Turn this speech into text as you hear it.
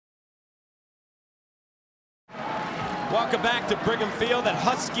Welcome back to Brigham Field at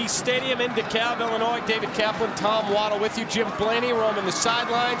Husky Stadium in DeKalb, Illinois. David Kaplan, Tom Waddle with you. Jim Blaney roaming the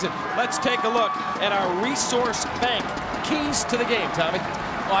sidelines. And let's take a look at our resource bank. Keys to the game, Tommy.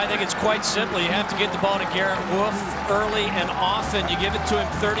 Well, I think it's quite simple. You have to get the ball to Garrett Wolf early and often. You give it to him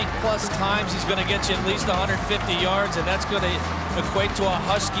 30-plus times, he's going to get you at least 150 yards, and that's going to equate to a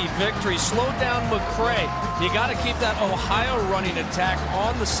Husky victory. Slow down McCray. You got to keep that Ohio running attack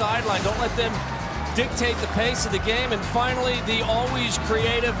on the sideline. Don't let them dictate the pace of the game. And finally, the always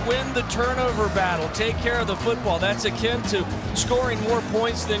creative win the turnover battle. Take care of the football. That's akin to scoring more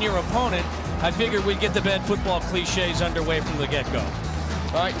points than your opponent. I figured we'd get the bad football cliches underway from the get-go.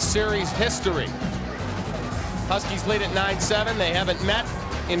 All right, series history. Huskies lead at 9-7. They haven't met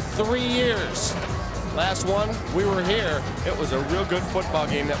in 3 years. Last one, we were here. It was a real good football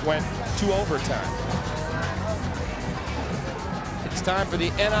game that went to overtime. It's time for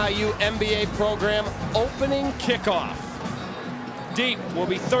the NIU NBA program opening kickoff. Deep will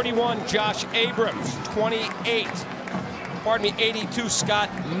be 31, Josh Abrams. 28, 82, Scott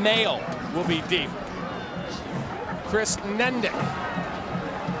Mayle will be deep. Chris Nendick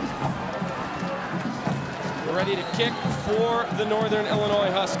ready to kick for the Northern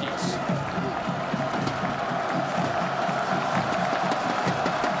Illinois Huskies.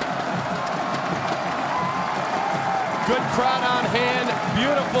 Good crowd on hand,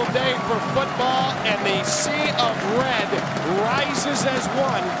 beautiful day for football, and the sea of red rises as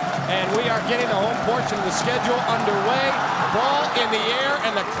one, and we are getting the home portion of the schedule underway. Ball in the air,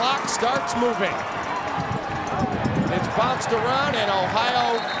 and the clock starts moving. It's bounced around, and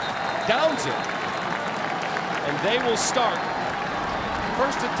Ohio downs it. And they will start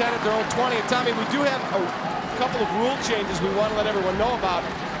first and 10 at their own 20. And Tommy, we do have a couple of rule changes we want to let everyone know about.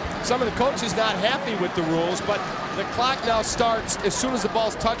 Some of the coaches not happy with the rules, but the clock now starts as soon as the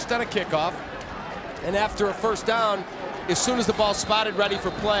ball's touched on a kickoff. And after a first down, as soon as the ball's spotted ready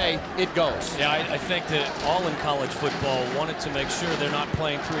for play, it goes. Yeah, I think that all in college football wanted to make sure they're not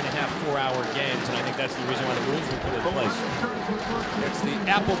playing 3.5, 4-hour games, and I think that's the reason why the rules were put in place. It's the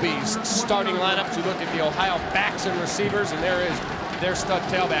Applebee's starting lineup. You look at the Ohio backs and receivers, and there is their stud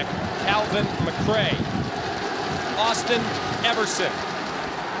tailback, Calvin McCray. Austin Everson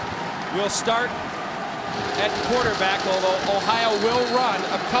will start at quarterback, although Ohio will run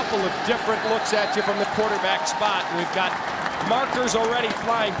a couple of different looks at you from the quarterback spot. We've got markers already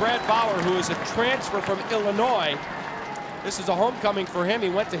flying. Brad Bauer, who is a transfer from Illinois. This is a homecoming for him. He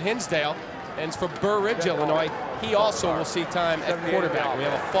went to Hinsdale, and it's for Burr Ridge, Illinois. He also will see time at quarterback. We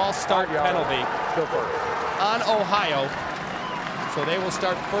have a false start penalty on Ohio, so they will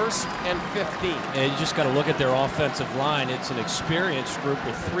start 1st and 15. And you just got to look at their offensive line. It's an experienced group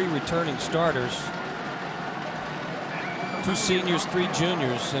with 3 returning starters. 2 seniors, 3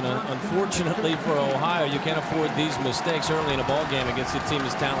 juniors, and unfortunately for Ohio, you can't afford these mistakes early in a ball game against a team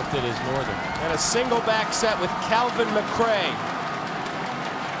as talented as Northern. And a single back set with Calvin McCray.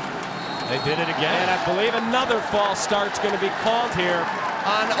 They did it again. And I believe another false start's going to be called here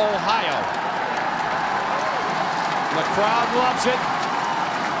on Ohio. The crowd loves it.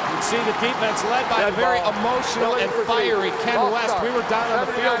 You can see the defense led by a very emotional and fiery Ken West. We were down on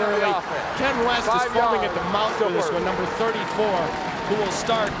the field early. Ken West is foaming at the mouth for this one, number 34, who will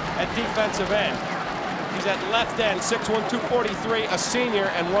start at defensive end. He's at left end, 6'1", 243, a senior,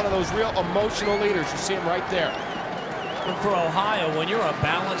 and one of those real emotional leaders. You see him right there. And for Ohio, when you're a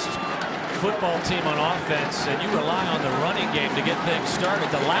balanced football team on offense and you rely on the running game to get things started,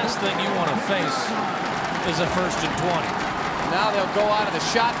 the last thing you want to face is a 1st and 20. Now they'll go out of the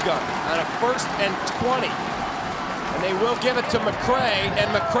shotgun on a 1st and 20. And they will give it to McCray, and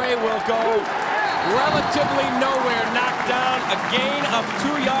McCray will go relatively nowhere, knocked down, a gain of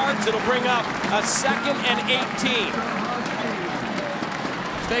 2 yards. It'll bring up a 2nd and 18.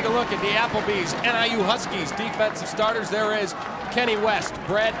 Let's take a look at the Applebee's NIU Huskies defensive starters. There is Kenny West,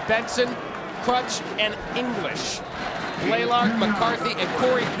 Brad Benson, Crutch, and English. Blaylark, McCarthy, and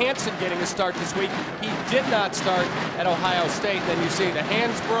Corey Hansen getting a start this week. He did not start at Ohio State. Then you see the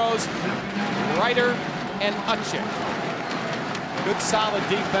Hansbros, Ryder, and Utchik. Good, solid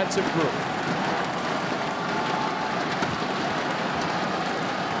defensive group.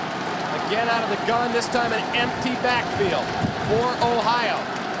 Again out of the gun, this time an empty backfield for Ohio.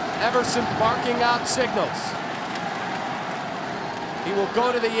 Everson barking out signals. He will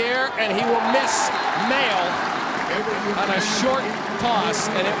go to the air, and he will miss Mayle on a short toss,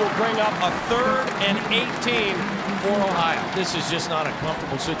 and it will bring up a 3rd and 18 for Ohio. This is just not a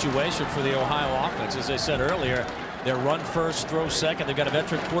comfortable situation for the Ohio offense. As I said earlier, Their run first, throw second. They've got a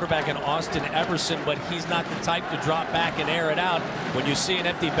veteran quarterback in Austin Everson, but he's not the type to drop back and air it out. When you see an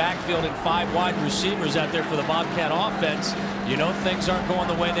empty backfield and 5 wide receivers out there for the Bobcat offense, you know things aren't going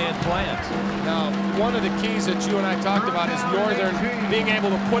the way they had planned. Now, one of the keys that you and I talked about is Northern being able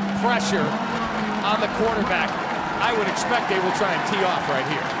to put pressure on the quarterback. I would expect they will try and tee off right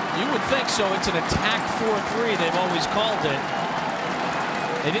here. You would think so. It's an attack 4-3, they've always called it.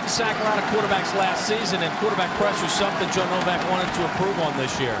 They didn't sack a lot of quarterbacks last season, and quarterback pressure is something Joe Novak wanted to improve on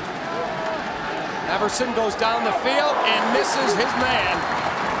this year. Everson goes down the field and misses his man.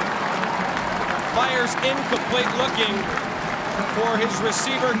 Fires incomplete, looking for his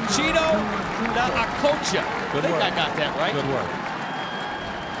receiver, Cheeto Naakocha. I think I got that right. Good work.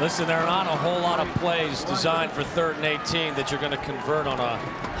 Listen, there are not a whole lot of plays designed for 3rd and 18 that you're going to convert on a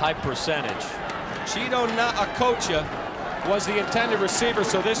high percentage. Cheeto Naakocha was the intended receiver,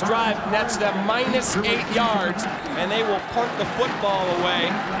 so this drive nets them -8 yards, and they will punt the football away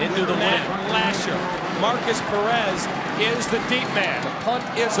into the Matt Lasher. Marcus Perez is the deep man. The punt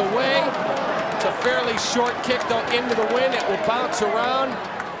is away. It's a fairly short kick, though, into the wind. It will bounce around.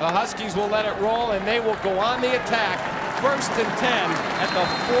 The Huskies will let it roll, and they will go on the attack. 1st and 10 at the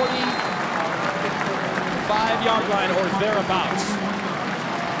 45-yard line or thereabouts.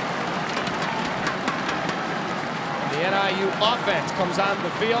 The NIU offense comes onto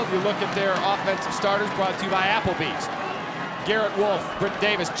the field. You look at their offensive starters, brought to you by Applebee's. Garrett Wolf, Britt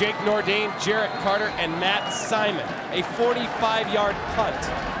Davis, Jake Nordine, Jarrett Carter, and Matt Simon. A 45-yard punt.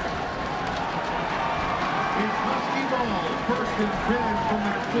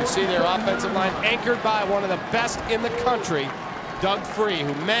 You see their offensive line anchored by one of the best in the country, Doug Free,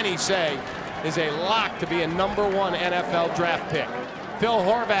 who many say is a lock to be a #1 NFL draft pick. Phil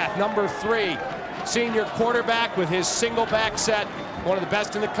Horvath, #3. Senior quarterback with his single back set, one of the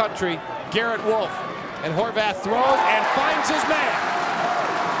best in the country, Garrett Wolf. And Horvath throws and finds his man.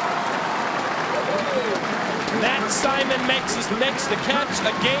 Matt Simon makes the catch,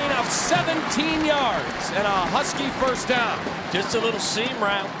 a gain of 17 yards and a Husky 1st down. Just a little seam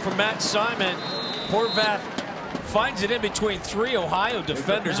route from Matt Simon. Horvath finds it in between 3 Ohio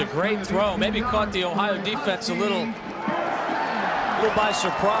defenders. A great throw. Maybe caught the Ohio defense a little by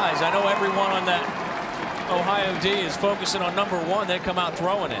surprise. I know everyone on that Ohio D is focusing on '1. They come out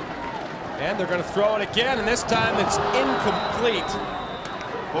throwing it. And they're going to throw it again, and this time it's incomplete.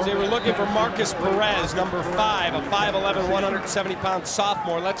 They were looking for Marcus Perez, #5, a 5'11", 170-pound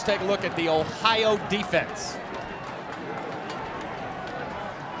sophomore. Let's take a look at the Ohio defense.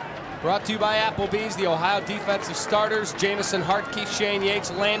 Brought to you by Applebee's, the Ohio defensive starters, Jamison Hartke, Shane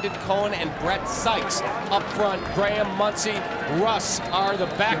Yates, Landon Cohen, and Brett Sykes. Up front, Graham Muncie, Russ are the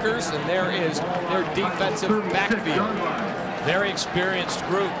backers, and there is their defensive backfield. Very experienced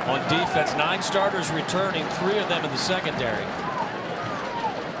group on defense. 9 starters returning, 3 of them in the secondary.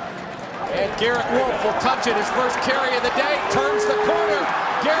 And Garrett Wolf will touch it, his first carry of the day, turns the corner.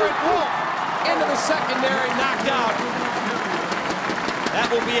 Garrett Wolf into the secondary, knocked out. That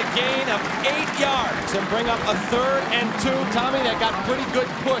will be a gain of 8 yards and bring up a 3rd and 2. Tommy, that got pretty good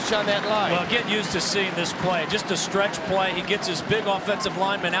push on that line. Well, get used to seeing this play. Just a stretch play. He gets his big offensive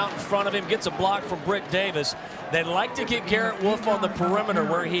lineman out in front of him, gets a block from Britt Davis. They like to get Garrett Wolf on the perimeter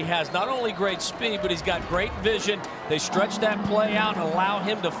where he has not only great speed, but he's got great vision. They stretch that play out and allow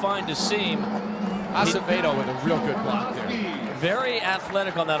him to find a seam. Acevedo with a real good block there. Very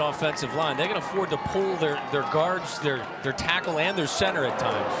athletic on that offensive line. They can afford to pull their guards, their tackle, and their center at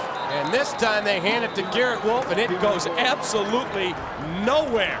times. And this time they hand it to Garrett Wolf, and it goes absolutely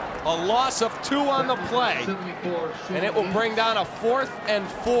nowhere. A loss of 2 on the play, and it will bring down a 4th and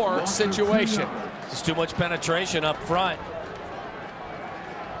 4 situation. Just too much penetration up front.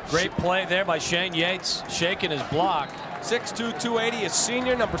 Great play there by Shane Yates, shaking his block. 6'2", 280, a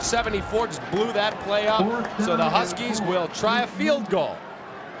senior, #74, just blew that play up. So the Huskies will try a field goal.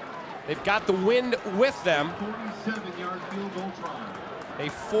 They've got the wind with them. A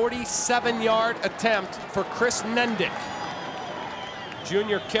 47-yard attempt for Chris Nendick.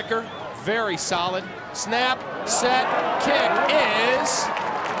 Junior kicker, very solid. Snap, set, kick is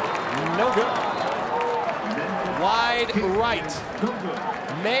no good. Wide right.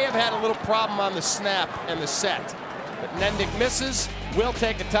 May have had a little problem on the snap and the set. But Nendick misses. We'll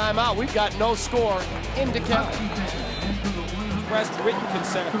take a timeout. We've got no score in DeKalb. Expressed written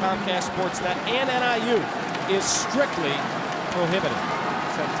consent of Comcast Sportsnet and NIU is strictly prohibited.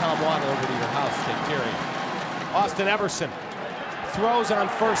 Send Tom Waddle over to your house to take care of you. Austin Everson throws on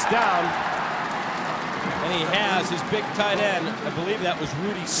 1st down. And he has his big tight end. I believe that was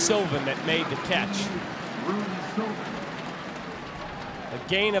Rudy Sylvan that made the catch. A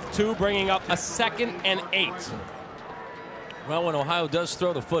gain of 2, bringing up a 2nd and 8. Well, when Ohio does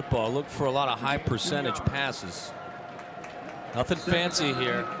throw the football, look for a lot of high percentage passes. Nothing fancy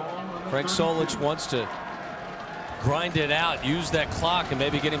here. Frank Solich wants to grind it out, use that clock, and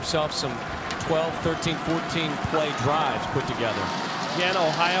maybe get himself some 12, 13, 14 play drives put together. Again,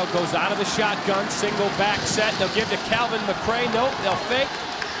 Ohio goes out of the shotgun, single back set. They'll give to Calvin McCray. Nope, they'll fake,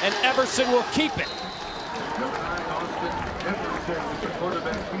 and Everson will keep it.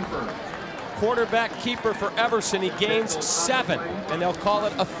 Quarterback keeper for Everson. He gains 7, and they'll call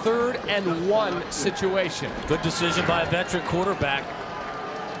it a 3rd and 1 situation. Good decision by a veteran quarterback.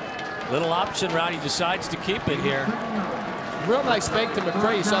 Little option route. He decides to keep it here. Real nice fake to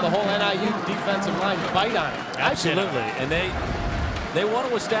McCray. You saw the whole NIU defensive line bite on it. Absolutely. And they want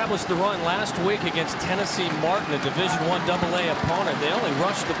to establish the run. Last week against Tennessee Martin, a Division I AA opponent, they only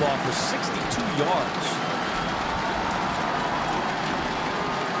rushed the ball for 62 yards.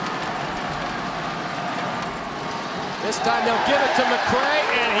 This time they'll give it to McCray,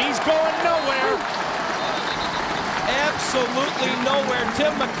 and he's going nowhere. Absolutely nowhere.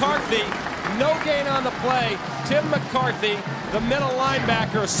 Tim McCarthy, no gain on the play. Tim McCarthy, the middle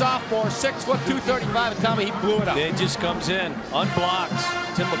linebacker, a sophomore, 6 foot 235, and Tommy, he blew it up. It just comes in, unblocked.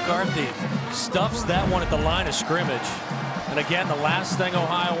 Tim McCarthy stuffs that one at the line of scrimmage. And again, the last thing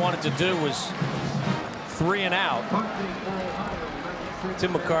Ohio wanted to do was 3 and out.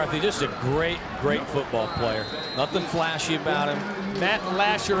 Tim McCarthy, just a great football player. Nothing flashy about him. Matt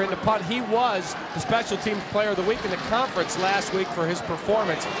Lasher in the punt. He was the special teams player of the week in the conference last week for his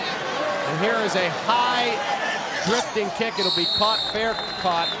performance. And here is a high drifting kick. It'll be caught, fair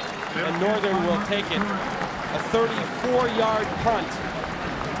caught, and Northern will take it. A 34-yard punt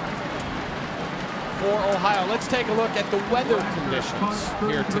for Ohio. Let's take a look at the weather conditions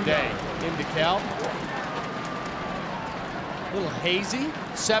here today in DeKalb. A little hazy,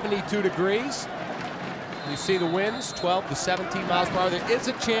 72 degrees. You see the winds, 12 to 17 miles per hour. There is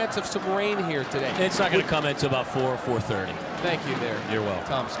a chance of some rain here today. It's not going to come in until about 4:30. Thank you there. You're welcome.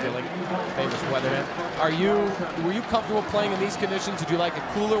 Tom Skilling, famous weatherman. Were you comfortable playing in these conditions? Did you like it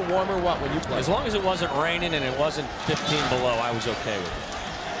cooler, warmer, what when you played? As long as it wasn't raining and it wasn't 15 below, I was okay with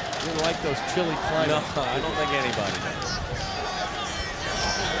it. You didn't like those chilly climates? No, I don't think anybody does.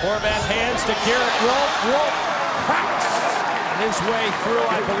 Horvath hands to Garrett Wolf. Wolf cracks his way through.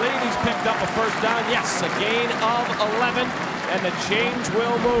 I believe he's picked up a first down. Yes, a gain of 11, and the chains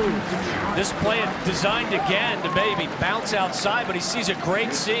will move. This play is designed again to maybe bounce outside, but he sees a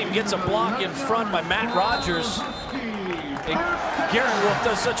great seam, gets a block in front by Matt Rogers. And Garrett Wolf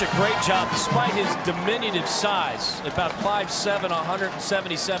does such a great job, despite his diminutive size, about 5'7",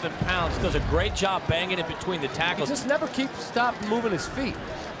 177 pounds, does a great job banging it between the tackles. He just never stopped moving his feet.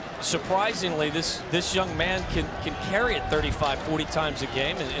 Surprisingly, this young man can carry it 35, 40 times a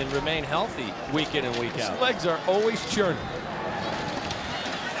game and remain healthy week in and week out. His legs are always churning.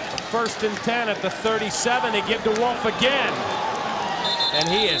 First and 10 at the 37. They give to Wolf again. And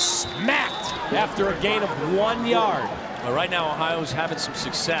he is smacked after a gain of 1 yard. Well, right now, Ohio's having some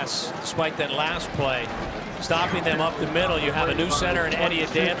success, despite that last play. Stopping them up the middle. You have a new center in Eddie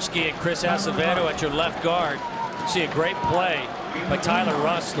Adamski and Chris Acevedo at your left guard. See a great play by Tyler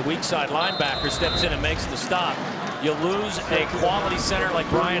Russ, the weak side linebacker, steps in and makes the stop. You lose a quality center like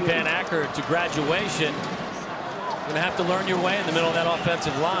Brian Van Acker to graduation. You're going to have to learn your way in the middle of that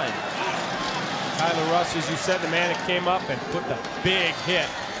offensive line. Tyler Russ, as you said, the man that came up and put the big hit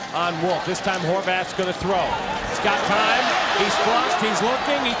on Wolf. This time Horvath's going to throw. He's got time. He's flushed. He's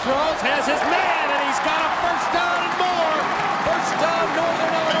looking. He throws. Has his man, and he's got a first down and more. First down,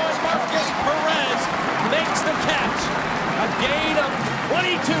 Northern Illinois. Marcus Perez makes the catch. A gain of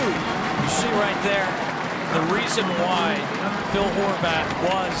 22. You see right there the reason why Phil Horvath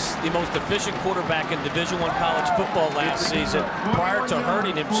was the most efficient quarterback in Division I college football last season prior to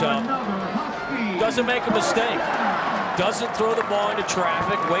hurting himself. Doesn't make a mistake. Doesn't throw the ball into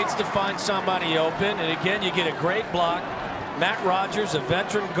traffic. Waits to find somebody open. And again, you get a great block. Matt Rogers, a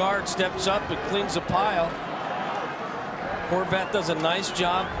veteran guard, steps up and cleans a pile. Horvath does a nice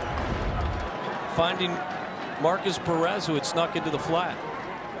job finding Marcus Perez, who had snuck into the flat.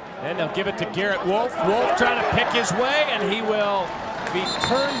 And they'll give it to Garrett Wolf. Wolf trying to pick his way, and he will be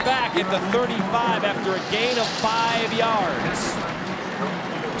turned back at the 35 after a gain of 5 yards.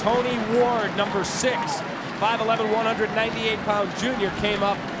 Tony Ward, number 6, 5'11", 198-pound junior, came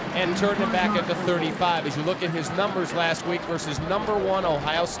up and turned him back at the 35. As you look at his numbers last week versus number 1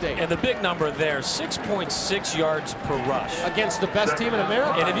 Ohio State. And the big number there, 6.6 yards per rush. Against the best team in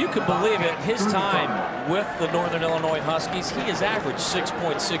America. And if you could believe it, his time with the Northern Illinois Huskies, he has averaged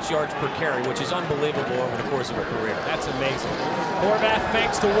 6.6 yards per carry, which is unbelievable over the course of a career. That's amazing. Horvath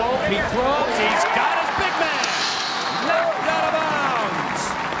fakes to Wolf. He throws. He's got his big man. Knocked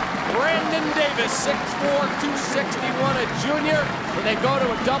Brandon Davis, 6'4", 261, a junior. When they go to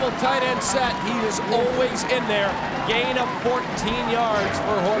a double tight end set, he is always in there. Gain of 14 yards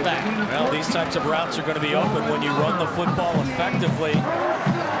for Horvath. Well, these types of routes are going to be open when you run the football effectively.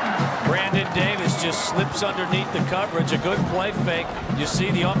 Brandon Davis just slips underneath the coverage. A good play fake. You see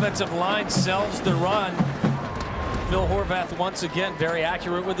the offensive line sells the run. Phil Horvath once again very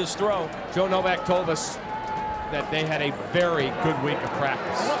accurate with his throw. Joe Novak told us that they had a very good week of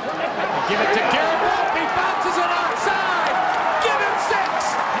practice. Give it to Garrett Wolf. He bounces it outside. Give him 6.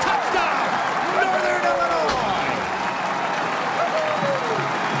 Touchdown, Northern Illinois.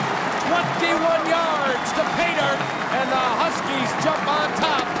 21 yards to pay dirt, and the Huskies jump on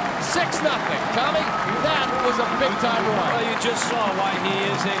top. 6-0. Tommy, that was a big-time run. Well, you just saw why he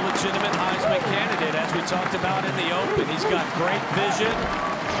is a legitimate Heisman candidate, as we talked about in the open. He's got great vision.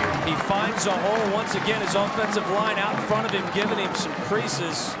 He finds a hole. Once again, his offensive line out in front of him, giving him some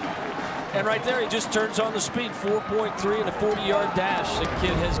creases. And right there, he just turns on the speed, 4.3 and a 40-yard dash. The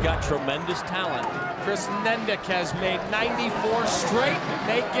kid has got tremendous talent. Chris Nendick has made 94 straight,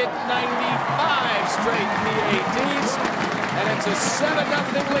 make it 95 straight in the ATs. And it's a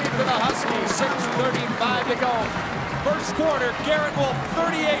 7-0 lead for the Huskies, 6:35 to go. First quarter, Garrett Wolf,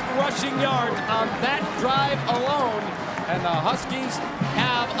 38 rushing yards on that drive alone. And the Huskies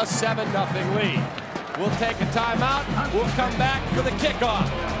have a 7-0 lead. We'll take a timeout. We'll come back for the kickoff.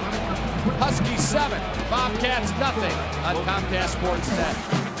 Huskies 7, Bobcats nothing on Comcast Sportsnet.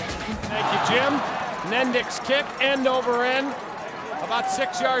 Thank you, Jim. Nendick's kick, end over end, about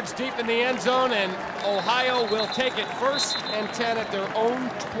 6 yards deep in the end zone, and Ohio will take it 1st and 10 at their own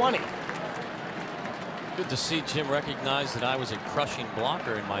 20. Good to see Jim recognize that I was a crushing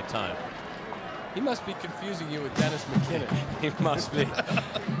blocker in my time. He must be confusing you with Dennis McKinnon. He must be.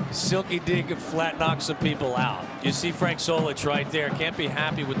 Silky dig and flat knock some people out. You see Frank Solich right there. Can't be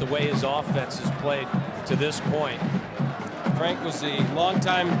happy with the way his offense has played to this point. Frank was the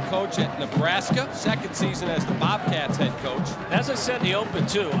longtime coach at Nebraska, 2nd season as the Bobcats head coach. As I said in the open,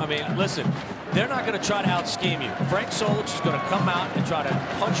 too, I mean, listen, they're not going to try to out-scheme you. Frank Solich is going to come out and try to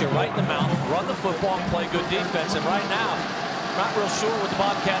punch you right in the mouth, run the football, and play good defense. And right now, not real sure what the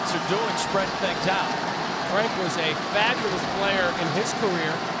Bobcats are doing, spreading things out. Frank was a fabulous player in his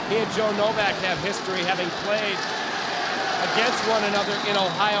career. He and Joe Novak have history, having played against one another in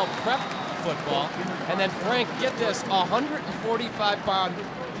Ohio prep football. And then Frank, get this, 145-pound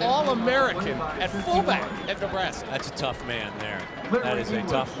All-American at fullback at Nebraska. That's a tough man there. That is a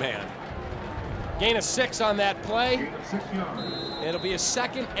tough man. Gain of 6 on that play. It'll be a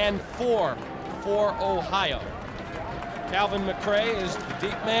 2nd and 4 for Ohio. Calvin McRae is the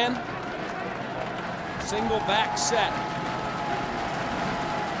deep man. Single back set.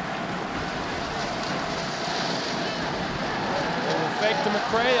 They will fake to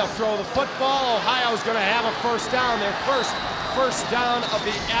McRae. They'll throw the football. Ohio's going to have a 1st down. Their first down of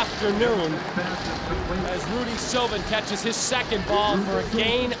the afternoon. As Rudy Sylvan catches his 2nd ball for a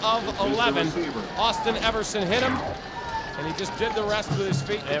gain of 11. Austin Everson hit him. And he just did the rest with his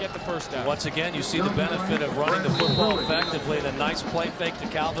feet to get the 1st down. Once again, you see the benefit of running the football effectively. The nice play fake to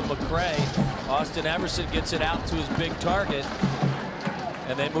Calvin McRae. Austin Everson gets it out to his big target.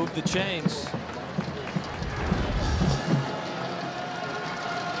 And they move the chains.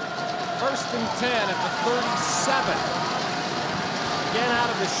 1st and 10 at the 37. Again out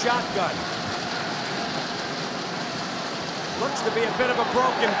of the shotgun. Looks to be a bit of a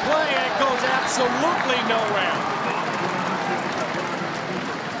broken play, and it goes absolutely nowhere.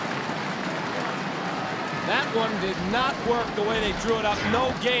 That one did not work the way they drew it up.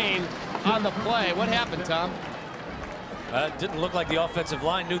 No gain on the play. What happened, Tom? It didn't look like the offensive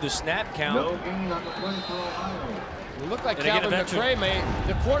line knew the snap count. No gain on the play for Ohio. It looked like Calvin McRae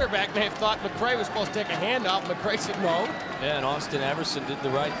the quarterback may have thought McRae was supposed to take a handoff. McRae said no. Yeah, and Austin Everson did the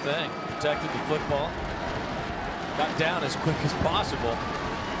right thing. Protected the football. Got down as quick as possible.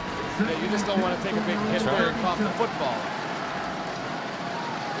 Yeah, you just don't want to take a big hit where off the football.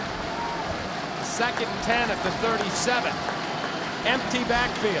 2nd and 10 at the 37. Empty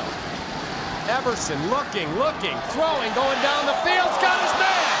backfield. Everson looking, throwing, going down the field. Got his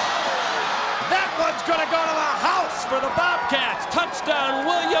man. That one's going to go to the house for the Bobcats. Touchdown,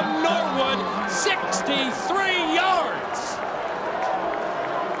 William Norwood, 63 yards.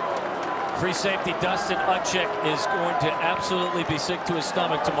 Free safety Dustin Utchik is going to absolutely be sick to his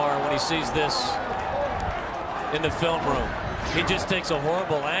stomach tomorrow when he sees this in the film room. He just takes a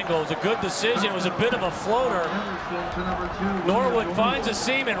horrible angle. It was a good decision. It was a bit of a floater. Norwood finds a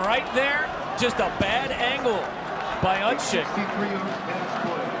seam, and right there, just a bad angle by Utchik.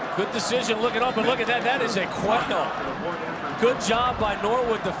 Good decision looking up, and look at that. That is a quail. Good job by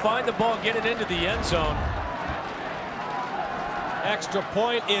Norwood to find the ball, get it into the end zone. Extra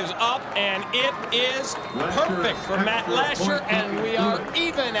point is up, and it is perfect for Matt Lasher, and we are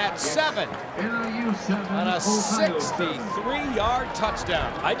even at 7 on a 63-yard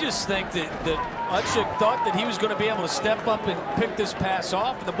touchdown. I just think that Utchik thought that he was going to be able to step up and pick this pass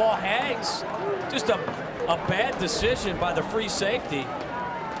off, and the ball hangs. Just a bad decision by the free safety.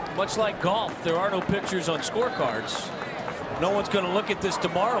 Much like golf, there are no pictures on scorecards. No one's going to look at this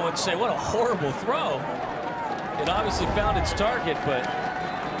tomorrow and say, what a horrible throw. It obviously found its target, but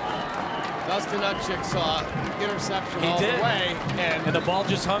Dustin Utchik saw interception all the way, and the ball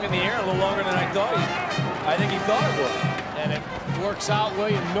just hung in the air a little longer than I think he thought it would. And it works out.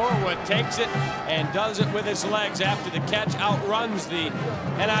 William Norwood takes it and does it with his legs after the catch, outruns the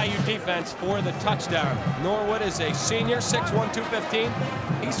NIU defense for the touchdown. Norwood is a senior, 6'1", 215.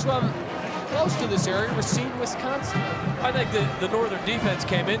 He's from close to this area, Racine, Wisconsin. I think the Northern defense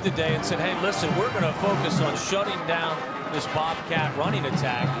came in today and said, hey, listen, we're going to focus on shutting down this Bobcat running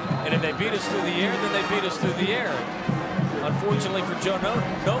attack. And if they beat us through the air, then they beat us through the air. Unfortunately for Joe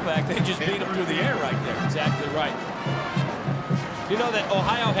Novak, they just beat him through the air right there. Exactly right. You know that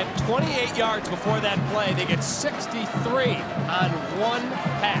Ohio had 28 yards before that play. They get 63 on one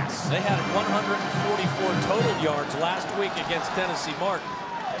pass. They had 144 total yards last week against Tennessee Martin.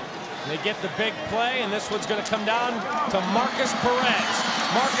 They get the big play, and this one's going to come down to Marcus Perez.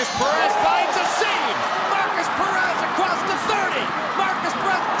 Marcus Perez finds a seam. Marcus Perez across the 30. Marcus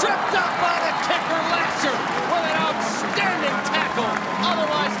Perez tripped up by the kicker Lasher with an outstanding tackle.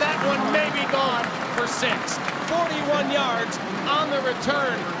 Otherwise, that one may be gone for 6. 41 yards on the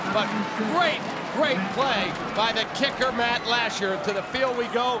return, but great play by the kicker, Matt Lasher. To the field we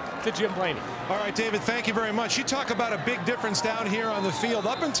go to Jim Blaney. All right, David, thank you very much. You talk about a big difference down here on the field.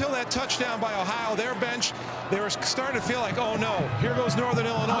 Up until that touchdown by Ohio, their bench, they were starting to feel like, oh no, here goes Northern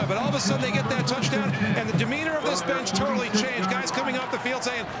Illinois. But all of a sudden they get that touchdown, and the demeanor of this bench totally changed. Guys coming off the field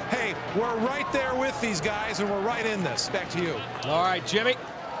saying, hey, we're right there with these guys, and we're right in this. Back to you. All right, Jimmy,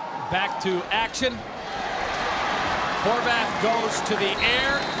 back to action. Horvath goes to the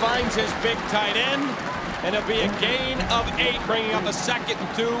air, finds his big tight end, and it'll be a gain of 8, bringing up a 2nd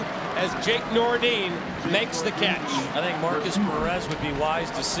and 2 as Jake Nordine makes the catch. I think Marcus Perez would be wise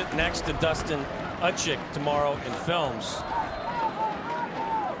to sit next to Dustin Utchik tomorrow in films.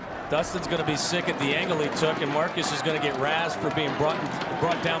 Dustin's going to be sick at the angle he took, and Marcus is going to get razzed for being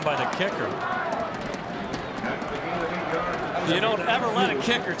brought down by the kicker. You don't ever let a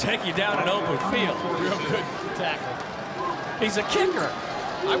kicker take you down an open field. Real good tackle. He's a kicker.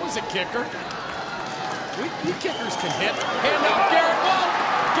 I was a kicker. We kickers can hit. Hand off Garrett Wolf.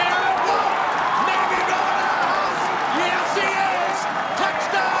 Garrett Wolf. Maybe going to the house. Yes, he is.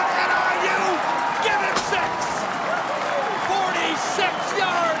 Touchdown NIU. Give him 6. 46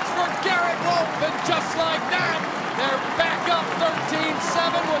 yards for Garrett Wolf. And just like that, they're back up 13-7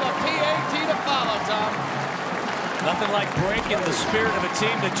 with a PAT to follow, Tom. Nothing like breaking the spirit of a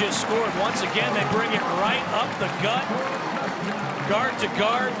team that just scored. Once again, they bring it right up the gut. Guard to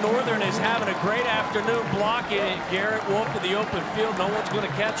guard. Northern is having a great afternoon blocking Garrett Wolf in the open field. No one's going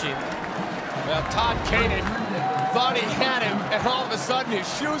to catch him. Well, Todd Koenig thought he had him, and all of a sudden his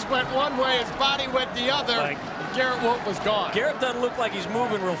shoes went one way, his body went the other. Garrett Wolf was gone. Garrett doesn't look like he's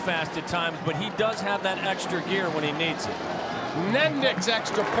moving real fast at times, but he does have that extra gear when he needs it. Nendick's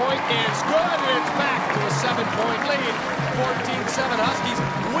extra point is good, and it's back to a 7-point lead. 14-7 Huskies.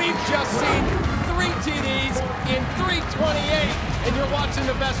 We've just seen 3 TDs in 3:28, and you're watching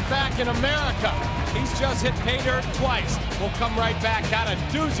the best back in America. He's just hit pay dirt twice. We'll come right back. Got a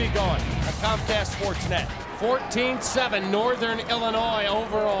doozy going at Comcast Sportsnet. 14-7 Northern Illinois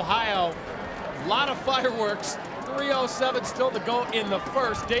over Ohio. A lot of fireworks. 3:07 still to go in the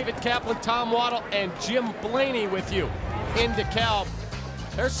first. David Kaplan, Tom Waddle, and Jim Blaney with you in DeKalb.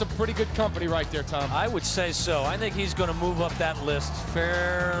 There's some pretty good company right there, Tom. I would say so. I think he's going to move up that list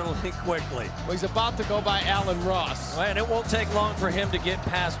fairly quickly. Well, he's about to go by Alan Ross. And it won't take long for him to get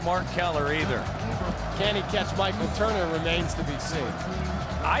past Mark Keller either. Can he catch Michael Turner remains to be seen.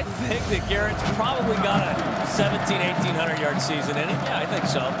 I think that Garrett's probably got a 1,800 yard season in it. Yeah, I think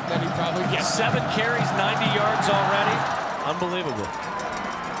so. Then he probably gets 7 carries, 90 yards already. Unbelievable.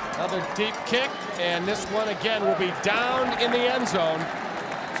 Another deep kick, and this one again will be down in the end zone.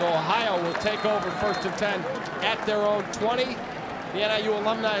 So Ohio will take over 1st and 10 at their own 20. The NIU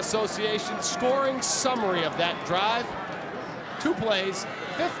Alumni Association scoring summary of that drive. 2 plays,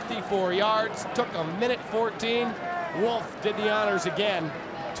 54 yards, took a minute 14. Wolf did the honors again.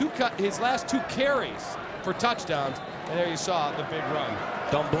 His last 2 carries for touchdowns, and there you saw the big run.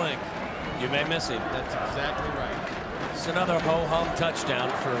 Don't blink. You may miss him. That's exactly right. It's another ho-hum touchdown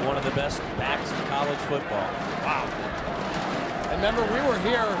for one of the best backs in college football. Wow. I remember we were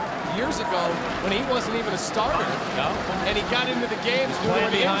here years ago when he wasn't even a starter. No. And he got into the games due to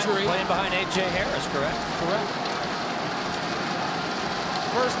an injury. Playing behind A.J. Harris, correct? Correct.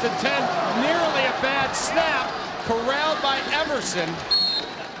 1st and 10. Nearly a bad snap. Corralled by Everson.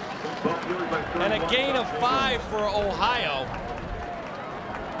 And a gain of 5 for Ohio.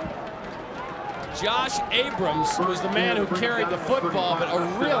 Josh Abrams was the man who carried the football, but a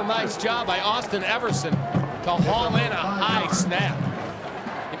real nice job by Austin Everson to haul in a high snap.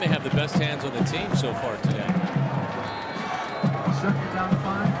 He may have the best hands on the team so far today. 2nd down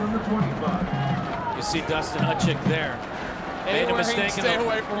 5 from the 25. You see Dustin Hutchick there. Made a mistake. Stay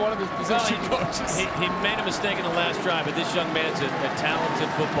away from one of his position coaches. He made a mistake in the last drive, but this young man's a talented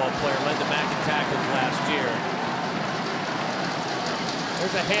football player. Led the MAC in tackles last year.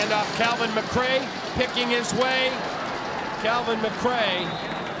 There's a handoff. Calvin McRae picking his way. Calvin McRae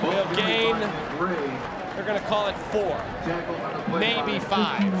will gain. They're going to call it 4, maybe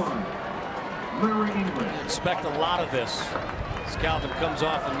 5. Expect a lot of this as Calvin comes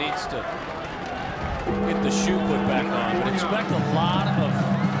off and needs to get the shoe put back on. But expect a lot of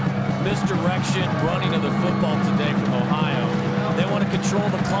misdirection running of the football today from Ohio. They want to control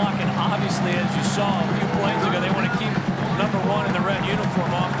the clock, and obviously, as you saw a few plays ago, they want to keep number 1 in the red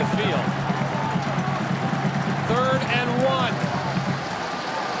uniform off the field. 3rd and 1.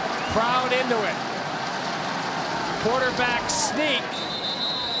 Crowd into it. Quarterback sneak.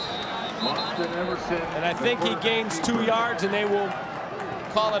 And I think he gains 2 yards, and they will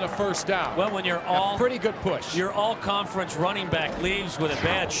call it a 1st down. Well, when you're all pretty good push. Your all-conference running back leaves with a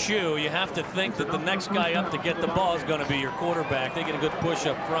bad shoe, you have to think that the next guy up to get the ball is going to be your quarterback. They get a good push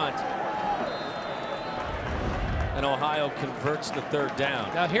up front. And Ohio converts the 3rd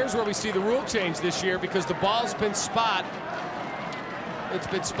down. Now here's where we see the rule change this year, because the ball's been it's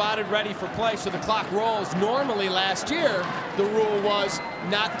been spotted ready for play, so the clock rolls. Normally last year the rule was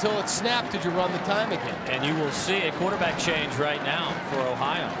not till it's snapped did you run the time again. And you will see a quarterback change right now for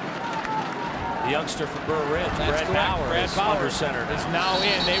Ohio. The youngster from Burr Ridge, Brad Bauer, is under center now. Is now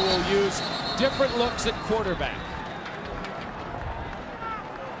in. They will use different looks at quarterback.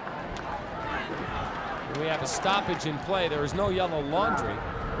 We have a stoppage in play. There is no yellow laundry.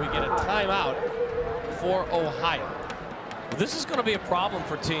 We get a timeout for Ohio. Well, this is going to be a problem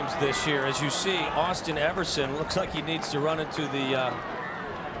for teams this year. As you see, Austin Everson looks like he needs to run into the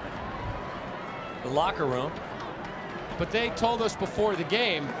locker room. But they told us before the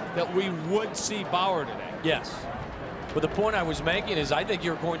game that we would see Bauer today. Yes. But the point I was making is I think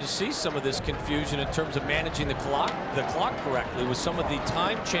you're going to see some of this confusion in terms of managing the clock correctly with some of the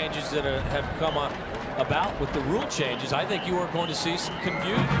time changes that have come up about with the rule changes. I think you are going to see some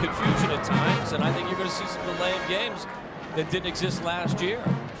confusion at times, and I think you're going to see some delay of games that didn't exist last year.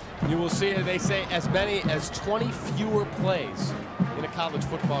 You will see, they say, as many as 20 fewer plays in a college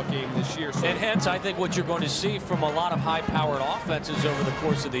football game this year. So and hence, I think what you're going to see from a lot of high-powered offenses over the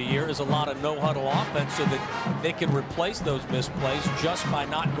course of the year is a lot of no-huddle offense so that they can replace those missed plays just by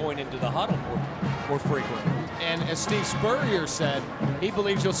not going into the huddle more frequently. And as Steve Spurrier said, he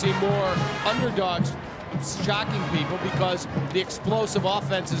believes you'll see more underdogs shocking people because the explosive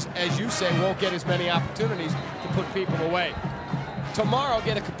offenses, as you say, won't get as many opportunities to put people away. Tomorrow,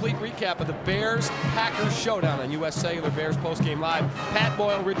 get a complete recap of the Bears-Packers showdown on U.S. Cellular Bears Postgame Live. Pat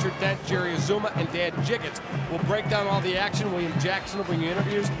Boyle, Richard Dent, Jerry Azuma, and Dan Jiggets will break down all the action. William Jackson will bring you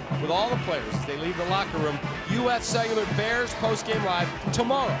interviews with all the players as they leave the locker room. U.S. Cellular Bears Postgame Live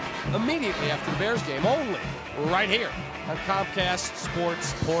tomorrow, immediately after the Bears game, only right here on Comcast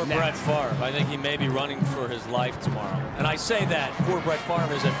Sports. Poor Brett Favre. I think he may be running for his life tomorrow. And I say that poor Brett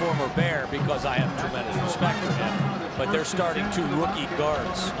Favre is a former Bear because I have tremendous respect for him. But they're starting 2 rookie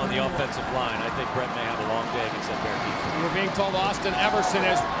guards on the offensive line. I think Brett may have a long day against that Bear defense. We're being told Austin Everson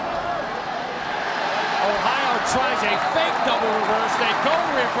is. Ohio tries a fake double reverse. They go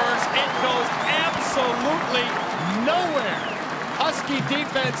reverse. It goes absolutely nowhere. Husky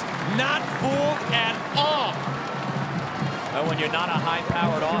defense not fooled at all. Well, when you're not a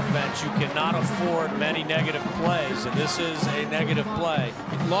high-powered offense, you cannot afford many negative plays, and this is a negative play.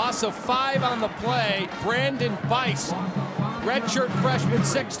 Loss of 5 on the play. Brandon Bice, redshirt freshman,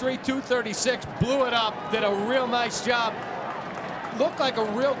 6'3", 236, blew it up, did a real nice job. Looked like a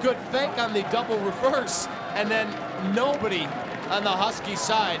real good fake on the double reverse, and then nobody on the Husky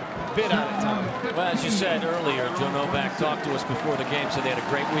side bid on it. Well, as you said earlier, Joe Novak talked to us before the game, so they had a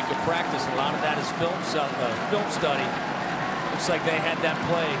great week of practice. A lot of that is film study. Looks like they had that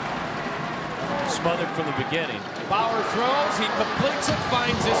play smothered from the beginning. Bauer throws, he completes it,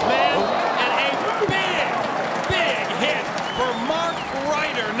 finds his man, and a big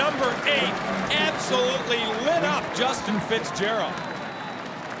number 8, absolutely lit up Justin Fitzgerald.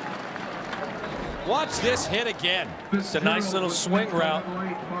 Watch this hit again. It's a nice little swing route.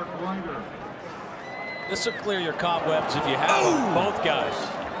 This will clear your cobwebs if you have them, both guys.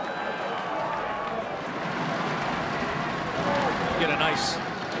 Get a nice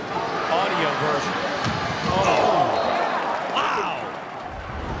audio version. Wow!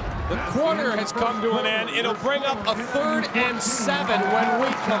 The quarter has come to an end. It'll bring up a 3rd and 7 when we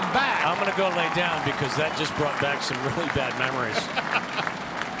come back. I'm going to go lay down because that just brought back some really bad memories.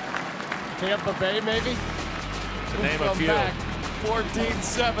 Tampa Bay, maybe? To name a few.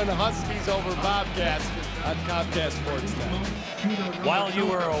 14-7 Huskies over Bobcats on Comcast Sports Net. While you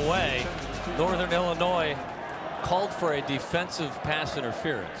were away, Northern Illinois called for a defensive pass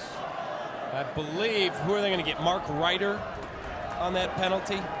interference. I believe, who are they going to get? Mark Ryder on that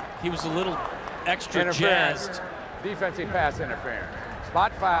penalty? He was a little extra jazzed. Defensive pass interference.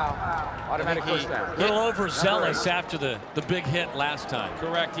 Spot foul. Automatic first down. A little overzealous after the big hit last time.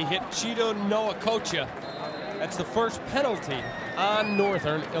 Correct. He hit Cheeto Noakocha. That's the first penalty on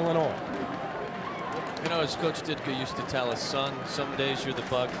Northern Illinois. You know, as Coach Ditka used to tell his son, some days you're the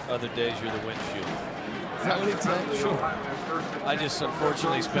bug, other days you're the windshield. Is that what he said? Sure. I just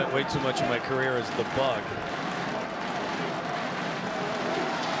unfortunately spent way too much of my career as the bug.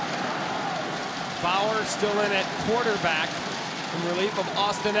 Bauer still in at quarterback in relief of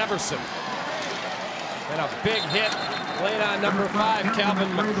Austin Everson. And a big hit laid on number 5, Calvin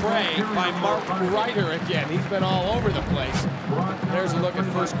McCray, by Mark Ryder again. He's been all over the place. There's a look at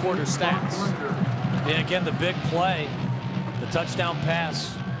first quarter stats. Yeah, again, the big play, the touchdown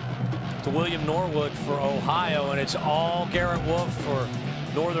pass to William Norwood for Ohio, and it's all Garrett Wolf for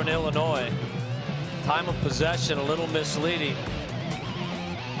Northern Illinois. Time of possession a little misleading.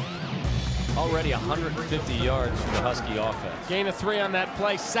 Already 150 yards for the Husky offense. Gain of 3 on that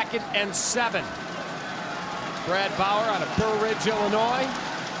play, 2nd and 7. Brad Bauer out of Burr Ridge, Illinois.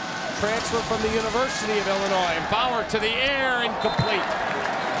 Transfer from the University of Illinois. And Bauer to the air, incomplete.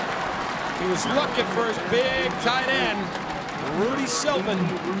 He was looking for his big tight end, Rudy Sylvan.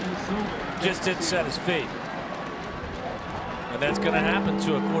 Just didn't set his feet. And that's going to happen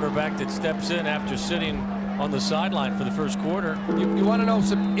to a quarterback that steps in after sitting on the sideline for the first quarter. You want to know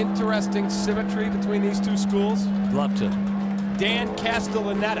some interesting symmetry between these two schools? Love to. Dan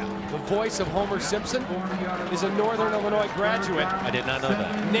Castellaneta, the voice of Homer Simpson, is a Northern Illinois graduate. I did not know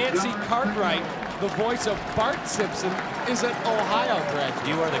that. Nancy Cartwright, the voice of Bart Simpson, is an Ohio graduate.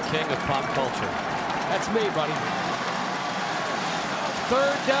 You are the king of pop culture. That's me, buddy.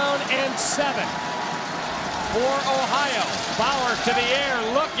 3rd down and 7 for Ohio. Bauer to the air,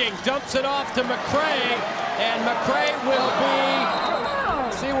 looking, dumps it off to McCray, and McCray will be...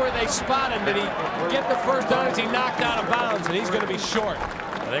 See where they spot him. Did he get the first down as he knocked out of bounds? And he's going to be short.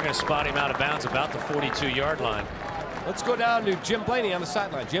 They're going to spot him out of bounds about the 42-yard line. Let's go down to Jim Blaney on the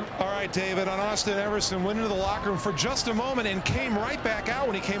sideline. Jim? All right, David, on Austin Everson, went into the locker room for just a moment and came right back out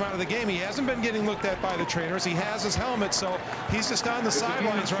when he came out of the game. He hasn't been getting looked at by the trainers. He has his helmet, so he's just on the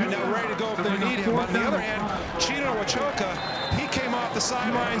sidelines right now, ready to go if they need him. But on the other hand, Cheeto Noakocha, he came off the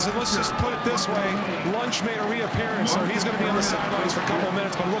sidelines, and let's just put it this way, lunch made a reappearance, so he's going to be on the sidelines for a couple of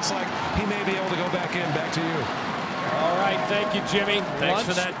minutes, but it looks like he may be able to go back in. Back to you. All right, thank you, Jimmy. Thanks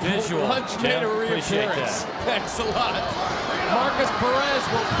for that visual. Lunch made a reappearance. Thanks a lot. Marcus Perez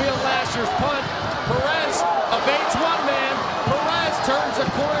will field last year's punt. Perez evades one man. Perez turns a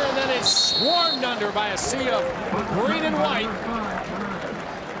corner and then is swarmed under by a sea of green and white.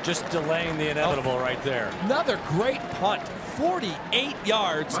 Just delaying the inevitable right there. Another great punt. 48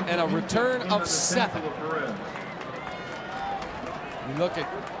 yards and a return of 7. You look at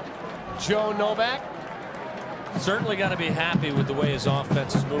Joe Novak. Certainly got to be happy with the way his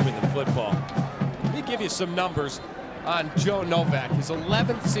offense is moving the football. Let me give you some numbers on Joe Novak, his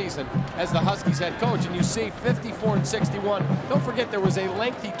 11th season as the Huskies head coach, and you see 54 and 61. Don't forget there was a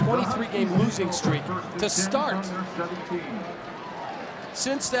lengthy 23-game losing streak to start.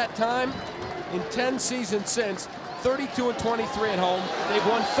 Since that time, in 10 seasons since, 32 and 23 at home. They've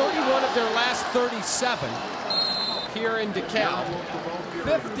won 31 of their last 37 here in DeKalb.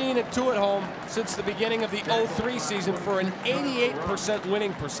 15 and 2 at home since the beginning of the 03 season for an 88%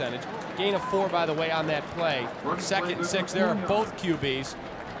 winning percentage. Gain of 4, by the way, on that play. 2nd and 6 there are both QBs.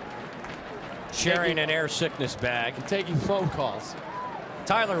 Sharing an air sickness bag. And taking phone calls.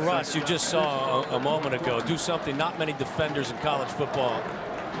 Tyler Russ, you just saw a moment ago, do something not many defenders in college football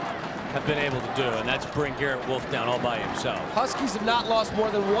have been able to do, and that's bring Garrett Wolf down all by himself. Huskies have not lost more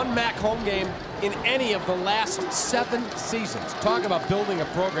than one MAC home game in any of the last 7 seasons. Talk about building a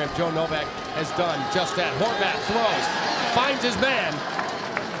program. Joe Novak has done just that. Horvath throws, finds his man,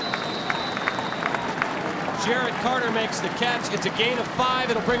 Jarrett Carter makes the catch. It's a gain of 5.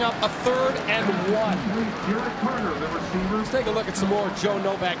 It'll bring up a 3rd and 1. Jarrett Carter, the receiver. Let's take a look at some more Joe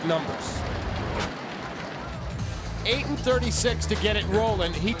Novak numbers. 8 and 36 to get it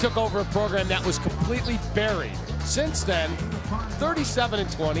rolling. He took over a program that was completely buried. Since then, 37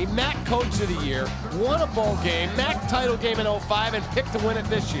 and 20. MAC Coach of the Year, won a bowl game, MAC title game in 05, and picked to win it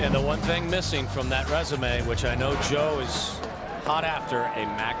this year. And the one thing missing from that resume, which I know Joe is hot after, a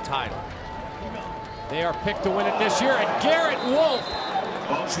MAC title. They are picked to win it this year, and Garrett Wolf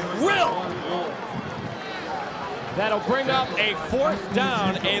will. That'll bring up a 4th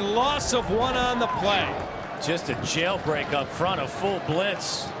down, a loss of 1 on the play. Just a jailbreak up front, a full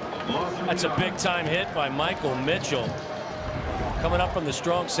blitz. That's a big-time hit by Michael Mitchell, coming up from the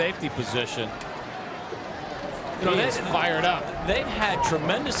strong safety position. You know, He's fired up. They've had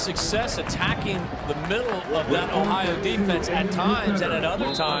tremendous success attacking the middle of that Ohio defense at times, and at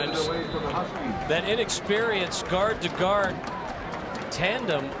other times, that inexperienced guard-to-guard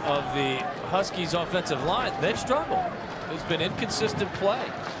tandem of the Huskies' offensive line, they've struggled. There's been inconsistent play.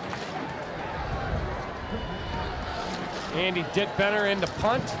 Andy Dittbenner into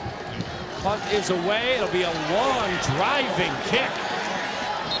punt. Punt is away. It'll be a long driving kick.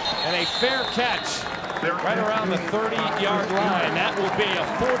 And a fair catch right around the 30-yard line. That will be a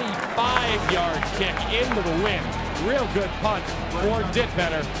 45-yard kick into the wind. Real good punt for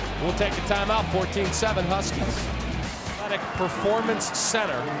Dittbenner. We'll take a timeout. 14-7 Huskies. Athletic Performance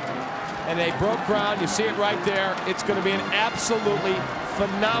Center. And they broke ground. You see it right there. It's going to be an absolutely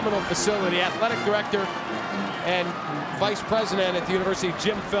phenomenal facility. Athletic Director and Vice President at the University,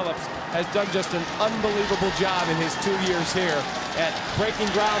 Jim Phillips, has done just an unbelievable job in his 2 years here at breaking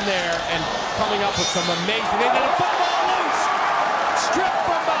ground there and coming up with some amazing. They get a football loose, stripped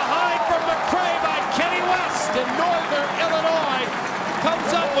from behind from McCray by Kenny West in Northern Illinois. Comes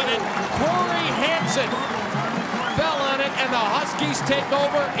up with it. Corey Hansen fell on it, and the Huskies take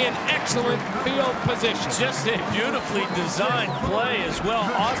over in excellent field position. Just a beautifully designed play as well.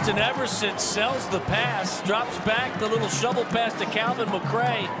 Austin Everson sells the pass, drops back the little shovel pass to Calvin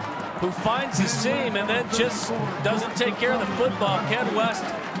McCray, who finds his seam and then just doesn't take care of the football. Ken West,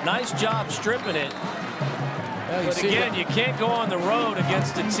 nice job stripping it. But again, you can't go on the road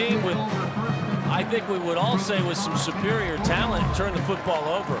against a team with, I think we would all say, with some superior talent and turn the football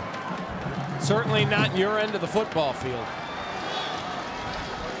over. Certainly not your end of the football field.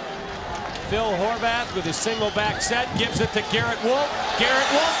 Phil Horvath with his single back set gives it to Garrett Wolf. Garrett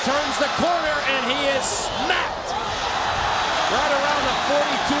Wolf turns the corner and he is smacked right around the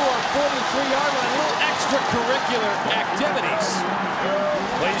 42 or 43-yard line. A little extracurricular activities.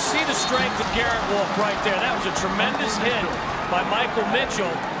 Well, you see the strength of Garrett Wolf right there. That was a tremendous hit by Michael Mitchell,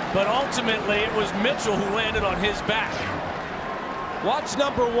 but ultimately it was Mitchell who landed on his back. Watch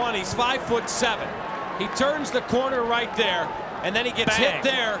number 1. He's 5'7". He turns the corner right there, and then he gets hit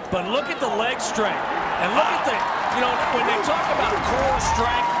there. But look at the leg strength, and look at the, you know, when they talk about core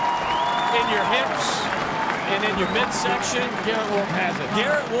strength in your hips and in your midsection, Garrett Wolf has it.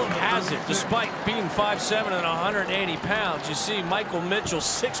 Garrett Wolf has it, despite being 5'7" and 180 pounds. You see Michael Mitchell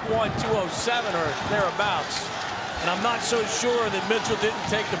 6'1", 207 or thereabouts, and I'm not so sure that Mitchell didn't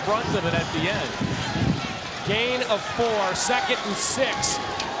take the brunt of it at the end. Gain of 4, 2nd and 6.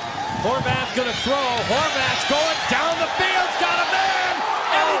 Horvath gonna throw. Horvath's going down the field, got a man,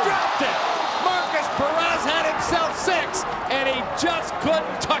 and he dropped it. Marcus Perez had himself 6, and he just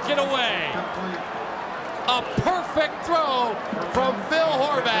couldn't tuck it away. A perfect throw from Phil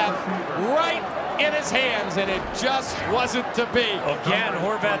Horvath right in his hands, and it just wasn't to be. Again,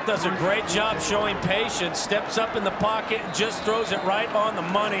 Horvath does a great job showing patience, steps up in the pocket and just throws it right on the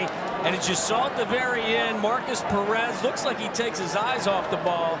money. And as you saw at the very end, Marcus Perez looks like he takes his eyes off the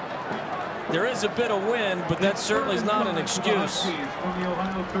ball. There is a bit of wind, but that certainly is not an excuse.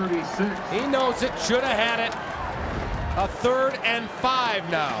 He knows it, should have had it. A 3rd and 5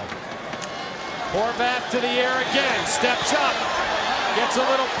 now. Horvath to the air again, steps up, gets a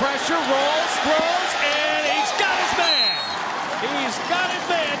little pressure, rolls, throws, and he's got his man. He's got his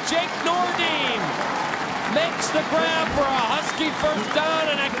man. Jake Nordine makes the grab for a Husky 1st down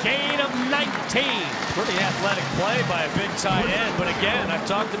and a gain of 19. Pretty athletic play by a big tight end, but again, I've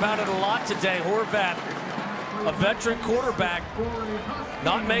talked about it a lot today. Horvath, a veteran quarterback,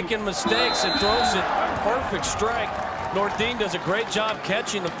 not making mistakes and throws it perfect strike. Nordine does a great job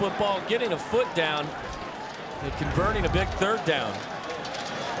catching the football, getting a foot down, and converting a big 3rd down.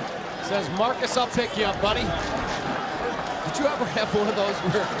 Says, Marcus, I'll pick you up, buddy. Did you ever have one of those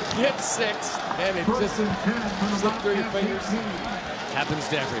where you hit 6 and it just slipped through your fingers? Happens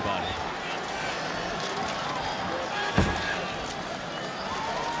to everybody.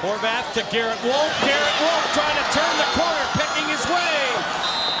 Horvath to Garrett Wolf. Garrett Wolf trying to turn the corner, picking his way.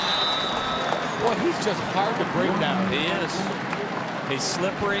 Boy, he's just hard to bring down. He is. He's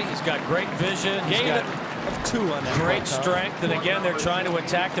slippery. He's got great vision. He's got of 2 on that. great strength. And again, they're trying to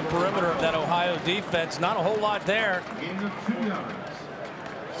attack the perimeter of that Ohio defense. Not a whole lot there.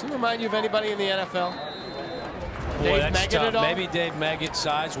 Does he remind you of anybody in the NFL? Boy, Dave that's Meggett tough. at all? Maybe Dave Meggett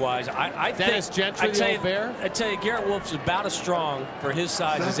size-wise. I Dennis think, Gentry, I tell the you, old bear? I tell you, Garrett Wolf's about as strong for his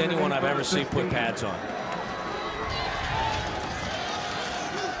size as anyone I've ever seen put pads on.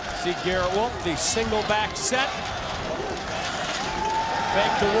 See Garrett Wolf, the single back set.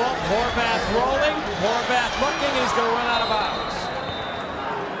 Fake to Wolf. Horvath rolling. Horvath looking. He's going to run out of bounds.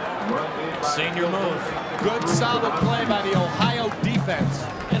 Senior move. Good, solid play by the Ohio defense.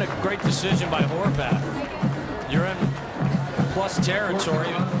 And a great decision by Horvath. You're in plus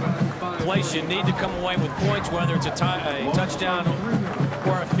territory. Place you need to come away with points, whether it's a touchdown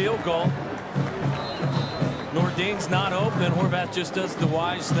or a field goal. Nordin's not open. Horvath just does the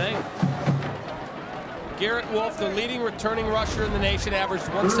wise thing. Garrett Wolf, the leading returning rusher in the nation, averaged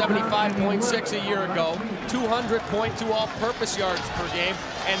 175.6 a year ago, 200.2 all-purpose yards per game,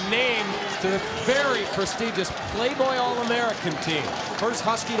 and named to the very prestigious Playboy All-American team. First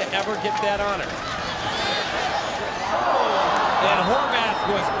Husky to ever get that honor. And Horvath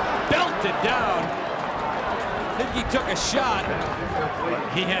was belted down. I think he took a shot.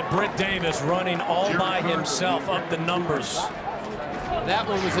 He had Britt Davis running all by himself up the numbers. That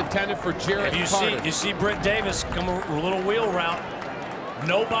one was intended for Jared Carter. You see Britt Davis come a little wheel route.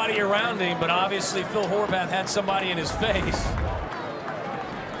 Nobody around him, but obviously Phil Horvath had somebody in his face.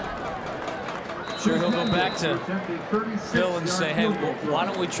 Sure, he'll go back to Phil and say, hey, why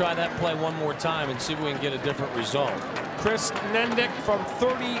don't we try that play one more time and see if we can get a different result. Chris Nendick from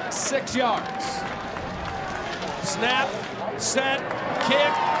 36 yards. Snap, set,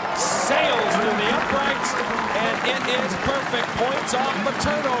 kick, sails through the uprights, and it is perfect. Points off the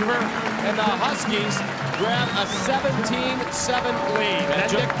turnover, and the Huskies grab a 17-7 lead.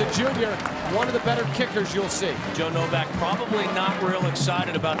 Nendick, the junior, one of the better kickers you'll see. Joe Novak probably not real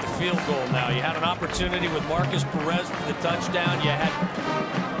excited about the field goal now. You had an opportunity with Marcus Perez for the touchdown.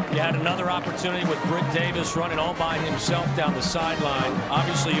 You had another opportunity with Britt Davis running all by himself down the sideline.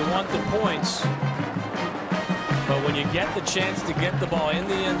 Obviously, you want the points. But when you get the chance to get the ball in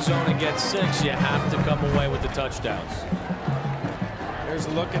the end zone and get 6, you have to come away with the touchdowns. Here's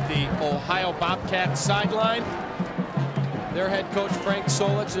a look at the Ohio Bobcats sideline. Their head coach, Frank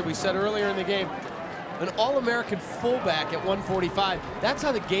Solich, that we said earlier in the game, an All-American fullback at 145. That's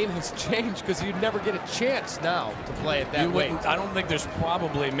how the game has changed, because you'd never get a chance now to play it that way. I don't think there's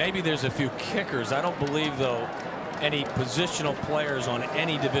maybe there's a few kickers. I don't believe, though, any positional players on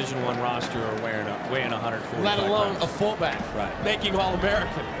any Division I roster are weighing 145 let alone pounds. a fullback, right, making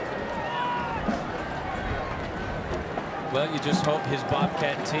All-American. Well, you just hope his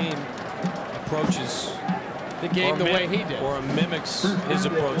Bobcat team approaches the game the way he did, or mimics his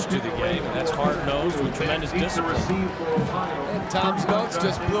approach to the game. And that's hard-nosed with tremendous discipline. And Tom's notes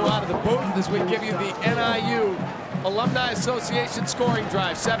just blew out of the booth as we give you the NIU Alumni Association scoring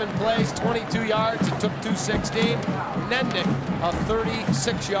drive. 7 plays, 22 yards. It took 2:16. Nendick, a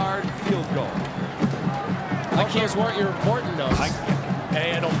 36-yard field goal. Those weren't your important notes.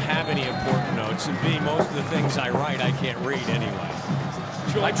 A, I don't have any important notes, and B, most of the things I write I can't read anyway.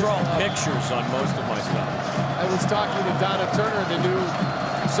 I draw pictures on most of my stuff. I was talking to Donna Turner, the new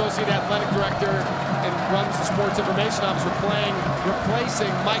Associate Athletic Director and runs the Sports Information Office,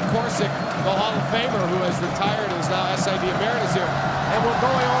 replacing Mike Korsick, the Hall of Famer who has retired and is now SID Emeritus here. And we're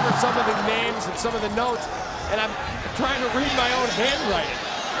going over some of the names and some of the notes, and I'm trying to read my own handwriting.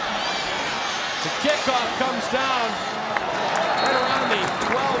 The kickoff comes down right around the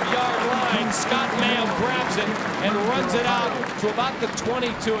 12-yard line. Scott Mayo grabs it and runs it out to about the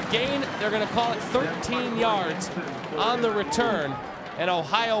 22. Again, they're going to call it 13 yards on the return, and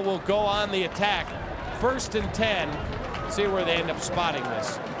Ohio will go on the attack. 1st and 10. See where they end up spotting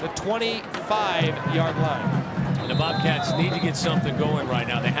this. The 25-yard line. And the Bobcats need to get something going right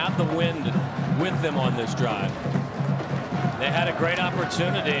now. They have the wind with them on this drive. They had a great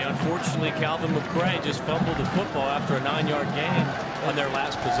opportunity. Unfortunately, Calvin McCray just fumbled the football after a 9-yard gain on their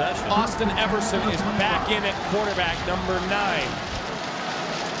last possession. Austin Everson is back in at quarterback, number 9.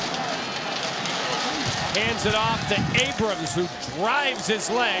 Hands it off to Abrams, who drives his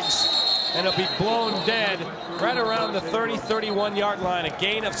legs, and he'll be blown dead right around the 30-31-yard line. A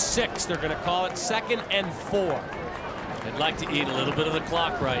gain of 6. They're going to call it 2nd and 4. They'd like to eat a little bit of the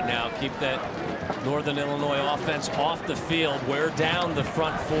clock right now. Keep that Northern Illinois offense off the field. Wear down the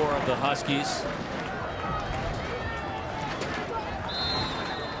front 4 of the Huskies.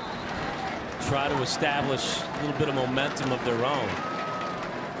 try to establish a little bit of momentum of their own.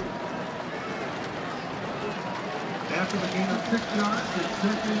 After the gain of 6 yards, it's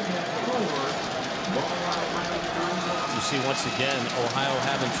 2nd and 4. You see once again Ohio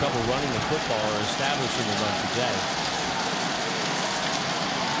having trouble running the football or establishing the run today.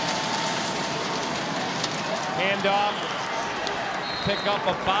 Handoff. Pick up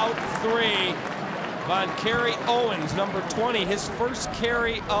about 3. Von Kerry Owens, number 20, his first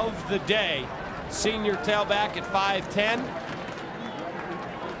carry of the day. Senior tailback at 5'10".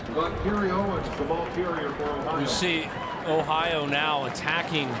 Von Kerry Owens, the ball carrier for Ohio. You see Ohio now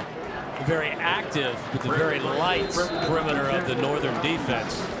attacking very active with the very light perimeter of the Northern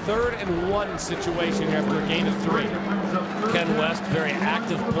defense. 3rd and 1 situation here after a gain of 3. Ken West, very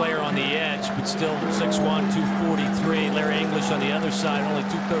active player on the edge, but still 6'1", 243. Larry English on the other side, only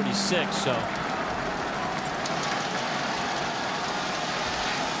 236. So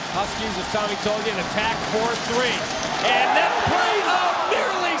Huskies, as Tommy told you, an attack 4-3. And that play,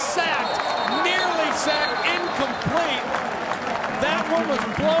 nearly sacked, incomplete. That one was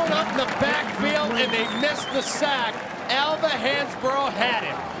blown up in the backfield, and they missed the sack. Alva Hansborough had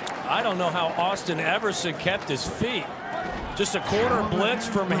him. I don't know how Austin Everson kept his feet. Just a corner blitz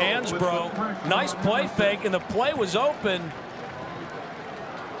from Hansborough. Nice play fake, and the play was open.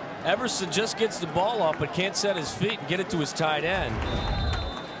 Everson just gets the ball up, but can't set his feet and get it to his tight end.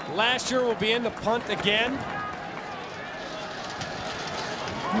 Last year will be in the punt again.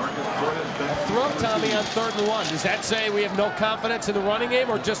 Throw, Tommy, on 3rd and 1. Does that say we have no confidence in the running game,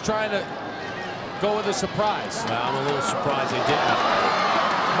 or just trying to go with a surprise? Well, I'm a little surprised they didn't.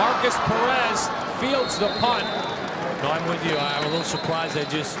 Marcus Perez fields the punt. No, I'm with you. I'm a little surprised they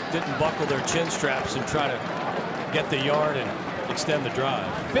just didn't buckle their chin straps and try to get the yard and extend the drive.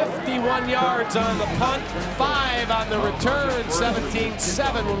 51 yards on the punt, 5 on the return,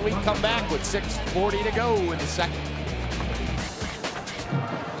 17-7 when we come back with 6:40 to go in the second.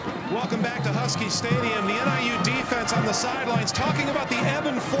 Welcome back to Husky Stadium. The NIU defense on the sidelines talking about the ebb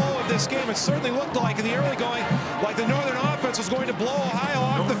and flow of this game. It certainly looked like in the early going like the Northern offense was going to blow Ohio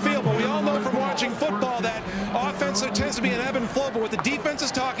off the field, but we all know from watching football that offense, there tends to be an ebb and flow, but what the defense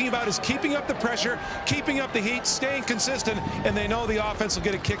is talking about is keeping up the pressure, keeping up the heat, staying consistent, and they know the offense will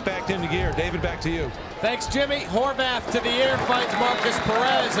get it kicked back into gear. David, back to you. Thanks, Jimmy. Horvath to the air, finds Marcus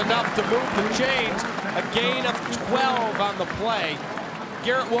Perez, enough to move the chains. A gain of 12 on the play.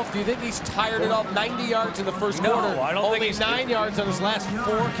 Garrett Wolf, do you think he's tired it up? 90 yards in the first quarter. I don't think he's 9 yards on his last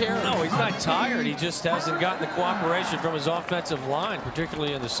 4 carries. No, he's not tired. He just hasn't gotten the cooperation from his offensive line,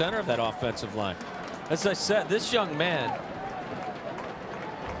 particularly in the center of that offensive line. As I said, this young man,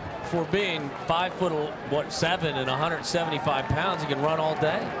 for being 5'7" and 175 pounds, he can run all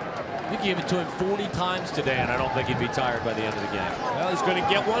day. You give it to him 40 times today, and I don't think he'd be tired by the end of the game. Well, he's going to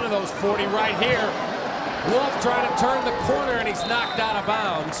get one of those 40 right here. Wolf trying to turn the corner, and he's knocked out of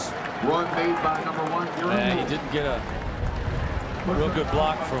bounds. Run made by number 1. And he didn't get a real good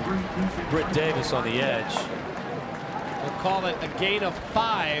block from Britt Davis on the edge. We'll call it a gain of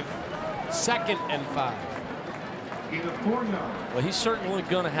 5, 2nd and 5. Gain of 4 yards. Well, he's certainly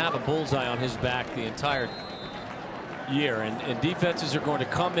going to have a bullseye on his back the entire year, and defenses are going to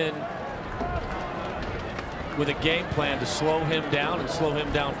come in with a game plan to slow him down and slow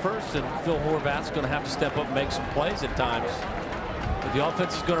him down first, and Phil Horvath's going to have to step up and make some plays at times. But the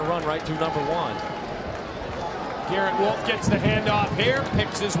offense is going to run right through number 1. Garrett Wolf gets the handoff here,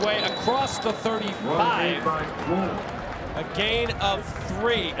 picks his way across the 35. A gain of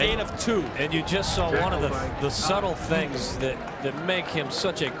 3, gain of 2. And you just saw one of the subtle things that make him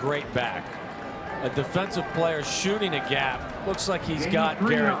such a great back. A defensive player shooting a gap. Looks like he's got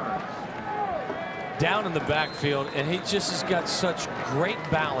Garrett down in the backfield, and he just has got such great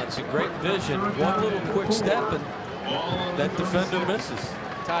balance and great vision. One little quick step, and that defender misses.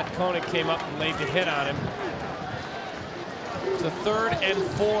 Todd Koenig came up and laid the hit on him. It's a 3rd and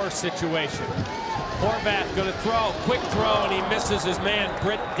 4 situation. Horvath going to throw, quick throw, and he misses his man,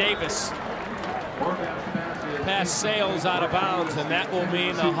 Britt Davis. Pass sails out of bounds, and that will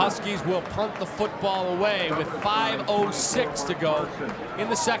mean the Huskies will punt the football away with 5:06 to go in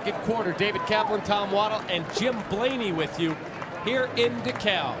the second quarter. David Kaplan, Tom Waddle, and Jim Blaney with you here in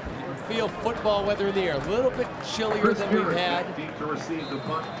DeKalb. You can feel football weather in the air. A little bit chillier than we've had. To receive the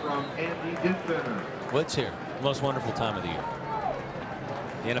punt from Andy Dinfener. Well, it's here. Most wonderful time of the year.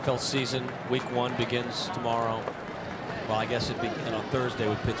 The NFL season, week 1 begins tomorrow. Well, I guess it began on Thursday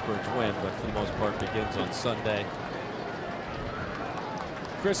with Pittsburgh's win, but for the most part begins on Sunday.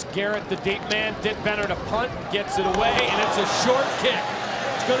 Chris Garrett, the deep man, did better to punt, gets it away, and it's a short kick.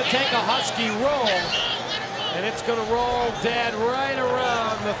 It's going to take a Husky roll, And it's going to roll dead right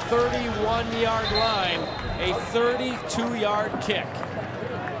around the 31-yard line. A 32-yard kick.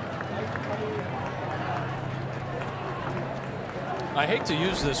 I hate to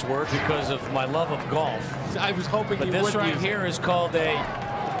use this word because of my love of golf. I was hoping but you this would right use here is called a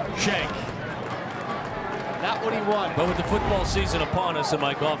shank. Not what he wanted. But with the football season upon us and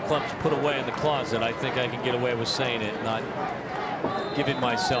my golf clubs put away in the closet, I think I can get away with saying it, not giving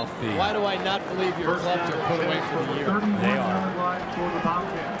myself the... Why do I not believe your clubs are put away for the year? They are.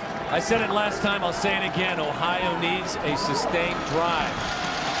 I said it last time, I'll say it again. Ohio needs a sustained drive.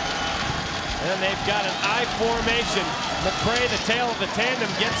 And they've got an I formation. McCray, the tail of the tandem,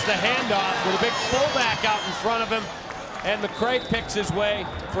 gets the handoff with a big fullback out in front of him. And McCray picks his way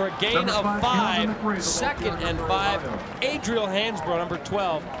for a gain of 5. 2nd and 5. Adriel Hansbrough, number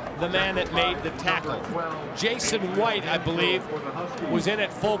 12, the man that made the tackle. Jason White, I believe, was in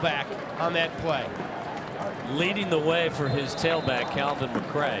at fullback on that play. Leading the way for his tailback, Calvin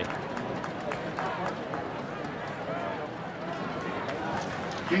McCray.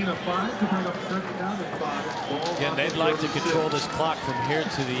 Gain of 5 to bring up 2nd down and 5. Again, they'd like to control this clock from here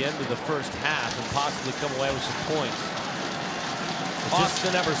to the end of the first half and possibly come away with some points.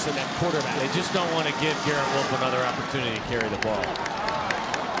 Austin Everson at quarterback. They just don't want to give Garrett Wolf another opportunity to carry the ball.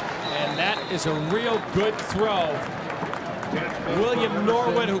 And that is a real good throw. William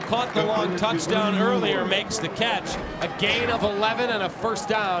Norwood, who caught the long touchdown earlier, makes the catch. A gain of 11 and a 1st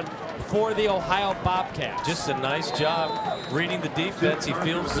down for the Ohio Bobcats. Just a nice job reading the defense. He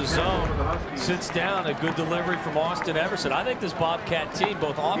fields the zone, sits down. A good delivery from Austin Everson. I think this Bobcat team,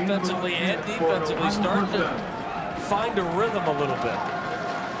 both offensively and defensively, starting to find a rhythm a little bit.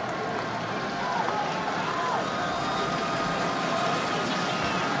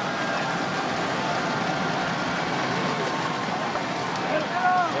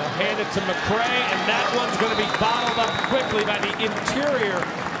 They'll hand it to McCray, and that one's going to be bottled up quickly by the interior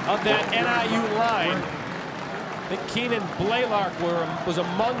of that NIU line. I think Keenan Blaylark was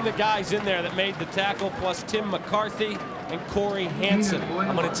among the guys in there that made the tackle, plus Tim McCarthy and Corey Hansen.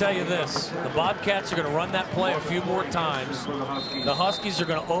 I'm going to tell you this. The Bobcats are going to run that play a few more times. The Huskies are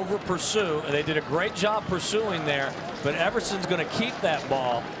going to over pursue, and they did a great job pursuing there, but Everson's going to keep that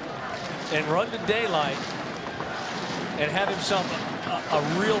ball and run to daylight and have himself a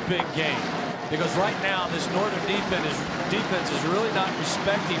real big game. Because right now, this Northern defense is really not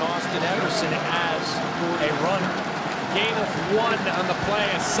respecting Austin Everson as a runner. Gain of 1 on the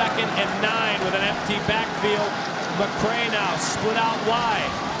play, a 2nd and 9 with an empty backfield. McCray now split out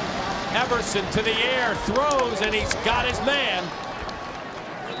wide. Everson to the air, throws, and he's got his man.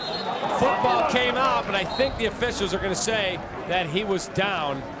 Football came out, but I think the officials are going to say that he was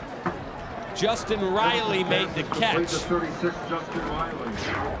down. Justin Riley made the catch.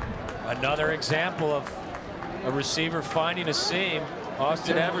 Another example of a receiver finding a seam.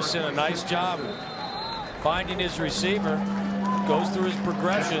 Austin Everson, a nice job finding his receiver. Goes through his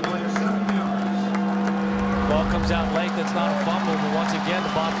progression. Ball comes out late. That's not a fumble, but once again,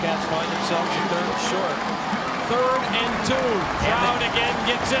 the Bobcats find themselves in 3rd and short. 3rd and 2. Crowd again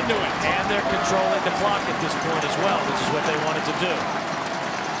gets into it. And they're controlling the clock at this point as well, which is what they wanted to do.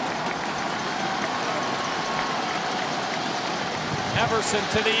 Everson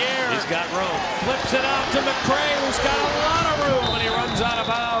to the air. He's got room. Flips it out to McCray, who's got a lot of room, and he runs out of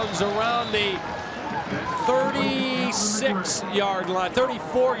bounds around the 36-yard line,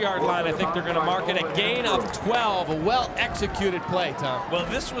 34-yard line. I think they're going to mark it. A gain of 12. A well-executed play, Tom. Well,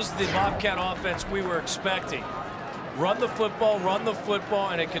 this was the Bobcat offense we were expecting. Run the football,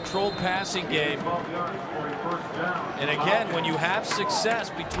 and a controlled passing game. And again, when you have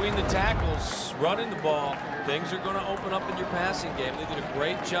success between the tackles, running the ball, things are going to open up in your passing game. They did a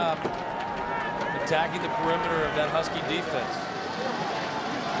great job attacking the perimeter of that Husky defense.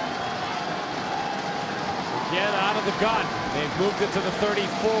 Again, out of the gun. They've moved it to the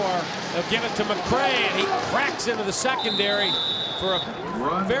 34. They'll give it to McCray, and he cracks into the secondary for a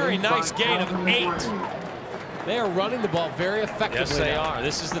very nice gain of 8. They are running the ball very effectively. Yes, they are.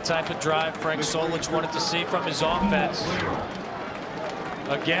 This is the type of drive Frank Solich wanted to see from his offense.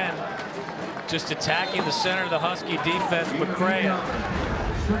 Again, just attacking the center of the Husky defense. McCray,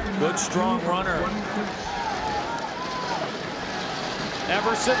 good strong runner.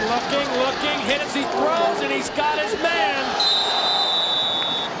 Everson looking, hit as he throws, and he's got his man.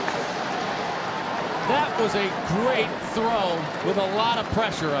 That was a great throw with a lot of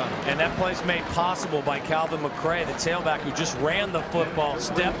pressure on it. And that play's made possible by Calvin McCray, the tailback who just ran the football,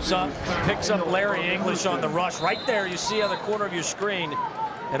 steps up, picks up Larry English on the rush. Right there, you see on the corner of your screen.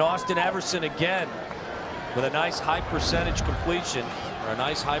 And Austin Everson again with a nice high percentage completion, or a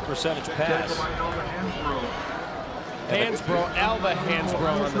nice high percentage pass. Alva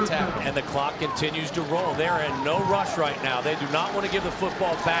Hansbrough on the tackle. And the clock continues to roll. They're in no rush right now. They do not want to give the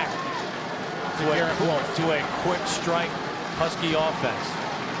football back to a quick strike Husky offense.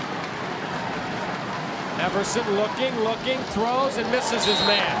 Everson looking, throws and misses his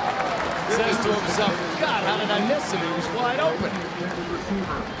man. Says to himself, God, how did I miss him? He was wide open.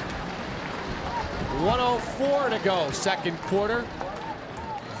 1:04 to go, second quarter.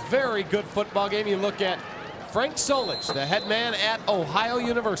 Very good football game. You look at Frank Solich, the head man at Ohio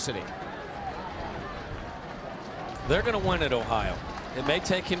University. They're going to win at Ohio. It may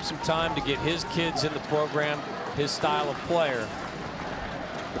take him some time to get his kids in the program, his style of player.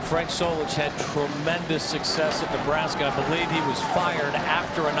 But Frank Solich had tremendous success at Nebraska. I believe he was fired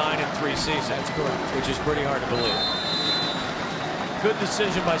after a 9-3 season. That's correct. Which is pretty hard to believe. Good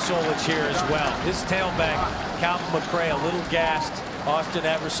decision by Solich here as well. His tailback, Calvin McCray, a little gassed. Austin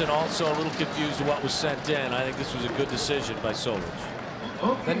Everson also a little confused with what was sent in. I think this was a good decision by Solich.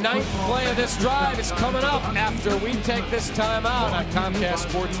 The 9th play of this drive is coming up after we take this time out on Comcast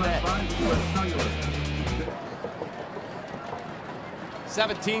Sportsnet.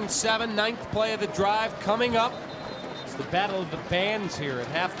 17-7, 9th play of the drive coming up. It's the battle of the bands here at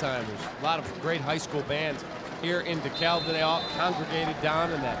halftime. There's a lot of great high school bands here in DeKalb. They all congregated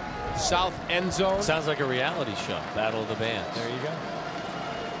down in that south end zone. Sounds like a reality show, Battle of the Bands. There you go.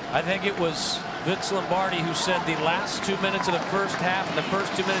 I think it was Vince Lombardi who said the last 2 minutes of the first half and the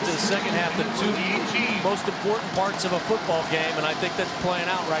first 2 minutes of the second half, the two most important parts of a football game, and I think that's playing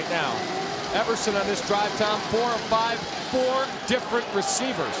out right now. Everson on this drive, Tom, 4 of 5, 4 different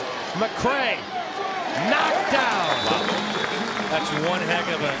receivers. McCray knocked down. Wow. That's one heck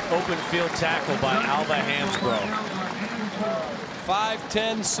of an open field tackle by Alva Hansbrough.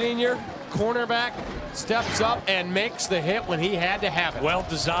 5'10" senior cornerback steps up and makes the hit when he had to have it.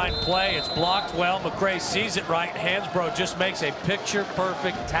 Well-designed play. It's blocked well. McCray sees it right. Hansbrough just makes a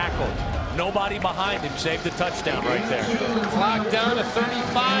picture-perfect tackle. Nobody behind him saved the touchdown right there. Clock down to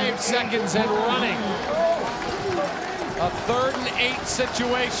 35 seconds and running. A 3rd and 8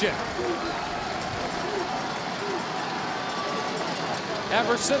 situation.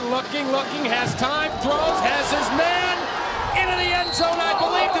 Everson looking, has time, throws, has his man into the end zone. I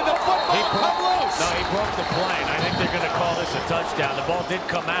believe did the football come loose. No, he broke the play, and I think they're going to call this a touchdown. The ball did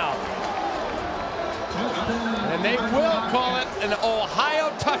come out. And they will call it an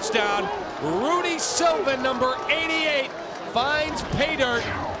Ohio touchdown. Rudy Silva, number 88, finds pay dirt.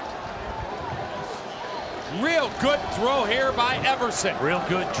 Real good throw here by Everson. Real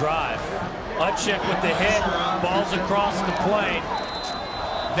good drive. Uncheck with the hit. Balls across the plane.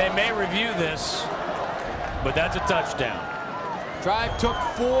 They may review this, but that's a touchdown. Drive took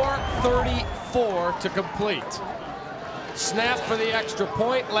 4:34 to complete. Snap for the extra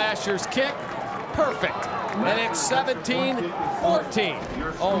point. Lasher's kick. Perfect. And it's 17-14.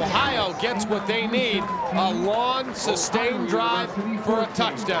 Ohio gets what they need. A long, sustained drive for a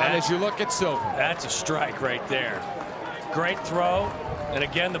touchdown as you look at Silva. That's a strike right there. Great throw. And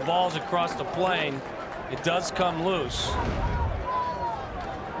again, the ball's across the plane. It does come loose.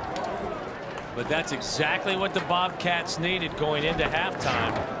 But that's exactly what the Bobcats needed going into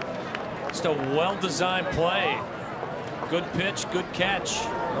halftime. Just a well-designed play. Good pitch, good catch.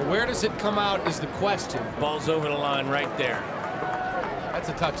 Now where does it come out is the question. Ball's over the line right there. That's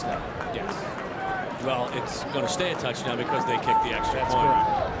a touchdown. Yes. Well, it's going to stay a touchdown because they kicked the extra That's point.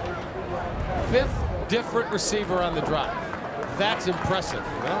 Correct. 5th different receiver on the drive. That's impressive.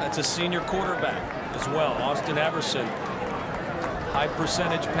 Well, that's a senior quarterback as well. Austin Everson. High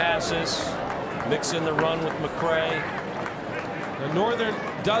percentage passes. Mix in the run with McCray. The Northern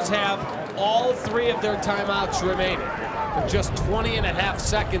does have all 3 of their timeouts remaining. With just 20.5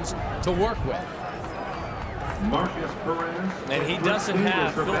 seconds to work with. And he doesn't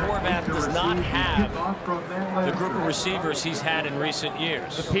have, Phil Horvath does not have the group of receivers he's had in recent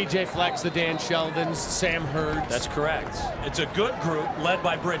years. The P.J. Flex, the Dan Sheldons, Sam Hurds. That's correct. It's a good group led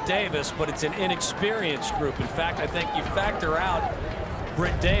by Britt Davis, but it's an inexperienced group. In fact, I think you factor out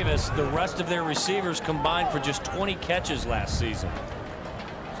Britt Davis, the rest of their receivers combined for just 20 catches last season.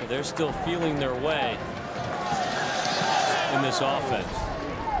 So they're still feeling their way in this offense.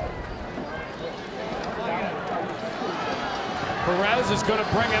 Perez is going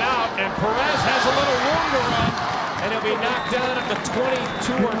to bring it out, and Perez has a little room to run, and he'll be knocked down at the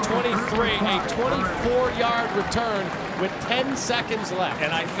 22 or 23. A 24-yard return with 10 seconds left.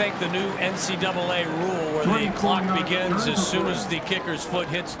 And I think the new NCAA rule where the clock begins as soon as the kicker's foot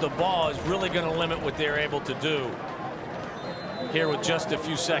hits the ball is really going to limit what they're able to do here with just a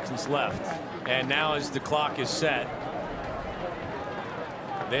few seconds left. And now as the clock is set,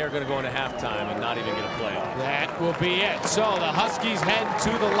 they are going to go into halftime and not even get a play off. That will be it. So the Huskies head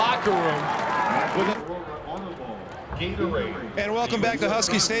to the locker room with a And welcome back to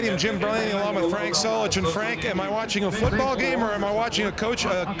Husky Stadium. Jim Briley along with Frank Solich. And Frank, am I watching a football game or am I watching a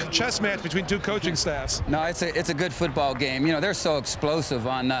chess match between two coaching staffs? No, it's a good football game. You know, they're so explosive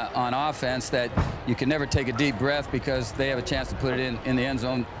on offense that you can never take a deep breath because they have a chance to put it in the end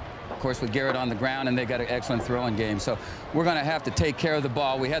zone. Of course, with Garrett on the ground, and they got an excellent throwing game. So we're going to have to take care of the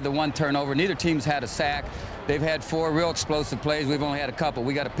ball. We had the one turnover. Neither team's had a sack. They've had 4 real explosive plays. We've only had a couple.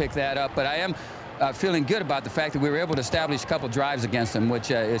 We got to pick that up. But I am feeling good about the fact that we were able to establish a couple drives against them,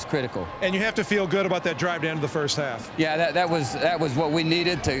 which is critical. And you have to feel good about that drive down to the first half. Yeah, that was what we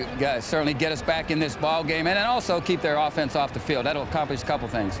needed to certainly get us back in this ball game, and then also keep their offense off the field. That'll accomplish a couple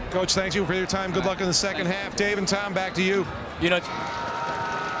things. Coach, thank you for your time. Good luck in the second half. Dave and Tom, back to you. You know,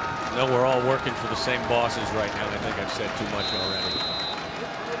 we're all working for the same bosses right now, and I think I've said too much already.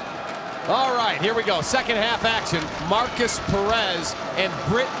 All right, here we go. Second half action. Marcus Perez and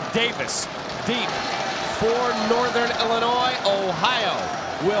Britt Davis deep for Northern Illinois. Ohio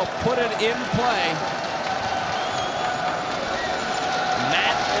will put it in play.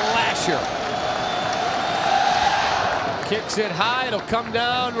 Matt Lasher kicks it high. It'll come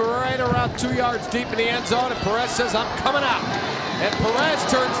down right around 2 yards deep in the end zone, and Perez says, I'm coming out. And Perez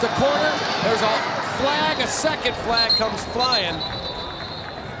turns the corner. There's a flag. A second flag comes flying.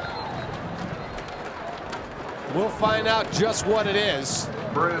 We'll find out just what it is.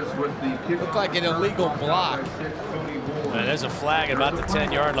 Looked like an illegal block. And there's a flag at about the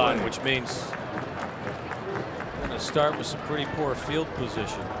 10-yard line, which means we're going to start with some pretty poor field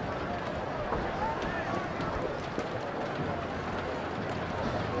position.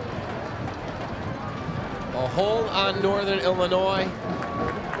 A hold on Northern Illinois.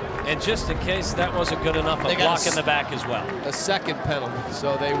 And just in case that wasn't good enough, a block in the back as well. A second penalty.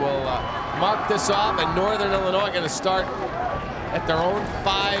 So they will mark this off, and Northern Illinois going to start at their own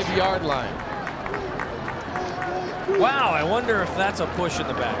 5-yard line. Wow, I wonder if that's a push in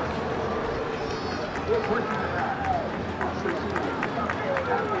the back.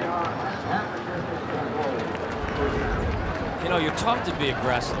 You know, you're taught to be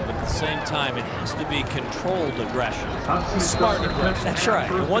aggressive, but at the same time, it has to be controlled aggression. Smart aggression. That's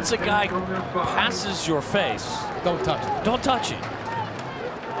right. And once a guy passes your face, don't touch it. Don't touch it.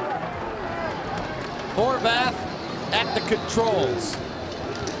 Horvath at the controls.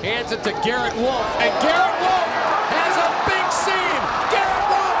 Hands it to Garrett Wolf, and Garrett Wolf has a big seam. Garrett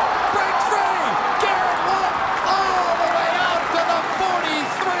Wolf breaks free. Garrett Wolf all the way out to the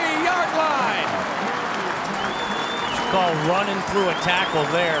 43-yard line. Call running through a tackle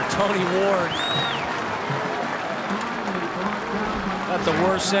there. Tony Ward at the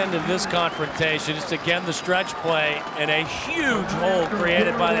worst end of this confrontation. Just again the stretch play and a huge hole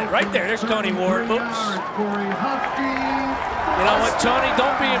created by that. Right there, there's Tony Ward. Oops. You know what, Tony,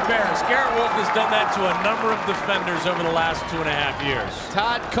 don't be embarrassed. Garrett Wolf has done that to a number of defenders over the last 2.5 years.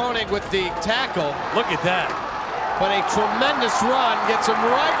 Todd Koenig with the tackle. Look at that. But a tremendous run gets him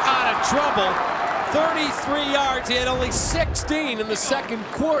right out of trouble. 33 yards. He had only 16 in the second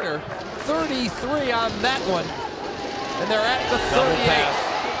quarter. 33 on that one. And they're at the 38.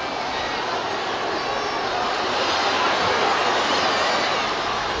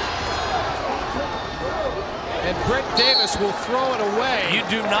 And Britt Davis will throw it away. You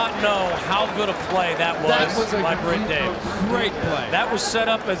do not know how good a play that was by Britt Davis. Great play. That was set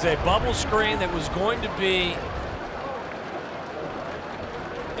up as a bubble screen that was going to be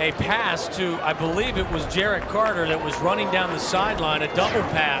a pass to, I believe it was Jarrett Carter that was running down the sideline, a double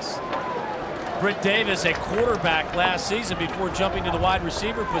pass. Britt Davis, a quarterback last season before jumping to the wide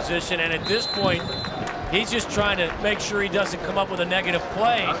receiver position, and at this point, he's just trying to make sure he doesn't come up with a negative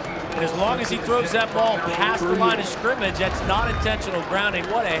play. And as long as he throws that ball past the line of scrimmage, that's not intentional grounding.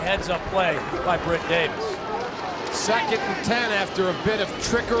 What a heads-up play by Britt Davis. 2nd and 10 after a bit of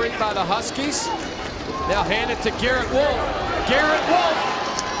trickery by the Huskies. They'll hand it to Garrett Wolf. Garrett Wolf!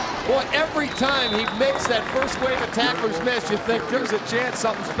 Boy, every time he makes that first wave of tacklers miss, you think there's a chance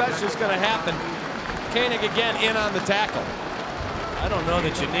something special is going to happen. Koenig again in on the tackle. I don't know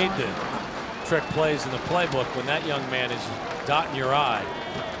that you need the trick plays in the playbook when that young man is dotting your I.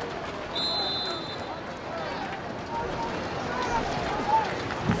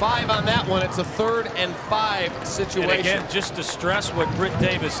 Five on that one. It's a 3rd and 5 situation. And again, just to stress what Britt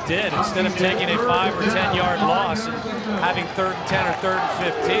Davis did, instead of taking a 5 or 10-yard loss and having 3rd and 10 or 3rd and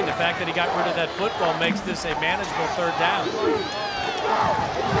 15, the fact that he got rid of that football makes this a manageable 3rd down.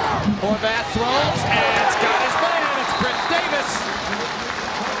 Horvath throws, and it's got his man. It's Britt Davis.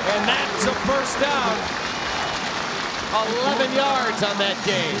 And that's a 1st down. 11 yards on that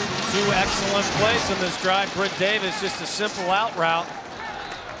game. 2 excellent plays on this drive. Britt Davis, just a simple out route.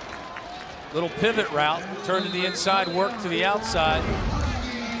 Little pivot route, turn to the inside, work to the outside.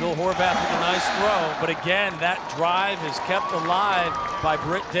 Phil Horvath with a nice throw, but again, that drive is kept alive by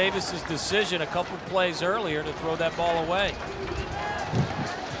Britt Davis's decision a couple plays earlier to throw that ball away.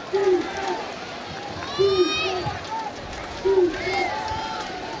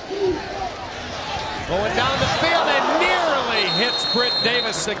 Going down the field and nearly hits Britt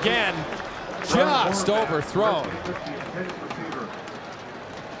Davis again. Just overthrown.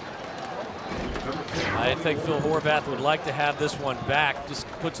 I think Phil Horvath would like to have this one back. Just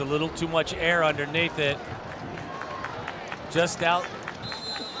puts a little too much air underneath it. Just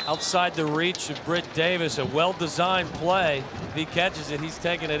outside the reach of Britt Davis. A well-designed play. If he catches it, he's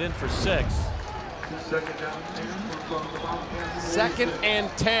taking it in for 6. Second and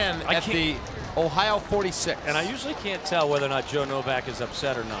 10 at the Ohio 46. And I usually can't tell whether or not Joe Novak is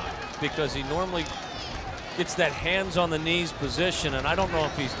upset or not, because he normally gets that hands on the knees position, and I don't know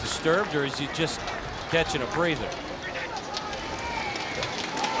if he's disturbed or is he just catching a breather.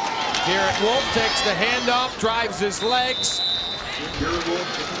 Garrett Wolf takes the handoff, drives his legs.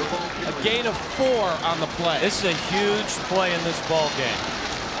 A gain of 4 on the play. This is a huge play in this ball game.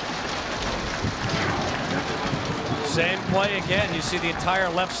 Same play again. You see the entire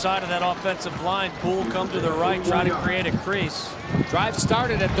left side of that offensive line. Poole come to the right, try to create a crease. Drive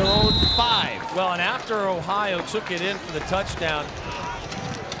started at their own 5. Well, and after Ohio took it in for the touchdown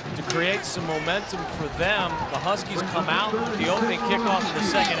to create some momentum for them, the Huskies come out with the opening kickoff in the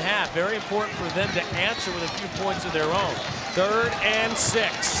second half. Very important for them to answer with a few points of their own. 3rd and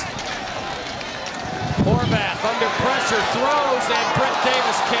 6. Horvath under pressure throws, and Britt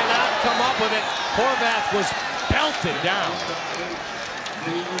Davis cannot come up with it. Horvath was belted down.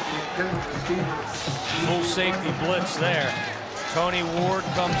 Full safety blitz there. Tony Ward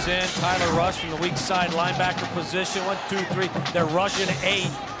comes in. Tyler Rush from the weak side linebacker position. 1, 2, 3. They're rushing 8.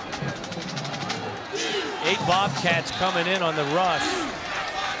 8 Bobcats coming in on the rush.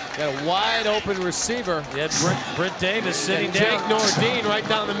 Got a wide open receiver. You had Britt Davis sitting and down. Jake Nordine right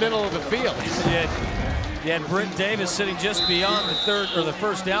down the middle of the field. You had Britt Davis sitting just beyond the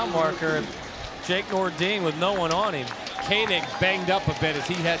first down marker. Jake Nordine with no one on him. Koenig banged up a bit as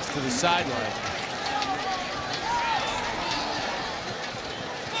he heads to the sideline.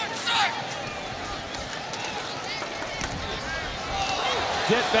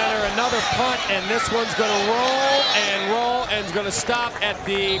 Dittbetter, another punt, and this one's going to roll and is going to stop at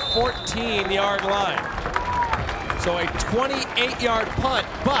the 14-yard line. So a 28-yard punt,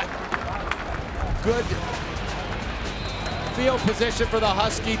 but good field position for the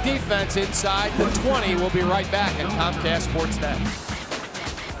Husky defense inside the 20. We'll be right back at Comcast Sportsnet.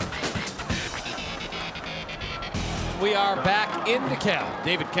 We are back in DeKalb.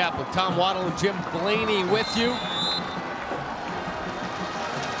 David Kaplan, Tom Waddle, and Jim Blaney with you.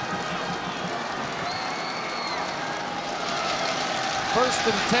 First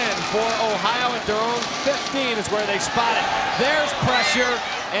and 10 for Ohio at their own 15 is where they spot it. There's pressure,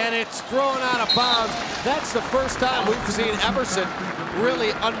 and it's thrown out of bounds. That's the first time we've seen Everson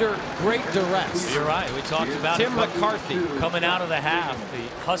really under great duress. You're right. We talked about Tim McCarthy coming out of the half. The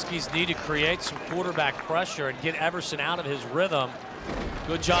Huskies need to create some quarterback pressure and get Everson out of his rhythm.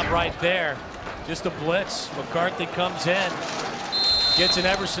 Good job right there. Just a blitz. McCarthy comes in, gets in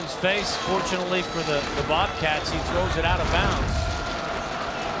Everson's face. Fortunately for the Bobcats, he throws it out of bounds.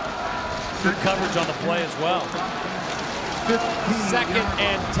 Good coverage on the play as well. Second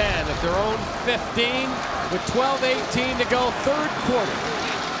and 10 at their own 15 with 12:18 to go, 3rd quarter.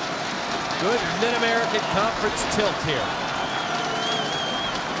 Good Mid-American Conference tilt here.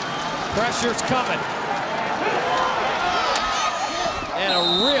 Pressure's coming. And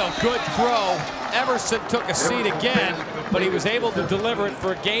a real good throw. Everson took a seat again, but he was able to deliver it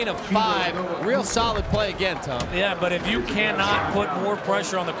for a gain of 5. Real solid play again, Tom. Yeah, but if you cannot put more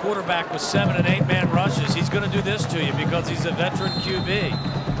pressure on the quarterback with 7- and 8-man rushes, he's going to do this to you because he's a veteran QB.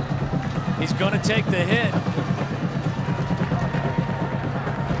 He's going to take the hit.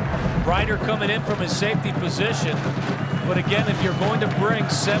 Ryder coming in from his safety position. But again, if you're going to bring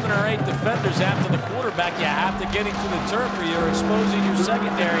 7 or 8 defenders after the quarterback, you have to get into the turf or you're exposing your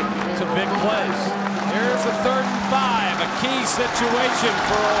secondary to big plays. Here's the 3rd and 5, a key situation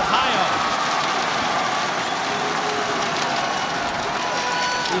for Ohio.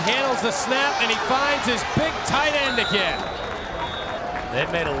 He handles the snap and he finds his big tight end again. They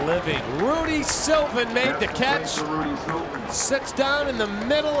made a living. Rudy Sylvan made the catch. Sits down in the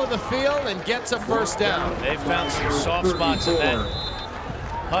middle of the field and gets a first down. They found some soft spots in that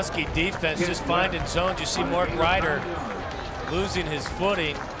Husky defense just finding zones. You see Mark Ryder losing his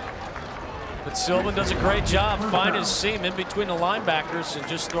footing. But Sylvan does a great job finding seam in between the linebackers and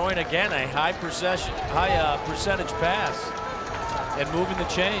just throwing again a high percentage pass and moving the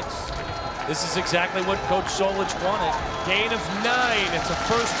chains. This is exactly what Coach Solich wanted. Gain of 9. It's a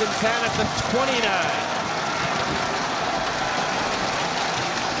 1st and 10 at the 29.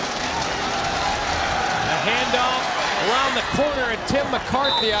 A handoff around the corner, and Tim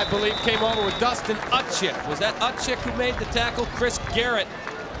McCarthy, I believe, came over with Dustin Utchick. Was that Utchick who made the tackle? Chris Garrett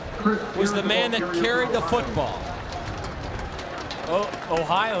was the man that carried the football.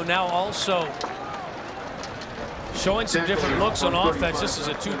 Ohio now also showing some different looks on offense. This is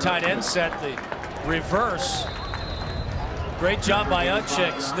a 2 tight end set. The reverse. Great job by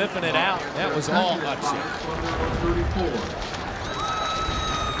Utchick sniffing it out. That was all Utchick.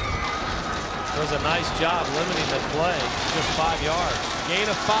 Does a nice job limiting the play. Just 5 yards. Gain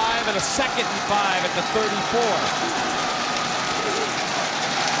of 5 and a 2nd and 5 at the 34.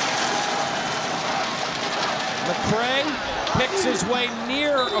 McCray picks his way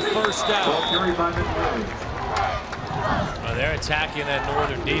near a 1st down. They're attacking that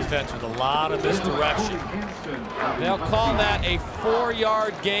northern defense with a lot of misdirection. They'll call that a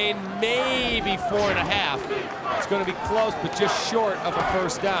 4-yard gain, maybe 4.5. It's going to be close, but just short of a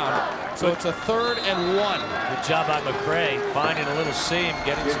 1st down. So it's a 3rd and 1. Good job by McCray finding a little seam,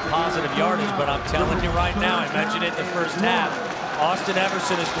 getting some positive yardage. But I'm telling you right now, I mentioned it in the 1st half, Austin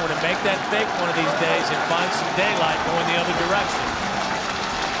Everson is going to make that fake one of these days and find some daylight going the other direction.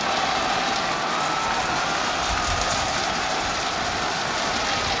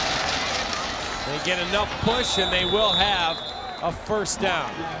 They get enough push and they will have a 1st down.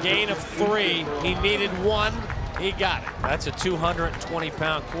 Gain of 3. He needed 1. He got it. That's a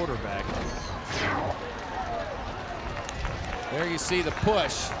 220-pound quarterback. There you see the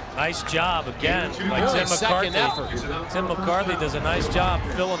push. Nice job again by Really Tim second McCarthy. effort. Tim McCarthy does a nice job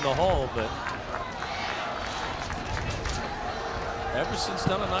filling the hole, but Everson's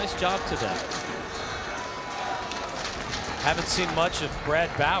done a nice job today. Haven't seen much of Brad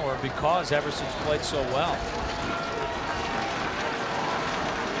Bauer because Everson's played so well.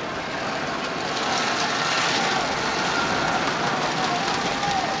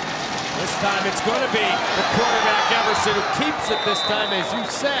 This time it's going to be the quarterback Everson who keeps it this time, as you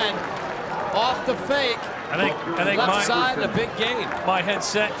said, off the fake. I think left side and a big gain. My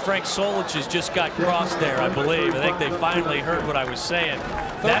headset, Frank Solich, has just got crossed there, I believe. I think they finally heard what I was saying.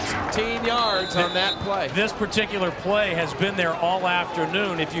 13 yards on that play. This particular play has been there all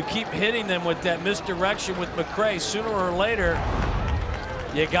afternoon. If you keep hitting them with that misdirection with McCray, sooner or later,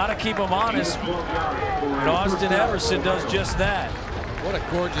 you got to keep them honest. And Austin Everson does just that. What a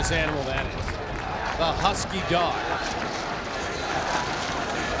gorgeous animal that is. The Husky dog.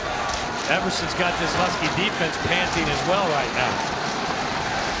 Everson's got this Husky defense panting as well right now.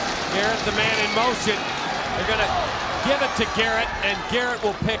 Garrett, the man in motion. They're going to give it to Garrett, and Garrett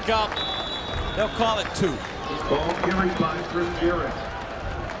will pick up. They'll call it 2. Ball carried by Chris Garrett.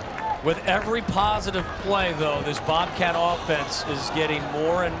 With every positive play, though, this Bobcat offense is getting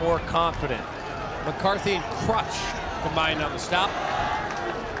more and more confident. McCarthy and Crutch combined on the stop.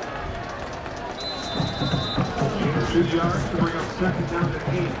 2 yards to bring up 2nd down to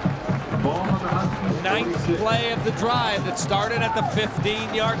 8. Ball on the Huskies. 9th play of the drive that started at the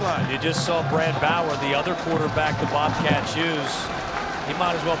 15-yard line. You just saw Brad Bauer, the other quarterback the Bobcats use. He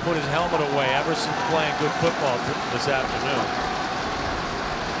might as well put his helmet away. Everson's playing good football this afternoon.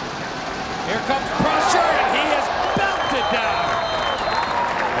 Here comes pressure, and he is belted down.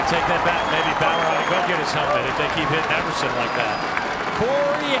 I take that back. Maybe Bauer ought to go get his helmet if they keep hitting Everson like that.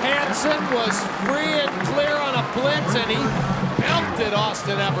 Corey Hansen was free and clear on a blitz, and he belted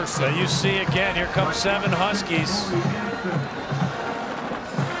Austin Everson. So you see again, here comes 7 Huskies.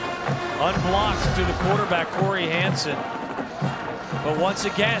 Unblocked to the quarterback, Corey Hansen. But once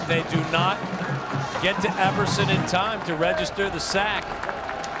again, they do not get to Everson in time to register the sack.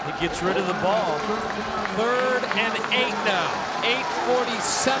 He gets rid of the ball. 3rd and 8 now.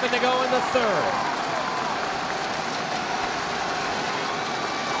 8:47 to go in the 3rd.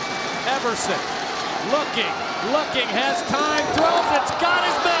 Everson looking, has time, throws, it's got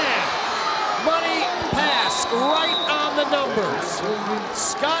his man. Money pass right on the numbers.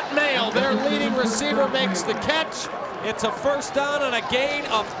 Scott Mayle, their leading receiver, makes the catch. It's a 1st down and a gain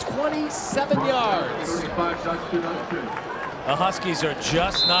of 27 yards. The Huskies are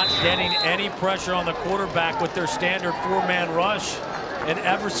just not getting any pressure on the quarterback with their standard 4-man rush. And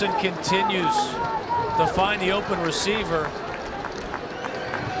Everson continues to find the open receiver.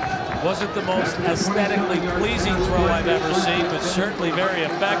 Wasn't the most aesthetically pleasing throw I've ever seen, but certainly very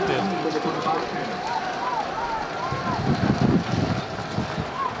effective.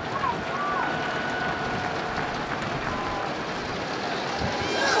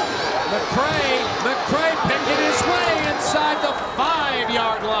 McCray picking his way inside the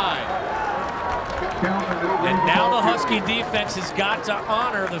 5-yard line. And now the Husky defense has got to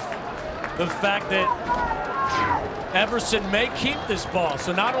honor the fact that Everson may keep this ball.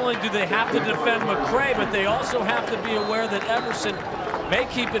 So not only do they have to defend McCray, but they also have to be aware that Everson may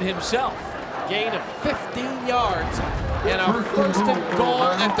keep it himself. Gain of 15 yards and our first and goal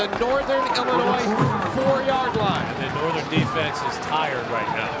at the Northern Illinois 4-yard line. And the Northern defense is tired right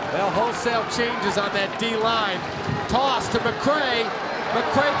now. Well, wholesale changes on that D-line. Toss to McCray.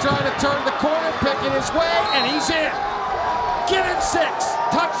 McCray trying to turn the corner, picking his way, and he's in. Get in 6.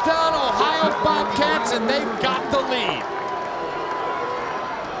 Touchdown, Ohio Bobcats, and they've got the lead.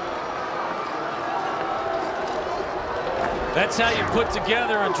 That's how you put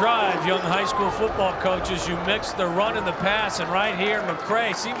together a drive, young high school football coaches. You mix the run and the pass, and right here,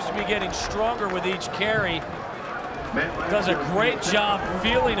 McCray seems to be getting stronger with each carry. Does a great job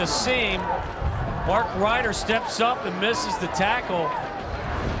feeling a seam. Mark Ryder steps up and misses the tackle.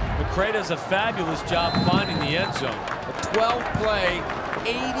 McCray does a fabulous job finding the end zone. A 12-play,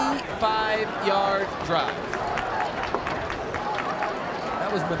 85-yard drive.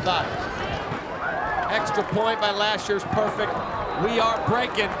 That was methodical. Extra point by last year's perfect. We are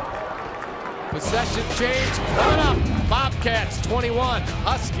breaking. Possession change coming up. Bobcats 21,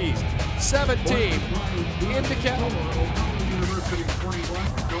 Huskies 17. In the count.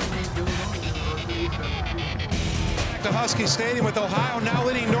 To Husky Stadium with Ohio now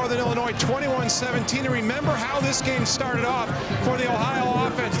leading Northern Illinois 21-17. And remember how this game started off for the Ohio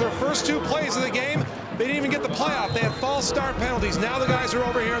offense. Their first 2 plays of the game, they didn't even get the playoff. They had false start penalties. Now the guys are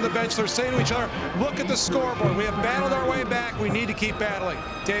over here on the bench. They're saying to each other, look at the scoreboard. We have battled our way back. We need to keep battling.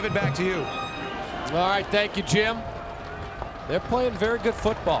 David, back to you. All right, thank you, Jim. They're playing very good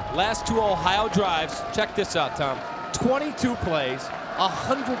football. Last 2 Ohio drives, check this out, Tom. 22 plays,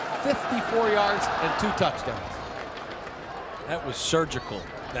 154 yards, and 2 touchdowns. That was surgical,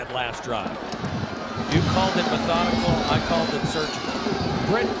 that last drive. You called it methodical, I called it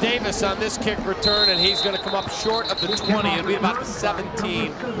surgical. Britt Davis on this kick return, and he's going to come up short of the 20. It'll be about the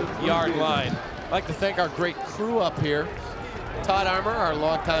 17-yard line. I'd like to thank our great crew up here. Todd Armour, our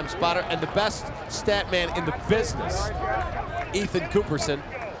longtime spotter, and the best stat man in the business, Ethan Cooperson.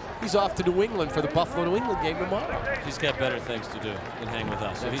 He's off to New England for the Buffalo-New England game tomorrow. He's got better things to do than hang with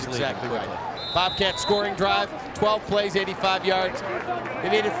us. So he's exactly leaving right. Bobcat scoring drive, 12 plays, 85 yards. They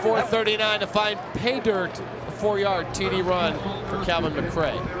needed 4:39 to find pay dirt, a 4-yard TD run for Calvin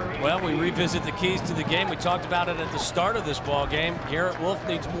McCray. Well, we revisit the keys to the game. We talked about it at the start of this ball game. Garrett Wolf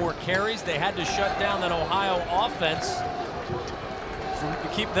needs more carries. They had to shut down that Ohio offense to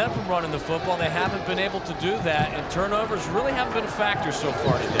keep them from running the football. They haven't been able to do that, and turnovers really haven't been a factor so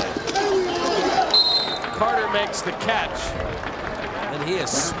far today. Carter makes the catch, and he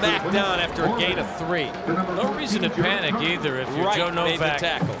is smacked down after a gain of 3. No reason to panic either if you're Joe Novak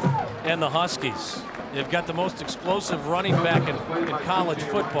tackle. And the Huskies. They've got the most explosive running back in college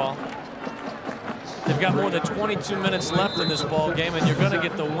football. They've got more than 22 minutes left in this ball game, and you're going to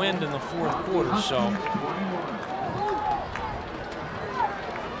get the wind in the 4th quarter. So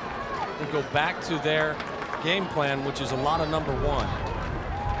they go back to their game plan, which is a lot of number 1.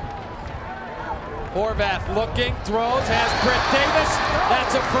 Horvath looking, throws, has Britt Davis.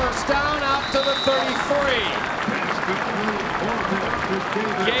 That's a first down out to the 33.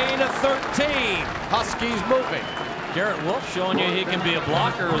 Gain of 13. Huskies moving. Garrett Wolf showing you he can be a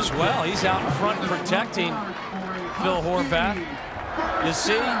blocker as well. He's out in front protecting Phil Horvath. You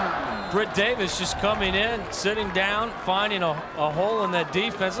see Britt Davis just coming in, sitting down, finding a hole in that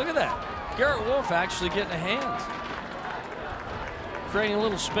defense. Look at that. Garrett Wolf actually getting a hand. Creating a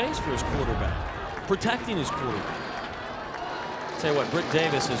little space for his quarterback. Protecting his quarterback. Tell you what, Britt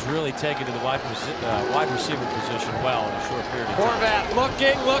Davis has really taken to the wide receiver position well in a short period of time. Horvath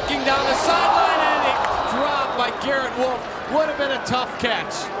looking down the sideline, and it's dropped by Garrett Wolf. Would have been a tough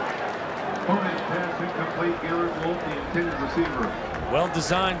catch. Pass incomplete. Garrett Wolf, the intended receiver.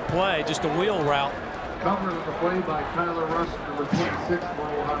 Well-designed play, just a wheel route. Covered on the play by Tyler Russ, number 26 for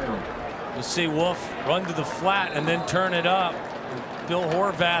Ohio. You see Wolf run to the flat and then turn it up. Phil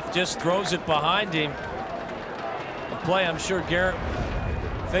Horvath just throws it behind him. A play I'm sure Garrett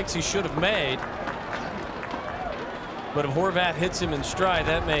thinks he should have made. But if Horvath hits him in stride,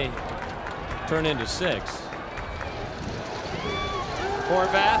 that may turn into 6.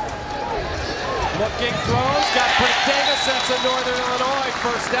 Horvath Looking, throws, got Britt Davis. That's a Northern Illinois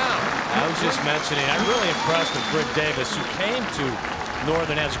first down. I was just mentioning, I'm really impressed with Britt Davis, who came to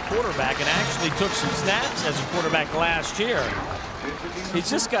Northern as a quarterback and actually took some snaps as a quarterback last year. He's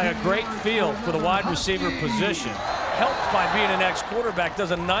just got a great feel for the wide receiver position. Helped by being an ex-quarterback,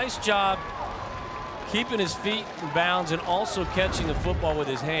 does a nice job keeping his feet in bounds and also catching the football with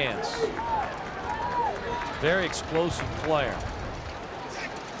his hands. Very explosive player.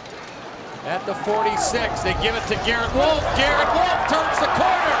 At the 46, they give it to Garrett Wolf. Garrett Wolf turns the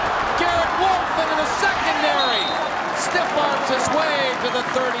corner. Garrett Wolf into the secondary. Stiff arms his way to the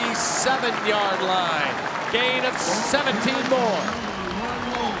 37-yard line. Gain of 17 more.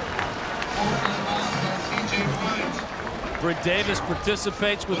 Britt Davis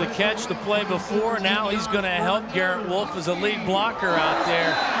participates with a catch the play before. Now he's going to help Garrett Wolf as a lead blocker out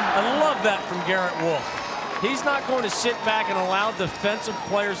there. I love that from Garrett Wolf. He's not going to sit back and allow defensive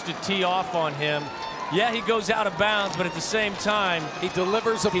players to tee off on him. Yeah, he goes out of bounds, but at the same time, he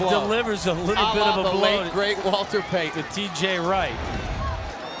delivers a blow. He delivers a little bit of a blow. Late, great Walter Payton. To T.J. Wright.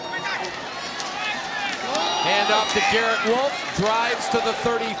 Hand off to Garrett Wolf. Drives to the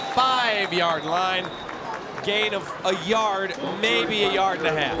 35-yard line. Gain of a yard, maybe a yard and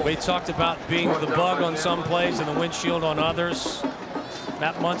a half. We talked about being the bug on some plays and the windshield on others.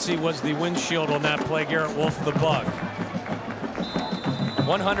 Matt Muncy was the windshield on that play. Garrett Wolf the bug.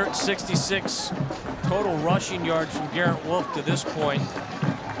 166 total rushing yards from Garrett Wolf to this point.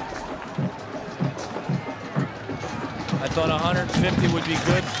 I thought 150 would be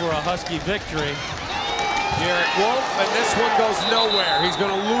good for a Husky victory. Garrett Wolf, and this one goes nowhere. He's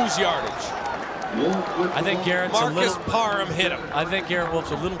going to lose yardage. I think Garrett's Marcus Parham hit him. I think Garrett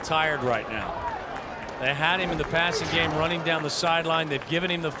Wolf's a little tired right now. They had him in the passing game running down the sideline. They've given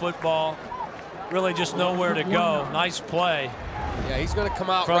him the football. Really just nowhere to go. Nice play. Yeah, he's going to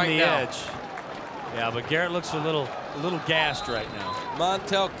come out from right the now. edge. Yeah, but Garrett looks a little gassed right now.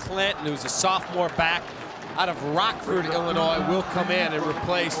 Montel Clinton, who's a sophomore back out of Rockford, Illinois, will come in and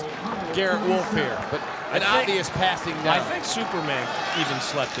replace Garrett Wolf here. But an obvious passing down. I think Superman even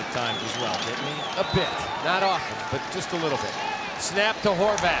slept at times as well, didn't he? A bit. Not often, but just a little bit. Snap to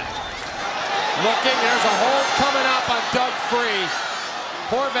Horvath. Looking, there's a hold coming up on Doug Free.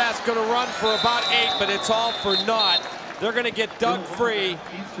 Horvath's going to run for about 8, but it's all for naught. They're going to get Doug Free,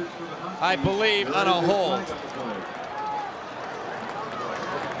 I believe, on a hold.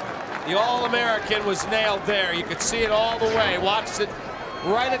 The All-American was nailed there. You could see it all the way. Watch it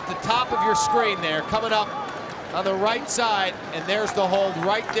right at the top of your screen there, coming up on the right side, and there's the hold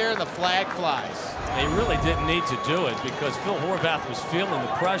right there, and the flag flies. He really didn't need to do it because Phil Horvath was feeling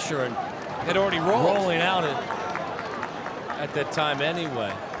the pressure and had already rolling out at that time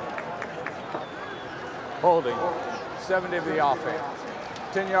anyway. Holding. 70 of the offense.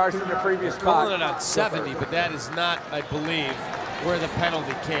 10 yards from the previous spot. Calling it on 70, but that is not, I believe, where the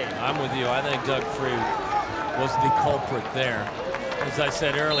penalty came. I'm with you. I think Doug Free was the culprit there. As I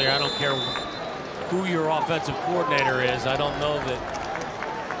said earlier, I don't care who your offensive coordinator is. I don't know that.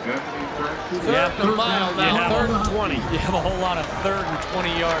 Third and a mile now, third and 20. You have a whole lot of third and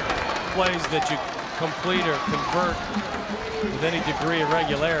 20-yard plays that you complete or convert with any degree of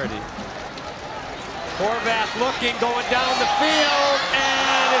regularity. Horvath looking, going down the field,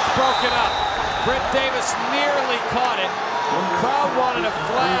 and it's broken up. Britt Davis nearly caught it. Crowd wanted a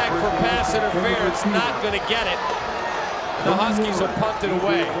flag for pass interference, not going to get it. The Huskies will punt it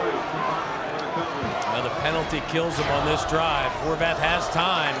away. Well, the penalty kills him on this drive. Horvath has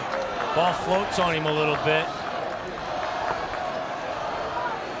time. Ball floats on him a little bit.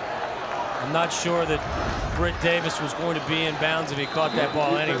 I'm not sure that Britt Davis was going to be in bounds if he caught that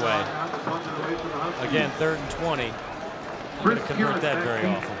ball anyway. Again, third and 20. I'm going to convert that very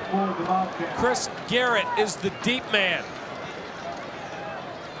often. Chris Garrett is the deep man.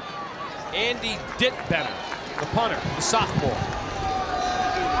 Andy Dittbenner, the punter, the sophomore,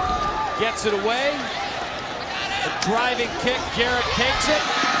 gets it away. A driving kick. Garrett takes it.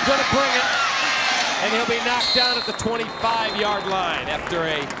 Going to bring it. And he'll be knocked down at the 25-yard line after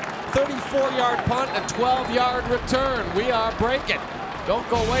a 34-yard punt and 12-yard return. We are breaking. Don't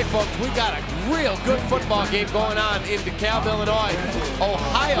go away, folks. We got a real good football game going on in DeKalb, Illinois.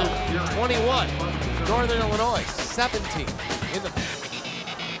 Ohio, 21. Northern Illinois, 17. In the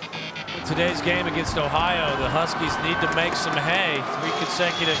today's game against Ohio, the Huskies need to make some hay. 3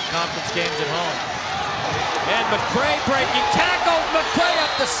 consecutive conference games at home. And McCray breaking tackle. McCray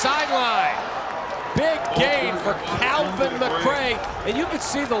up the sideline. Big gain for Calvin McCray. And you can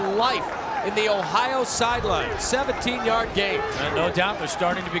see the life in the Ohio sideline. 17-yard gain. And no doubt they're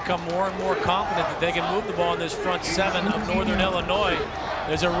starting to become more and more confident that they can move the ball in this front seven of Northern Illinois.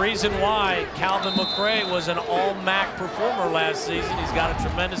 There's a reason why Calvin McCray was an all-MAC performer last season. He's got a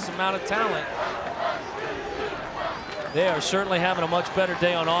tremendous amount of talent. They are certainly having a much better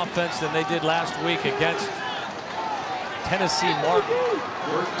day on offense than they did last week against Tennessee Martin.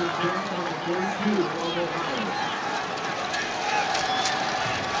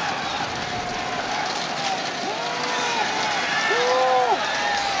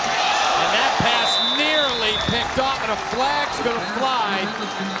 And that pass nearly picked off, and a flag's going to fly.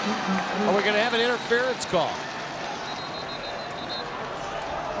 Are we going to have an interference call?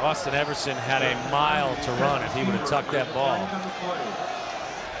 Austin Everson had a mile to run if he would have tucked that ball.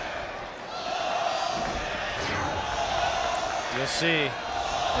 You'll see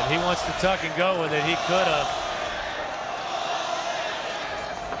if he wants to tuck and go with it, he could have.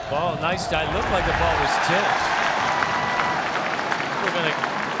 Ball, nice. It looked like the ball was tipped. We're going to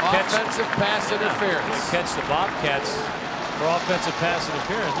catch offensive pass interference. Catch the Bobcats for offensive pass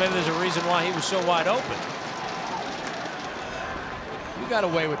interference. Maybe there's a reason why he was so wide open. You got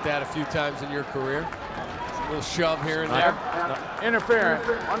away with that a few times in your career. A little shove here and there. Interference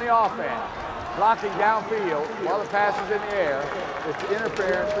on the offense. Blocking downfield while the pass is in the air. It's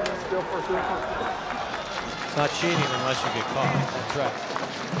interference and it's still first down. It's not cheating unless you get caught. That's right.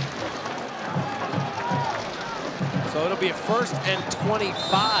 So it'll be a 1st and 25.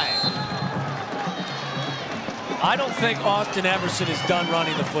 I don't think Austin Everson is done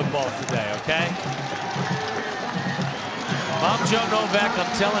running the football today, okay? If I'm Joe Novak,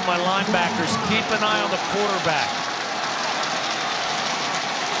 I'm telling my linebackers, keep an eye on the quarterback.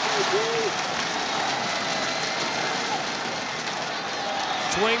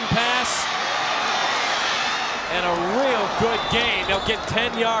 Swing pass. And a real good gain. They'll get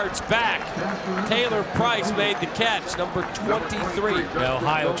 10 yards back. Taylor Price made the catch, number 23. Yeah,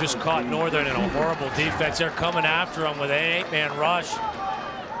 Ohio just caught Northern in a horrible defense. They're coming after him with an 8-man rush.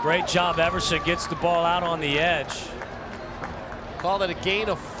 Great job. Everson gets the ball out on the edge. Called it a gain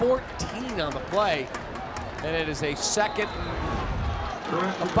of 14 on the play. And it is a second,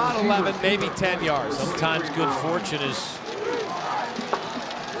 about 11, maybe 10 yards. Sometimes good fortune is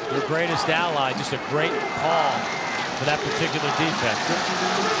your greatest ally. Just a great call for that particular defense.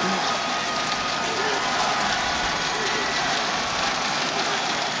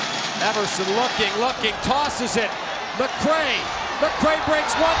 Everson looking, tosses it. McCray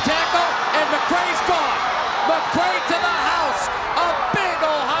breaks one tackle, and McCray's gone. McCray to the house. A big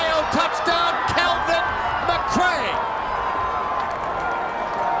Ohio touchdown, Calvin McCray.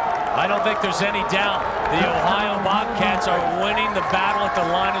 I don't think there's any doubt the Ohio Bobcats are winning the battle at the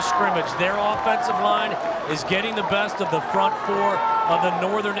line of scrimmage. Their offensive line is getting the best of the front four of the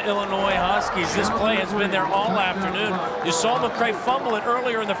Northern Illinois Huskies. This play has been there all afternoon. You saw McCray fumble it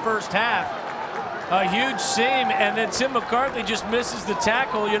earlier in the first half. A huge seam, and then Tim McCarthy just misses the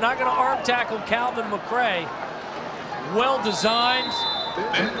tackle. You're not going to arm tackle Calvin McCray. Well designed.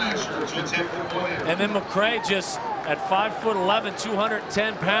 And then McCray just at 5'11",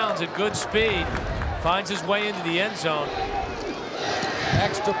 210 pounds at good speed, finds his way into the end zone.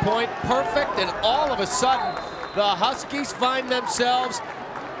 Extra point, perfect, and all of a sudden, the Huskies find themselves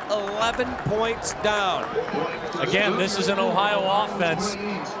 11 points down. Again, this is an Ohio offense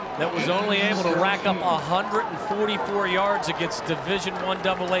that was only able to rack up 144 yards against Division I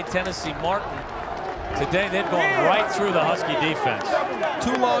AA Tennessee Martin. Today, they've gone right through the Husky defense.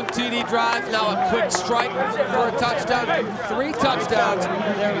 2 long TD drives, now a quick strike for a touchdown. 3 touchdowns,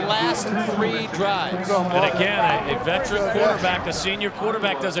 their last 3 drives. And again, a veteran quarterback, a senior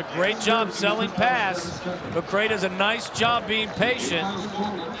quarterback, does a great job selling pass. McCray does a nice job being patient,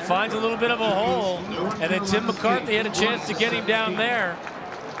 finds a little bit of a hole, and then Tim McCarthy had a chance to get him down there.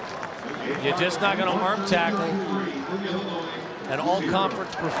 You're just not going to arm tackle an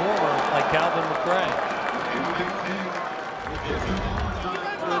all-conference performer like Calvin McCray.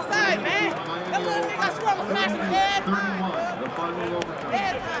 Offside, man. That little nigga, I swear, I'm smashing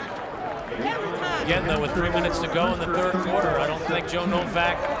every time. Again, though, with 3 minutes to go in the third quarter, I don't think Joe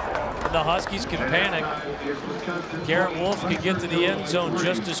Novak and the Huskies can panic. Garrett Wolf can get to the end zone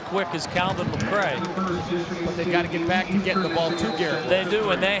just as quick as Calvin McCray. But they got to get back to getting the ball to Garrett. They do,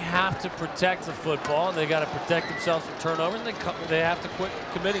 and they have to protect the football, and they got to protect themselves from turnovers, and they have to quit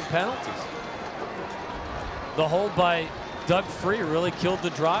committing penalties. The hold by Doug Free really killed the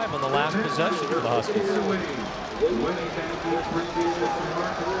drive on the last possession for the Huskies.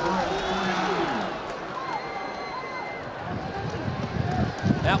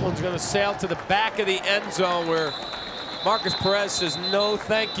 That one's going to sail to the back of the end zone where Marcus Perez says no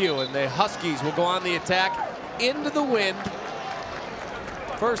thank you, and the Huskies will go on the attack into the wind.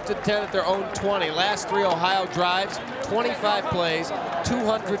 1st and 10 at their own 20. Last 3 Ohio drives, 25 plays,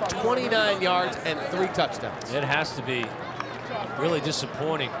 229 yards, and 3 touchdowns. It has to be really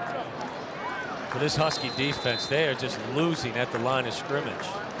disappointing for this Husky defense. They are just losing at the line of scrimmage.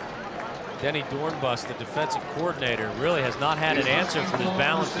 Denny Dornbus, the defensive coordinator, really has not had an answer for this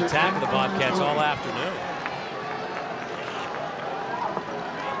balanced attack of the Bobcats all afternoon.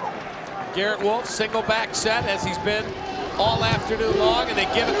 Garrett Wolf, single back set as he's been all afternoon long, and they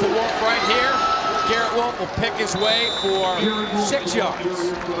give it to Wolf right here. Garrett Wolf will pick his way for 6 yards.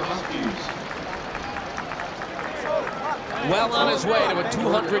 Well on his way to a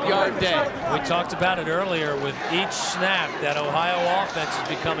 200-yard day. We talked about it earlier. With each snap, that Ohio offense is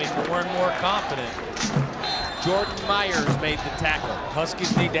becoming more and more confident. Jordan Myers made the tackle.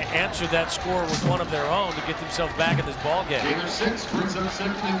 Huskies need to answer that score with one of their own to get themselves back in this ball game. Gainer 6 brings up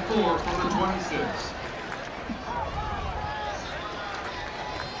 2nd and 4 from the 26.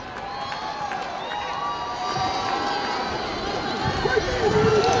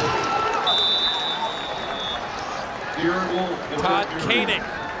 Todd Koenig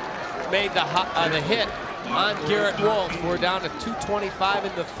made the hit on Garrett Wolf. We're down to 2:25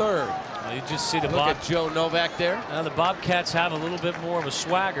 in the 3rd. Well, you just see the Look at Joe Novak there. Now the Bobcats have a little bit more of a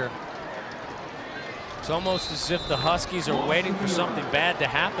swagger. It's almost as if the Huskies are waiting for something bad to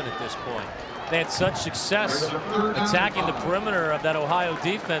happen at this point. They had such success attacking the perimeter of that Ohio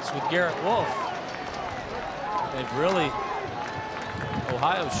defense with Garrett Wolf. They've really,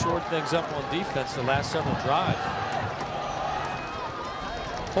 Ohio shored things up on defense the last several drives.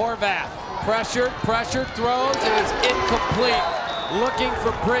 Horvath, pressured, throws, and it's incomplete. Looking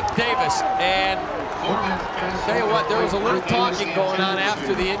for Britt Davis, and tell you what, there was a little talking going on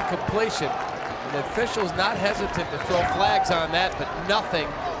after the incompletion. And the officials not hesitant to throw flags on that, but nothing,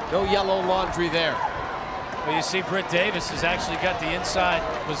 no yellow laundry there. Well, you see Britt Davis has actually got the inside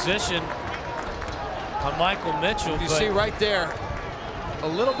position on Michael Mitchell. You see right there, a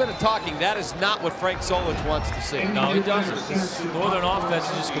little bit of talking. That is not what Frank Solich wants to see. No, he doesn't. This Northern offense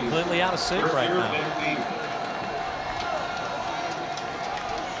is just completely out of sync right now.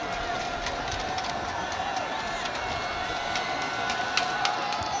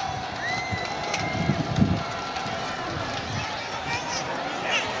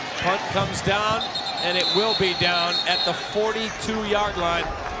 Punt comes down, and it will be down at the 42-yard line,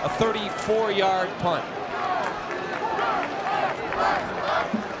 a 34-yard punt.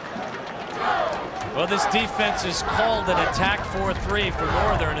 Well, this defense is called an attack 4-3 for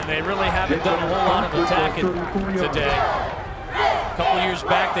Northern, and they really haven't done a whole lot of attacking today. A couple years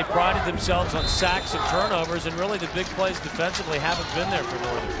back, they prided themselves on sacks and turnovers, and really the big plays defensively haven't been there for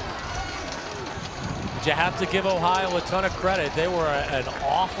Northern. But you have to give Ohio a ton of credit. They were an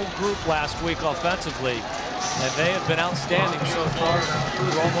awful group last week offensively, and they have been outstanding so far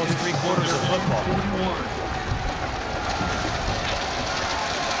through almost 3/4 of football.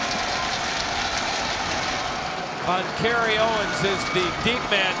 On Kerry Owens is the deep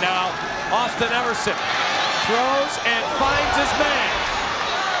man now. Austin Everson throws and finds his man.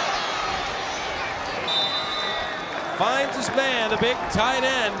 Finds his man, the big tight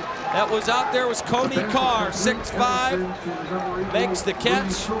end that was out there was Cody Carr, 6'5", makes the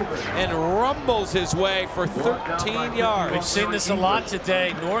catch and rumbles his way for 13 yards. We've seen this a lot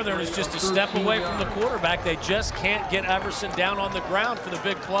today. Northern is just a step away from the quarterback. They just can't get Everson down on the ground for the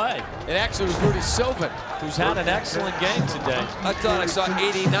big play. It actually was Rudy Sylvan, who's had an excellent game today. I thought I saw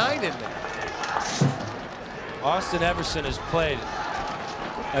 89 in there. Austin Everson has played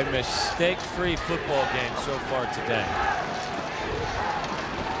a mistake-free football game so far today.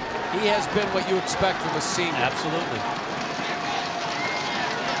 He has been what you expect from a senior. Absolutely.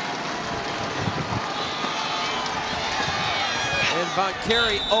 And Von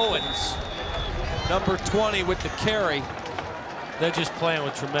Kerry Owens, number 20 with the carry. They're just playing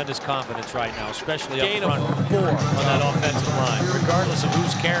with tremendous confidence right now, especially Gain up front of 4 on that offensive line. Regardless of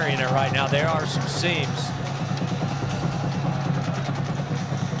who's carrying it right now, there are some seams.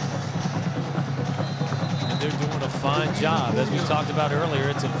 They're doing a fine job. As we talked about earlier,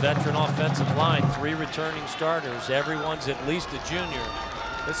 it's a veteran offensive line, 3 returning starters. Everyone's at least a junior.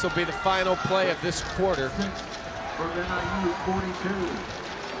 This will be the final play of this quarter. For NIU 42.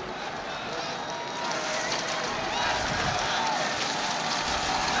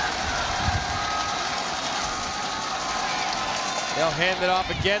 They'll hand it off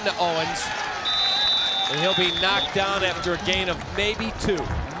again to Owens. And he'll be knocked down after a gain of maybe 2.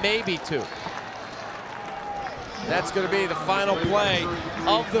 Maybe 2. That's going to be the final play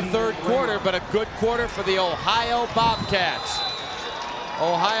of the third quarter, but a good quarter for the Ohio Bobcats.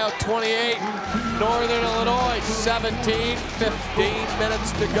 Ohio 28, Northern Illinois 17, 15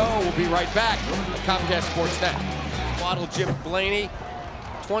 minutes to go. We'll be right back on Comcast Sports Net. Waddle Jim Blaney,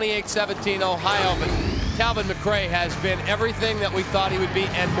 28-17 Ohio, but Calvin McRae has been everything that we thought he would be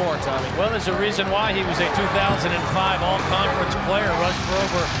and more, Tommy. Well, there's a reason why he was a 2005 All-Conference player, rushed for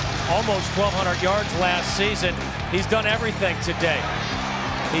over almost 1,200 yards last season. He's done everything today.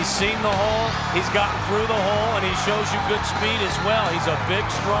 He's seen the hole, he's gotten through the hole, and he shows you good speed as well. He's a big,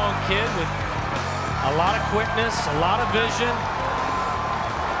 strong kid with a lot of quickness, a lot of vision,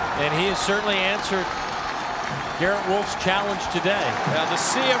 and he has certainly answered Garrett Wolf's challenge today. Now the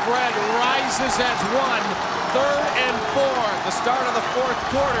sea of red rises as one, 3rd and 4, the start of the fourth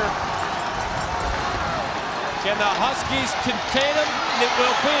quarter. Can the Huskies contain them? It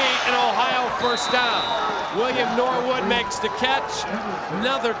will be an Ohio first down. William Norwood makes the catch.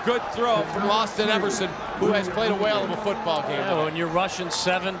 Another good throw from Austin Everson, who has played a whale of a football game. Yeah, when you're rushing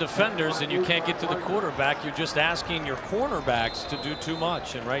 7 defenders and you can't get to the quarterback, you're just asking your cornerbacks to do too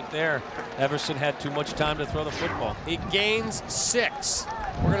much. And right there, Everson had too much time to throw the football. He gains 6.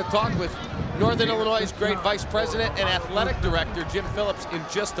 We're going to talk with Northern Illinois' great vice president and athletic director, Jim Phillips, in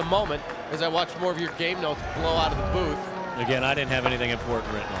just a moment, as I watch more of your game notes blow out of the booth. Again, I didn't have anything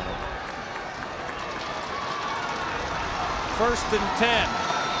important written on it. 1st and 10.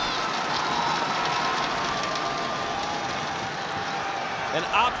 An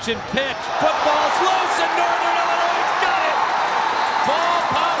option pitch. Football's loose, and Northern Illinois got it. Ball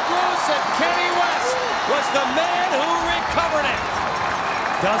popped loose, and Kenny West was the man who recovered it.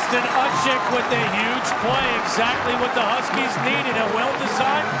 Dustin Utchick with a huge play, exactly what the Huskies needed, a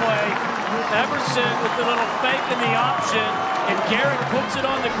well-designed play. Everson with the little fake in the option, and Garrett puts it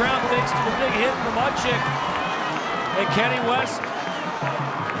on the ground thanks to the big hit from Utchick. And Kenny West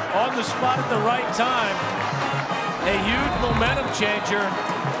on the spot at the right time. A huge momentum changer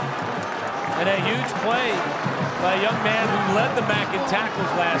and a huge play by a young man who led the MAC in tackles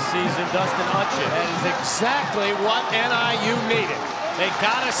last season, Dustin Utchick. That is exactly what NIU needed. They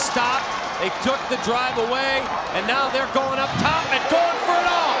got to stop. They took the drive away, and now they're going up top and going for it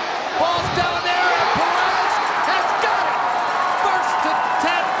all. Ball's down there, and Perez has got it. 1st and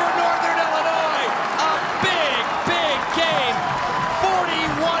 10 for Northern Illinois. A big, big game.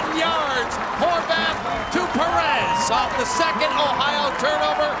 41 yards. Horvath to Perez. Off the second Ohio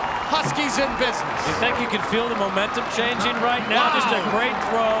turnover. Huskies in business. You think you can feel the momentum changing right now? Wow. Just a great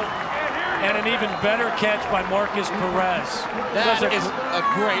throw and an even better catch by Marcus Perez. That is a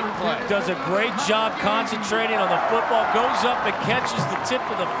great play. Does a great job concentrating on the football. Goes up and catches the tip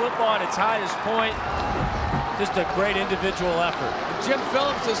of the football at its highest point. Just a great individual effort. Jim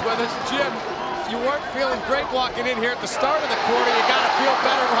Phillips is with us. Jim, you weren't feeling great walking in here at the start of the quarter. You got to feel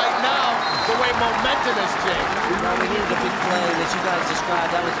better right now, the way momentum has changed. Well, we needed a big play that you guys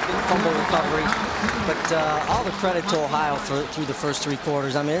described. That was a big fumble recovery. But all the credit to Ohio through the first 3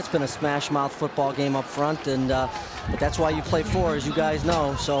 quarters. I mean, it's been a smash-mouth football game up front, and but that's why you play 4, as you guys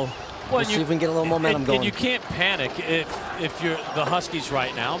know. So we'll see if we can get a little momentum going. And you can't panic if you're the Huskies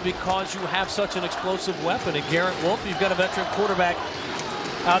right now, because you have such an explosive weapon in Garrett Wolf. You've got a veteran quarterback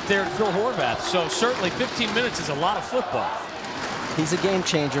out there, Phil Horvath. So certainly 15 minutes is a lot of football. He's a game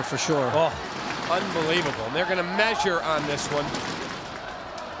changer for sure. Oh, unbelievable. And they're going to measure on this one.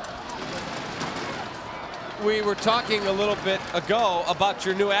 We were talking a little bit ago about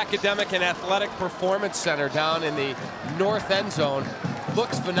your new Academic and Athletic Performance Center down in the north end zone.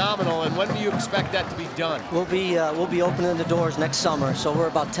 Looks phenomenal, and when do you expect that to be done? We'll be opening the doors next summer, so we're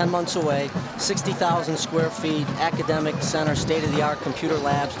about 10 months away. 60,000 square feet, academic center, state-of-the-art computer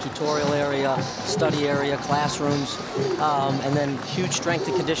labs, tutorial area, study area, classrooms, and then huge strength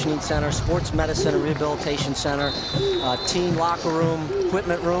and conditioning center, sports medicine and rehabilitation center, team locker room,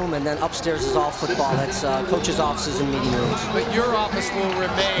 equipment room, and then upstairs is all football. That's coaches' offices and meeting rooms. But your office will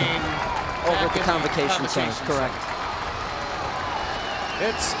remain over at the Convocation Center, correct.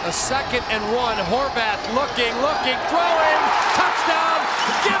 It's a 2nd and 1. Horvath looking, throwing, touchdown,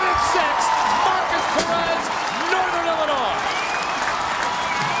 give it 6. Marcus Perez, Northern Illinois.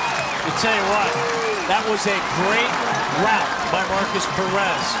 You tell you what, that was a great route by Marcus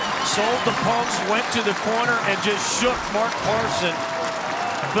Perez. Sold the pumps, went to the corner, and just shook Mark Parson.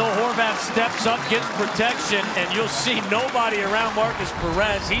 Phil Horvath steps up, gets protection, and you'll see nobody around Marcus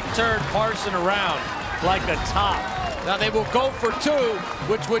Perez. He turned Parson around like a top. Now they will go for 2,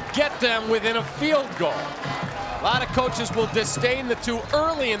 which would get them within a field goal. A lot of coaches will disdain the two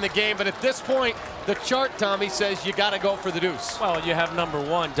early in the game, but at this point, the chart, Tommy, says you got to go for the deuce. Well, you have number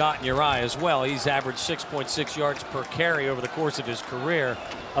one dotting your eye as well. He's averaged 6.6 yards per carry over the course of his career,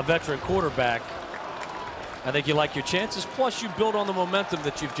 a veteran quarterback. I think you like your chances, plus you build on the momentum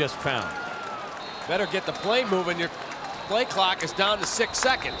that you've just found. Better get the play moving. Your play clock is down to 6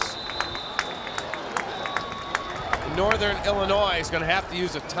 seconds. Northern Illinois is going to have to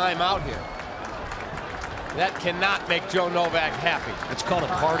use a timeout here. That cannot make Joe Novak happy. It's called a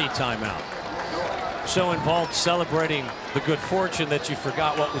party timeout. So involved celebrating the good fortune that you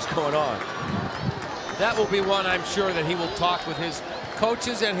forgot what was going on. That will be one I'm sure that he will talk with his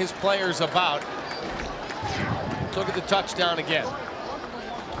coaches and his players about. Look at the touchdown again.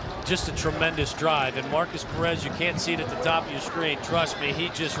 Just a tremendous drive. And Marcus Perez, you can't see it at the top of your screen. Trust me, he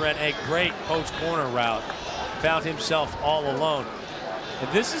just ran a great post corner route. Found himself all alone.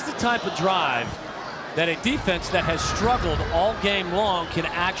 And this is the type of drive that a defense that has struggled all game long can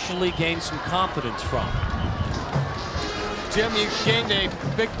actually gain some confidence from. Jim, you gained a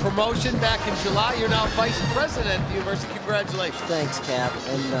big promotion back in July. You're now vice president at the university. Congratulations. Thanks, Cap,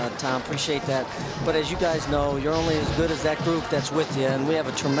 and Tom, appreciate that. But as you guys know, you're only as good as that group that's with you, and we have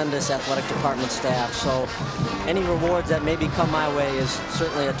a tremendous athletic department staff. So any rewards that maybe come my way is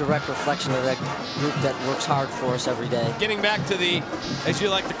certainly a direct reflection of that group that works hard for us every day. Getting back to the, as you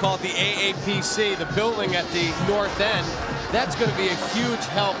like to call it, the AAPC, the building at the north end, that's going to be a huge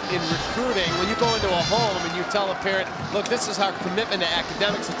help in recruiting. When you go into a home and you tell a parent, look, this is our commitment to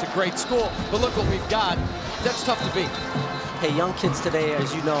academics, it's a great school, but look what we've got, that's tough to beat. Hey, young kids today,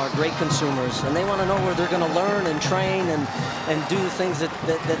 as you know, are great consumers, and they want to know where they're going to learn and train and do the things that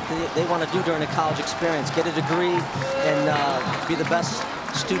they want to do during a college experience, get a degree and be the best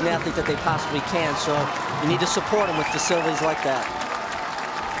student athlete that they possibly can. So you need to support them with facilities like that.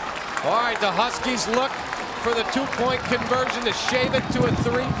 All right, the Huskies look for the two-point conversion to shave it to a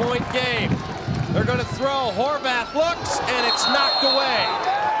three-point game. They're going to throw. Horvath looks, and it's knocked away.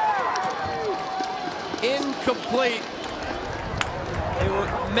 Incomplete.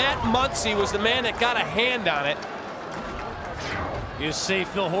 Matt Muncy was the man that got a hand on it. You see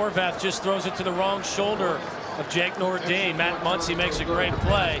Phil Horvath just throws it to the wrong shoulder of Jake Nordine. Matt Muncy makes a great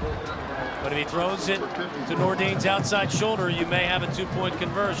play. But if he throws it to Nordine's outside shoulder, you may have a two-point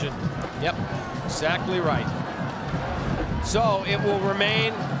conversion. Yep, exactly right. So it will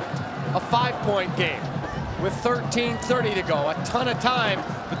remain a 5-point game with 13:30 to go. A ton of time,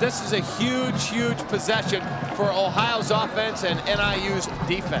 but this is a huge, huge possession for Ohio's offense and NIU's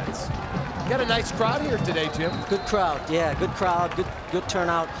defense. Got a nice crowd here today, Jim. Good crowd, yeah, good crowd, good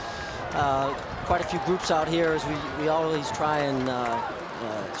turnout. Quite a few groups out here as we always try and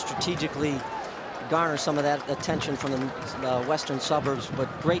strategically garner some of that attention from the western suburbs.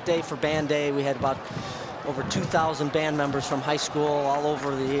 But great day for band day. We had about over 2,000 band members from high school all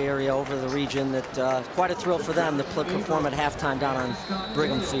over the area, over the region. That quite a thrill for them to perform at halftime down on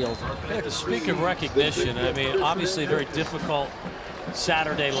Brigham Field. Yeah, to speak of recognition, I mean, obviously very difficult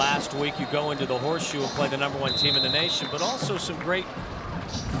Saturday last week. You go into the Horseshoe and play the #1 team in the nation, but also some great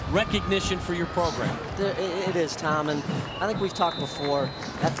recognition for your program. It is, Tom, and I think we've talked before.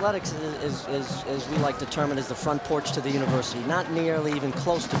 Athletics is, as we like to term it, is the front porch to the university. Not nearly even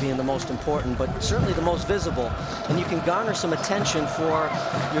close to being the most important, but certainly the most visible. And you can garner some attention for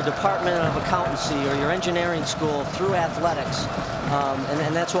your Department of Accountancy or your engineering school through athletics.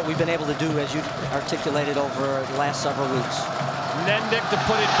 And that's what we've been able to do, as you articulated over the last several weeks. Nendick to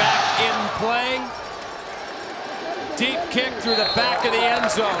put it back in play. Deep kick through the back of the end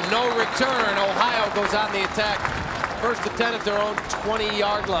zone. No return. Ohio goes on the attack. First and 10 at their own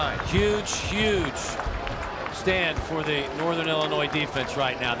 20-yard line. Huge, huge stand for the Northern Illinois defense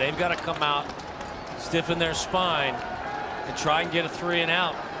right now. They've got to come out, stiffen their spine, and try and get a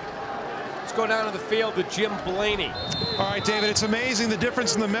 3-and-out. Let's go down to the field to Jim Blaney. All right, David, it's amazing the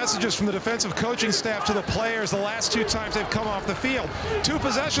difference in the messages from the defensive coaching staff to the players the last two times they've come off the field. 2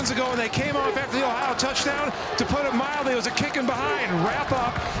 possessions ago, when they came off after the Ohio touchdown, to put it mildly, it was a kicking behind, wrap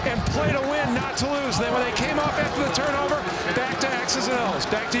up, and play to win, not to lose. Then when they came off after the turnover, back to X's and O's.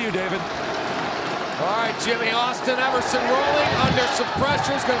 Back to you, David. All right, Jimmy. Austin Everson rolling under some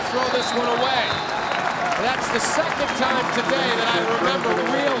pressure. Is going to throw this one away. That's the second time today that I remember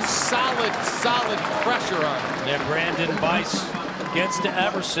real solid pressure on him. Yeah, Brandon Bice gets to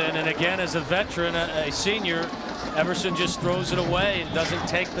Everson, and again, as a veteran, a senior, Everson just throws it away and doesn't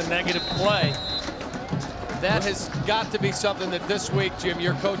take the negative play. That has got to be something that this week, Jim,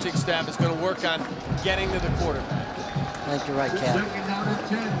 your coaching staff is going to work on getting to the quarterback. I think you're right, Cap.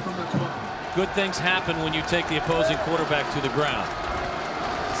 Good things happen when you take the opposing quarterback to the ground.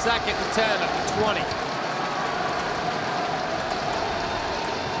 Second and 10 at the 20.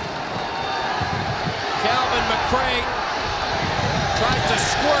 Calvin McCray tries to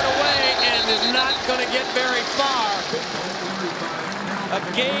squirt away and is not going to get very far. A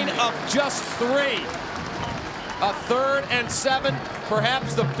gain of just 3. A 3rd and 7,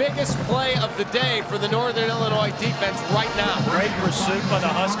 perhaps the biggest play of the day for the Northern Illinois defense right now. Great pursuit by the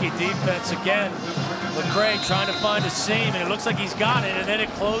Husky defense again. McCray trying to find a seam, and it looks like he's got it, and then it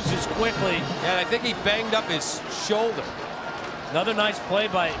closes quickly. And I think he banged up his shoulder. Another nice play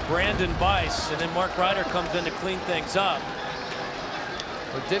by Brandon Bice, and then Mark Ryder comes in to clean things up.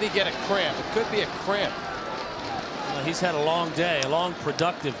 Or did he get a cramp? It could be a cramp. Well, he's had a long day, a long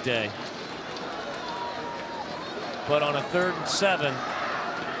productive day. But on a 3rd and 7,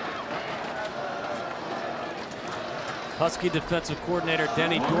 Husky defensive coordinator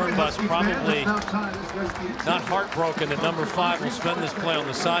Denny Dornbus probably not heartbroken that number 5 will spend this play on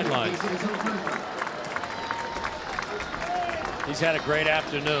the sidelines. He's had a great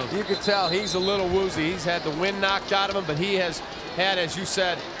afternoon. You can tell he's a little woozy. He's had the wind knocked out of him, but he has had, as you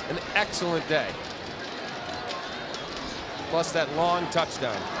said, an excellent day. Plus that long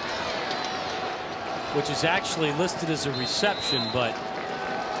touchdown, which is actually listed as a reception, but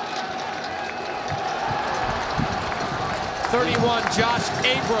 31, Josh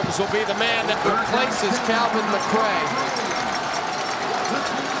Abrams will be the man that replaces Calvin McCray.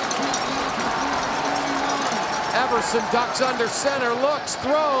 Everson ducks under center, looks,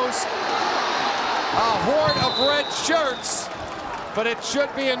 throws. A horde of red shirts, but it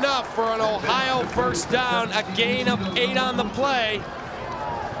should be enough for an Ohio first down. A gain of 8 on the play.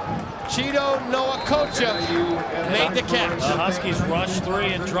 Cheeto Noakocha made the catch. The Huskies rush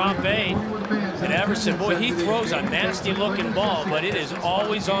 3 and drop 8. And Everson, boy, he throws a nasty looking ball, but it is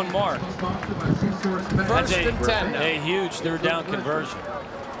always on mark. First and 10 now. A huge 3rd down conversion.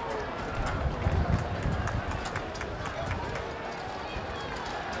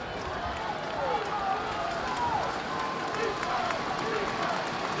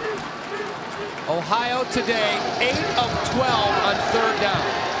 Ohio today, 8 of 12 on 3rd down.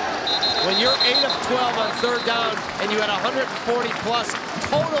 When you're 8 of 12 on 3rd down and you had 140+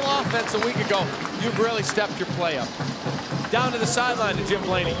 total offense a week ago, you've really stepped your play up. Down to the sideline to Jim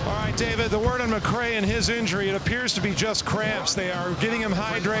Blaney. All right, David, the word on McCray and his injury, it appears to be just cramps. They are getting him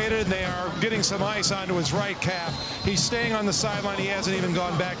hydrated. They are getting some ice onto his right calf. He's staying on the sideline. He hasn't even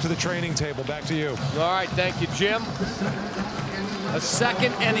gone back to the training table. Back to you. All right, thank you, Jim. A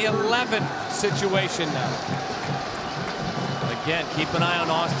 2nd and 11 situation now. Again, keep an eye on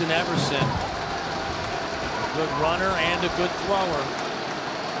Austin Everson. A good runner and a good thrower.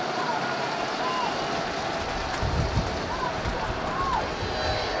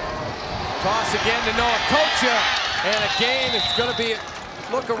 Toss again to Noakocha, and again it's going to be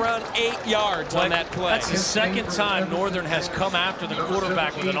look around 8 yards on that play. That's the 2nd time Northern has come after the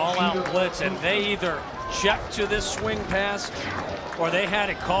quarterback with an all-out blitz, and they either checked to this swing pass or they had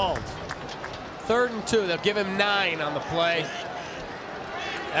it called. 3rd and 2. They'll give him 9 on the play.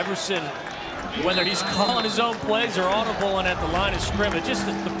 Everson, whether he's calling his own plays or audible and at the line of scrimmage, just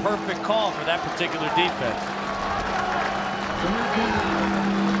the perfect call for that particular defense.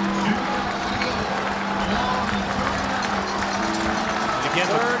 Again,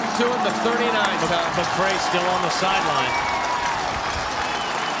 3rd and 2 at the 39. McCray still on the sideline.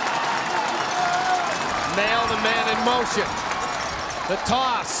 Nail the man in motion. The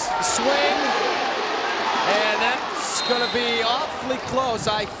toss, swing, and that's going to be awfully close.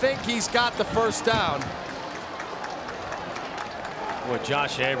 I think he's got the first down. Boy,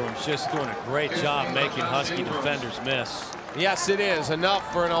 Josh Abrams just doing a great job making Husky defenders miss. Yes, it is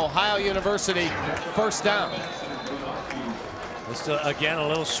enough for an Ohio University first down. Just again, a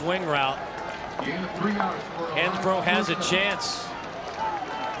little swing route. Hansbrough has a chance.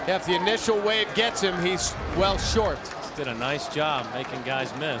 If the initial wave gets him, he's well short. Just did a nice job making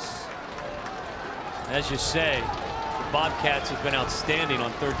guys miss. As you say, the Bobcats have been outstanding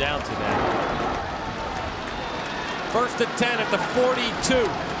on 3rd down today. 1st and 10 at the 42.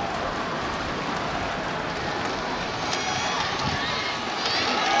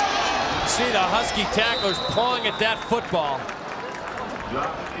 See the Husky tacklers pawing at that football.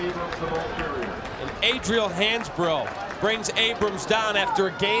 And Adriel Hansbrough brings Abrams down after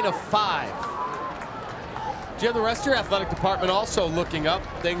a gain of 5. Jim, the rest of your athletic department also looking up.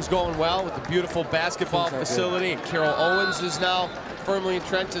 Things going well with the beautiful basketball facility. And Carol Owens is now firmly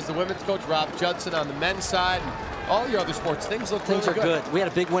entrenched as the women's coach. Rob Judson on the men's side. And all your other sports, things look really good. Things are good. We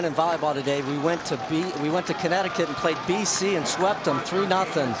had a big win in volleyball today. We went to Connecticut and played BC and swept them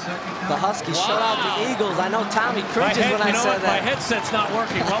 3-0. The Huskies shut out the Eagles. I know Tommy cringes when I said that. My headset's not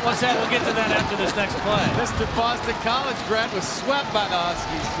working. What was that? We'll get to that after this next play. Mr. Boston College grad was swept by the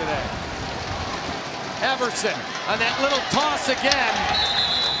Huskies today. Everson on that little toss again.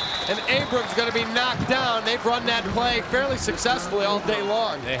 And Abrams going to be knocked down. They've run that play fairly successfully all day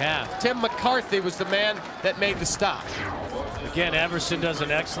long. They have. Tim McCarthy was the man that made the stop. Again, Everson does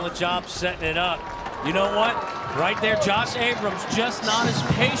an excellent job setting it up. You know what? Right there, Josh Abrams just not as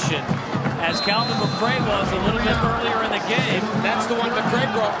patient as Calvin McCray was a little bit earlier in the game. That's the one McCray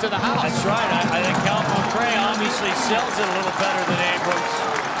broke to the house. That's right. I think Calvin McCray obviously sells it a little better than Abrams.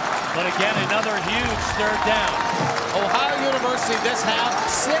 But again, another huge third down. Ohio University this half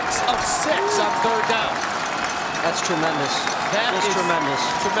 6 of 6 on third down. That's tremendous. That is tremendous.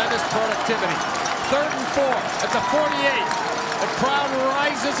 Tremendous productivity. 3rd and 4 at the 48. The crowd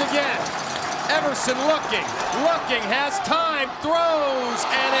rises again. Everson looking, has time, throws,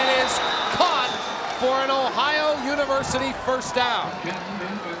 and it is caught for an Ohio University first down.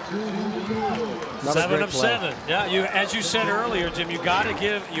 7 of 7. Yeah, as you said earlier, Jim, you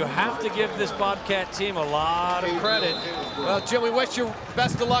have to give this Bobcat team a lot of credit. Well, Jim, we wish you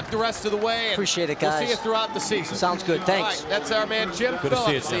best of luck the rest of the way. And appreciate it, guys. We'll see you throughout the season. Sounds good. Thanks. All right, that's our man Jim Good to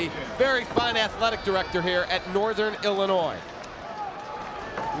see you, Phillips, Jim. the very fine athletic director here at Northern Illinois.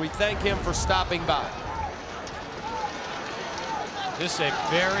 We thank him for stopping by. This is a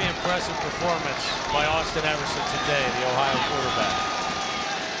very impressive performance by Austin Everson today, the Ohio quarterback.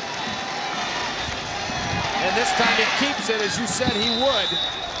 And this time he keeps it, as you said he would.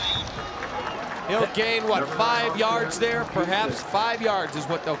 He'll gain, what, 5 yards there? Perhaps 5 yards is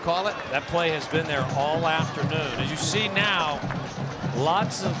what they'll call it. That play has been there all afternoon. As you see now,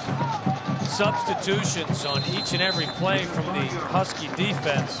 lots of substitutions on each and every play from the Husky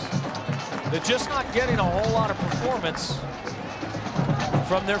defense. They're just not getting a whole lot of performance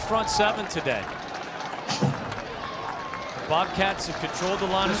from their front 7 today. The Bobcats have controlled the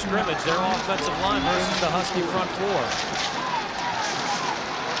line of scrimmage, their offensive line versus the Husky front 4.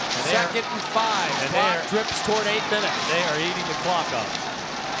 Second and 5. And Clock drips toward 8 minutes. They are eating the clock up.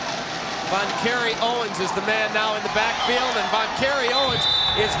 Von Kerry Owens is the man now in the backfield, and Von Kerry Owens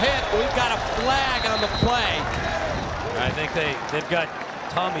is hit. We've got a flag on the play. I think they've got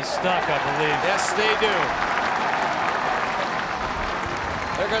Tommy stuck, I believe. Yes, they do.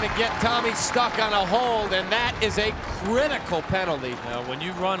 They're going to get Tommy stuck on a hold, and that is a critical penalty. Now, when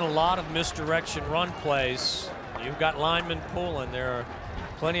you run a lot of misdirection run plays, you've got linemen pulling. There are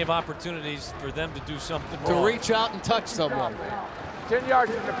plenty of opportunities for them to do something to wrong. reach out and touch someone. 10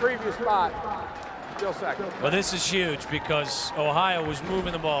 yards from the previous spot. Still second. Well, this is huge because Ohio was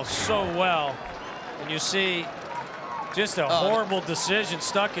moving the ball so well. And you see just a horrible decision.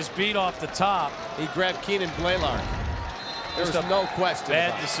 Stuck his beat off the top. He grabbed Keenan Blaylock. There's no question.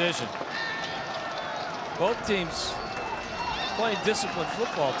 Bad decision. Both teams playing disciplined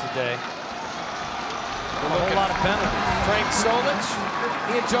football today. A whole lot of penalties. Frank Solich,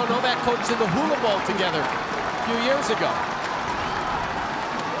 he and Joe Novak coached in the Hula Bowl together a few years ago.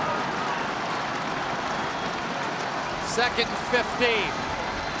 Second and 15.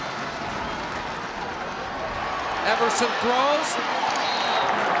 Everson throws.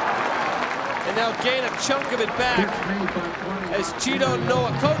 And they'll gain a chunk of it back as Cheeto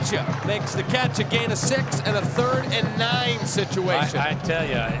Noakocha makes the catch, a gain of 6 and a 3rd and 9 situation. I tell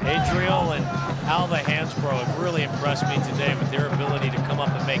you, Adriel and Alva Hansbrough have really impressed me today with their ability to come up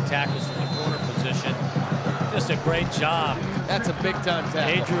and make tackles from the corner position. Just a great job. That's a big-time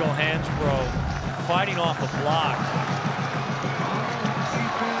tackle. Adriel Hansbrough fighting off a block,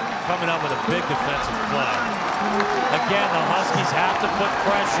 coming up with a big defensive play. Again, the Huskies have to put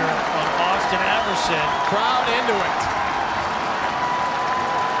pressure on Austin Everson. Crowd into it.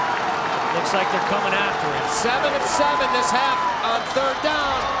 Looks like they're coming after him. 7 of 7 this half on 3rd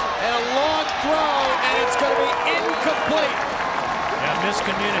down. And a long throw, and it's going to be incomplete. Yeah,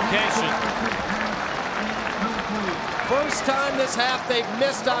 miscommunication. First time this half they've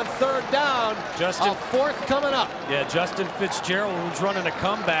missed on 3rd down. A 4th coming up. Yeah, Justin Fitzgerald was running a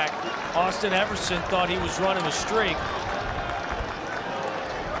comeback. Austin Everson thought he was running a streak.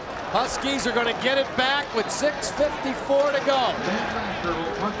 Huskies are going to get it back with 6:54 to go.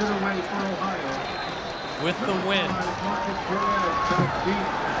 With the wind.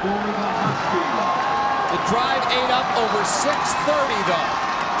 The drive ate up over 6:30 though.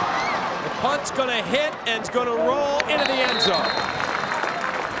 The punt's going to hit and it's going to roll into the end zone.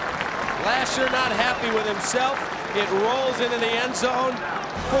 Lasher not happy with himself. It rolls into the end zone.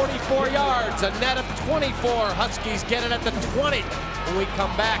 44 yards, a net of 24. Huskies get it at the 20. When we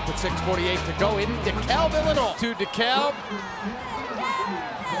come back with 6:48 to go in DeKalb, Illinois. To DeKalb.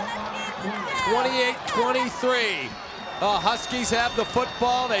 28-23. Huskies have the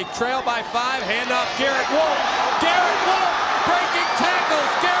football. They trail by 5. Handoff Garrett Wolf. Garrett Wolf breaking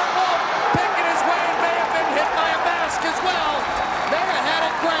tackles. Garrett Wolf picking his way and made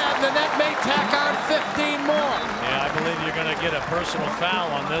may tack on 15 more. Yeah, I believe you're going to get a personal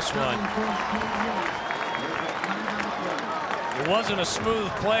foul on this one. It wasn't a smooth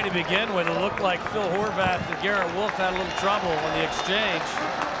play to begin with. It looked like Phil Horvath and Garrett Wolf had a little trouble on the exchange.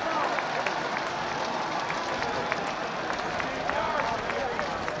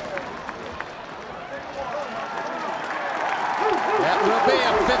 That will be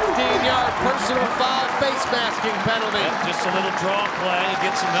a 15-yard personal foul face masking penalty. Yep, just a little draw play.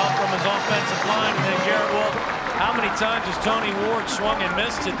 Get some help from his offensive line, and then Garrett Wolf. How many times has Tony Ward swung and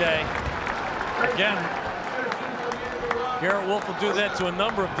missed today? Again, Garrett Wolf will do that to a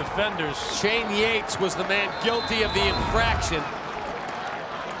number of defenders. Shane Yates was the man guilty of the infraction.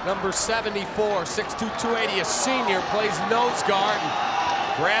 Number 74, 6'2", 280, a senior, plays nose guard and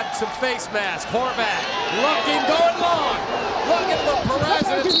grabbed some face mask. Horvath looking, going long. Looking for Perez,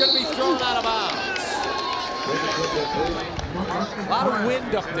 and it's going to be thrown out of bounds. A lot of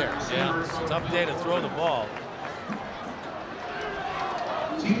wind up there. Yeah, it's a tough day to throw the ball.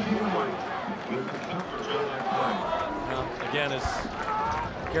 Again, as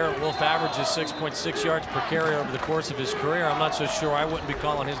Garrett Wolf averages 6.6 yards per carry over the course of his career, I'm not so sure I wouldn't be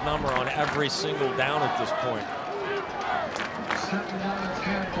calling his number on every single down at this point.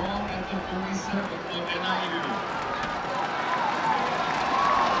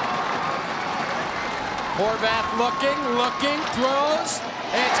 Horvath looking, throws.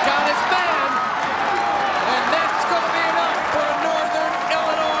 It's got his man. And that's going to be enough for a Northern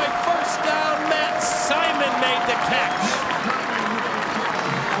Illinois first down. Matt Simon made the catch.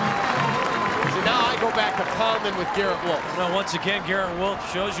 So now I go back to Coleman with Garrett Wolf. Well, once again, Garrett Wolf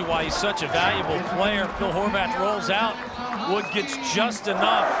shows you why he's such a valuable player. Phil Horvath rolls out. Wood gets just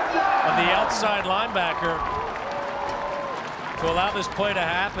enough of the outside linebacker to allow this play to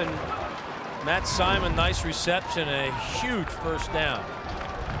happen. Matt Simon, nice reception, a huge first down.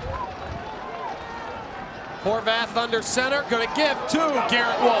 Horvath under center, going to give to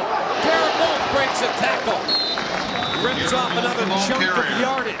Garrett Wolf. Garrett Wolf breaks a tackle. Rips off another chunk of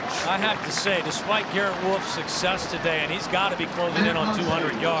yardage. I have to say, despite Garrett Wolf's success today, and he's got to be closing in on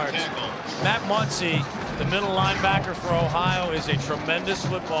 200 yards, Matt Muncy, the middle linebacker for Ohio, is a tremendous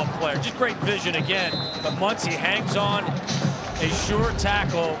football player. Just great vision again, but Muncy hangs on. A sure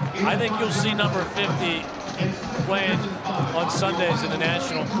tackle. I think you'll see number 50 playing on Sundays in the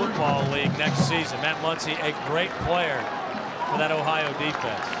National Football League next season. Matt Muncy, a great player for that Ohio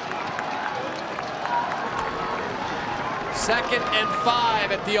defense. 2nd and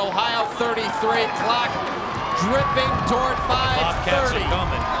 5 at the Ohio 33. Clock dripping toward 5:30. Bobcats are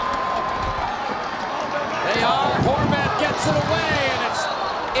coming. They are. Horvath gets it away, and it's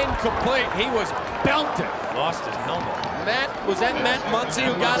incomplete. He was belted. Lost his helmet. Was that Matt Muncy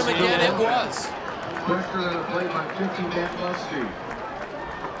who got him again? It was. Quicker than a play by 50 Matt Muncy.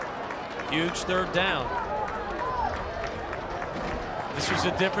 Huge third down. This was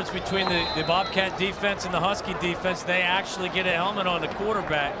the difference between the Bobcat defense and the Husky defense. They actually get a helmet on the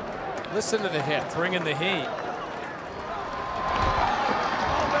quarterback. Listen to the hit. Bringing the heat.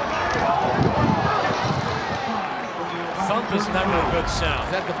 Thump is never a good sound.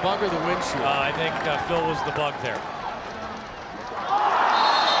 Is that the bug or the windshield? I think Phil was the bug there.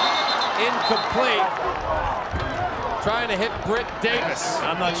 Incomplete. Trying to hit Britt Davis.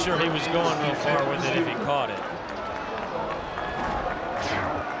 I'm not sure he was going real far with it if he caught it.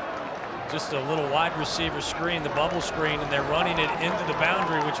 Just a little wide receiver screen, the bubble screen, and they're running it into the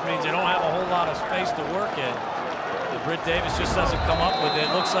boundary, which means they don't have a whole lot of space to work in. But Britt Davis just doesn't come up with it.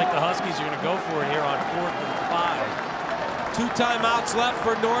 It looks like the Huskies are going to go for it here on 4th and 5. 2 timeouts left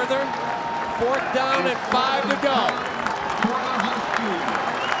for Northern. 4th down and 5 to go.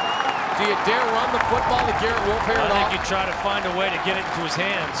 Do you dare run the football to Garrett Wolf here at all? I think you try to find a way to get it into his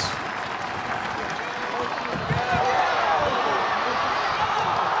hands.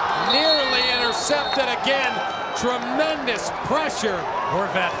 Nearly intercepted again. Tremendous pressure.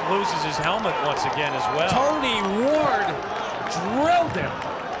 Horvath loses his helmet once again as well. Tony Ward drilled him.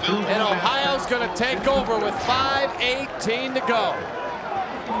 And Ohio's going to take over with 5:18 to go.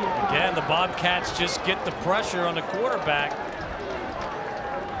 Again, the Bobcats just get the pressure on the quarterback.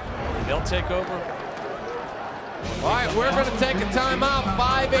 They'll take over. All right, we're going to take a timeout.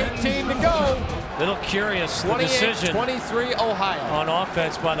 5:18 to go. Little curious, the decision 28-23 Ohio. On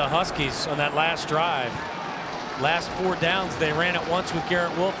offense by the Huskies on that last drive. Last 4 downs, they ran it once with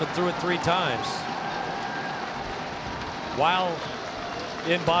Garrett Wolf and threw it 3 times. While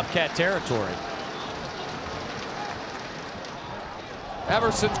in Bobcat territory.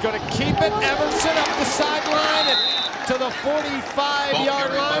 Everson's going to keep it. Everson up the sideline and to the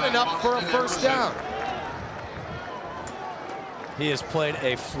 45-yard line and up for a first down. He has played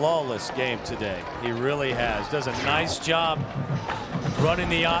a flawless game today. He really has. Does a nice job running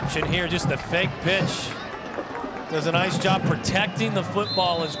the option here. Just the fake pitch. Does a nice job protecting the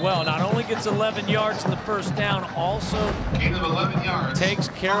football as well. Not only gets 11 yards in the first down, also Gain of 11 yards. takes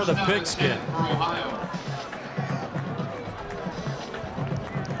care of the pigskin. For Ohio.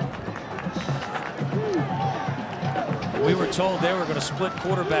 We were told they were going to split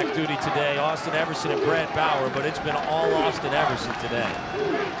quarterback duty today, Austin Everson and Brad Bauer, but it's been all Austin Everson today.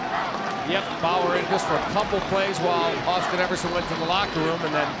 Yep, Bauer in just for a couple plays while Austin Everson went to the locker room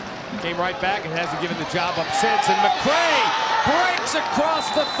and then came right back and hasn't given the job up since. And McCray breaks across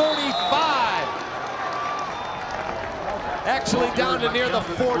the 35. Actually down to near the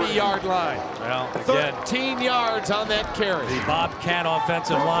 40-yard line. Well, again, 13 yards on that carry. the Bobcat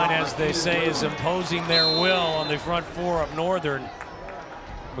offensive line, as they say, is imposing their will on the front four up Northern.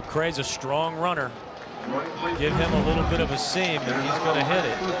 McCray's a strong runner. Give him a little bit of a seam, and he's going to hit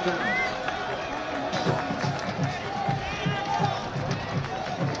it.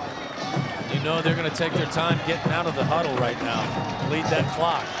 You know they're going to take their time getting out of the huddle right now. Lead that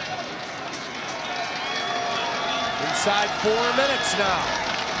clock. Inside 4 minutes now.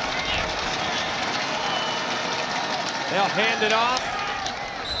 They'll hand it off.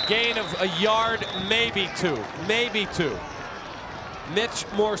 Gain of a yard, maybe two. Maybe two. Mitch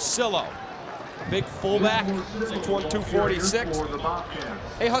Morcillo. Big fullback, 6'1", 246.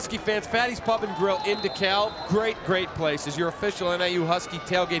 Hey, Husky fans, Fatty's Pub and Grill in DeKalb. Great, great place. Is your official NIU Husky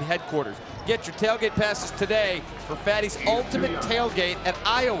tailgate headquarters. Get your tailgate passes today for Fatty's Ultimate Tailgate at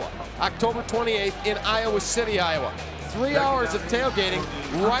Iowa, October 28th in Iowa City, Iowa. 3 hours of tailgating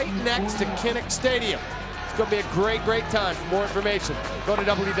right next to Kinnick Stadium. It's going to be a great, great time. For more information, go to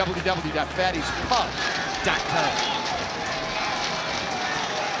www.fattyspub.com.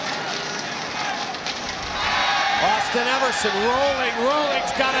 Austin Everson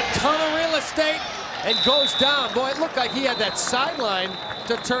rolling's got a ton of real estate and goes down. Boy, it looked like he had that sideline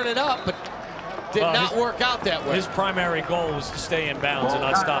to turn it up, but did not work out that way. His primary goal was to stay in bounds and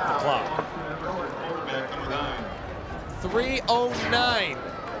not stop the clock. 3:09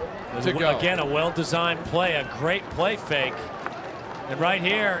 to go. Again, a well-designed play, a great play fake. And right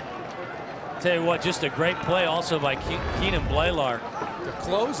here, tell you what, just a great play also by Keenan Blaylark. To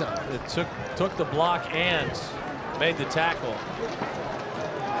close him. It took the block and made the tackle.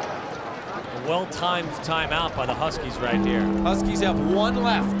 A well-timed timeout by the Huskies right here. Huskies have one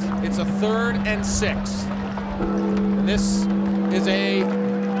left. It's a 3rd and 6. And this is a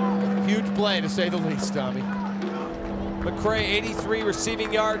huge play, to say the least, Tommy. McCray, 83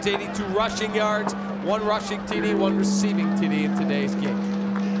 receiving yards, 82 rushing yards, 1 rushing TD, 1 receiving TD in today's game.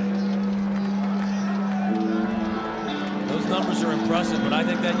 Those numbers are impressive, but I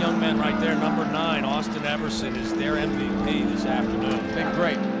think that young man right there, number 9, Austin Everson, is their MVP this afternoon. Been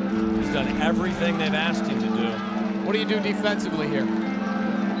great. He's done everything they've asked him to do. What do you do defensively here?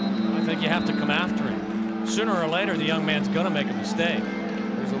 I think you have to come after him. Sooner or later, the young man's going to make a mistake.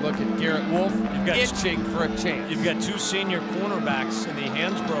 Here's a look at Garrett Wolf, itching for a chance. You've got 2 senior cornerbacks in the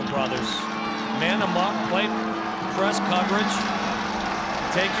Hansbrough brothers. Man amok, play press coverage.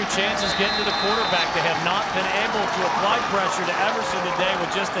 Take your chances getting to the quarterback. They have not been able to apply pressure to Everson today with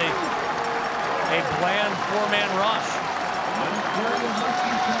just a bland 4-man rush.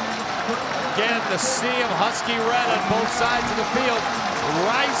 Again, the sea of Husky red on both sides of the field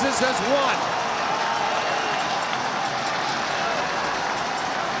rises as one.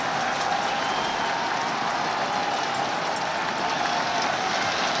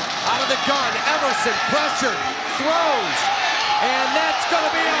 Out of the gun, Everson pressured, throws, and that's going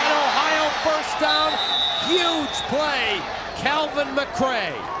to be an Ohio first down. Huge play, Calvin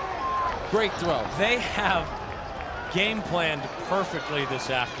McCray. Great throw. They have game planned perfectly this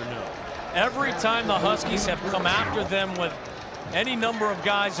afternoon. Every time the Huskies have come after them with any number of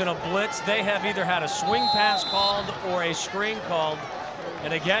guys in a blitz, they have either had a swing pass called or a screen called.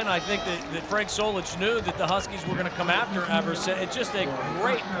 And again, I think that Frank Solich knew that the Huskies were going to come after Everson. It's just a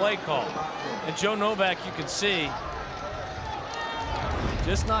great play call. And Joe Novak, you can see,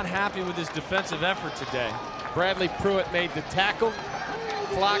 just not happy with his defensive effort today. Bradley Pruitt made the tackle.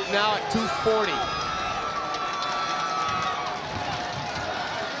 Clock now at 2:40.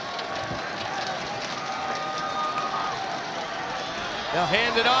 They'll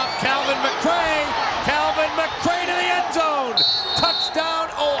hand it off. Calvin McCray. Calvin McCray to the end zone. Touchdown,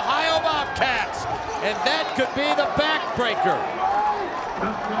 Ohio Bobcats. And that could be the backbreaker.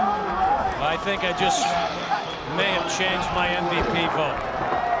 I think I just may have changed my MVP vote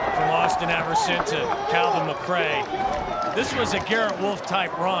from Austin Everson to Calvin McCray. This was a Garrett Wolf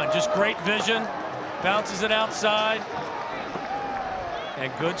type run. Just great vision. Bounces it outside.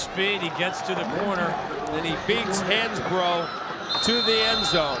 And good speed. He gets to the corner. And he beats Hansbrough to the end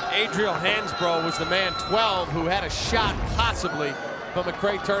zone. Adriel Hansbrough was the man 12 who had a shot possibly, but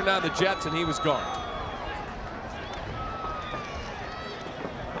McCray turned on the Jets and he was gone.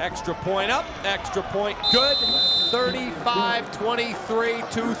 Extra point up, extra point good. 35-23,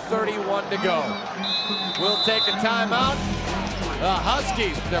 2:31 to go. We'll take a timeout. The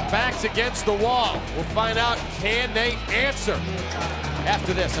Huskies, their backs against the wall. We'll find out, can they answer?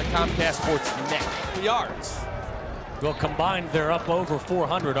 After this, a Comcast Sports Net. Yards. Well, combined, they're up over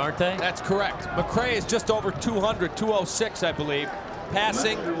 400, aren't they? That's correct. McCray is just over 200, 206, I believe.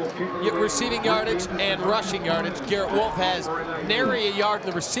 Passing, receiving yardage, and rushing yardage. Garrett Wolf has nary a yard in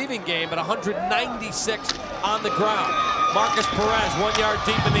the receiving game, but 196 on the ground. Marcus Perez, 1 yard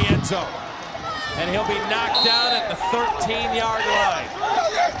deep in the end zone. And he'll be knocked down at the 13-yard line.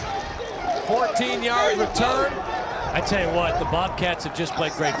 14-yard return. I tell you what, the Bobcats have just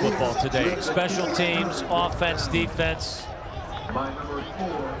played great football today. Special teams, offense, defense.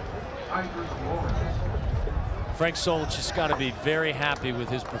 Frank Solich has got to be very happy with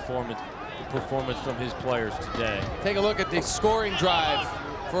his performance from his players today. Take a look at the scoring drive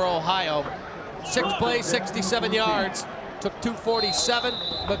for Ohio. 6 plays, 67 yards. Took 247.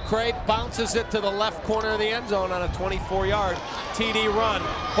 McCray bounces it to the left corner of the end zone on a 24-yard TD run.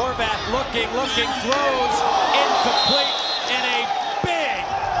 Horvath looking, throws, incomplete, and a big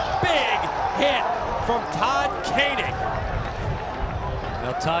hit from Todd Koenig.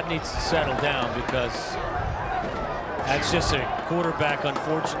 Now Todd needs to settle down because that's just a quarterback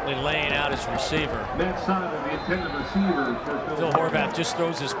unfortunately laying out his receiver. Matt Simon, the intended receiver for Phil Horvath just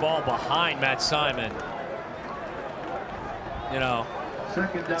throws his ball behind Matt Simon. You know,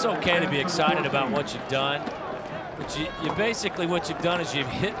 it's okay to be excited about what you've done, but you basically what you've done is you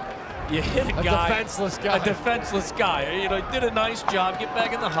hit a guy, a defenseless guy. You know, you did a nice job. Get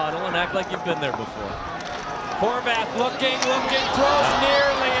back in the huddle and act like you've been there before. Horvath looking, throws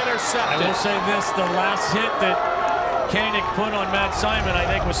nearly intercepted. I will say this: the last hit that Koenig put on Matt Simon, I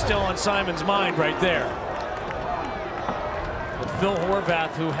think, was still on Simon's mind right there. But Phil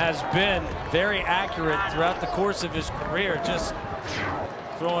Horvath, who has been very accurate throughout the course of his career, just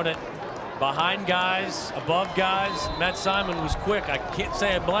throwing it behind guys, above guys. Matt Simon was quick. I can't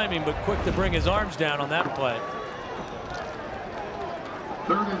say I blame him, but quick to bring his arms down on that play.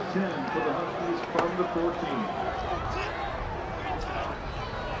 3rd and 10 for the Huskies from the 14.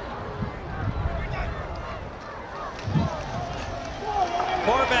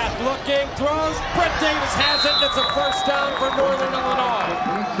 Horvath looking, throws. Brett Davis has it, and it's a first down for Northern Illinois.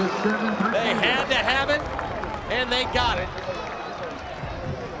 They had to have it, and they got it.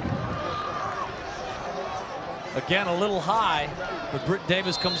 Again, a little high, but Britt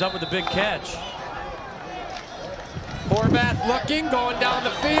Davis comes up with a big catch. Horvath looking, going down the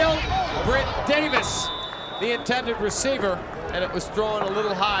field. Britt Davis, the intended receiver, and it was thrown a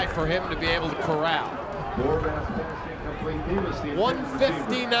little high for him to be able to corral.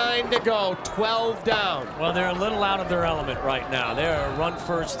 1:59 to go, 12 down. Well, they're a little out of their element right now. They're a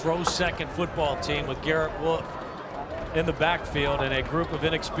run-first, throw-second football team with Garrett Wolf in the backfield and a group of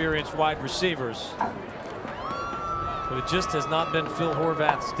inexperienced wide receivers. But it just has not been Phil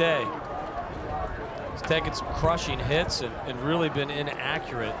Horvath's day. He's taken some crushing hits and really been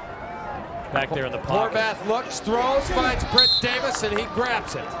inaccurate back there in the pocket. Horvath looks, throws, finds Britt Davis, and he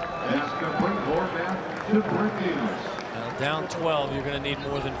grabs it. Now down 12, you're going to need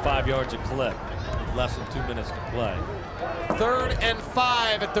more than 5 yards a clip with less than 2 minutes to play. 3rd and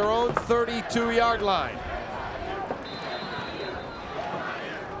 5 at their own 32-yard line.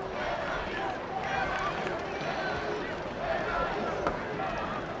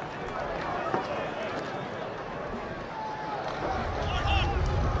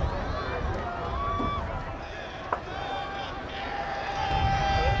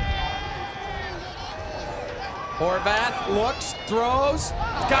 Horvath looks, throws,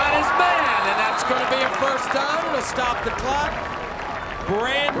 got his man, and that's going to be a first down to stop the clock.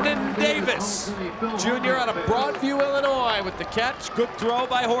 Brandon Davis, junior out of Broadview, Illinois, with the catch. Good throw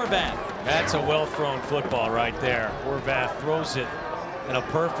by Horvath. That's a well-thrown football right there. Horvath throws it in a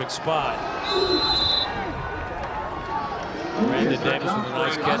perfect spot. Brandon Davis with a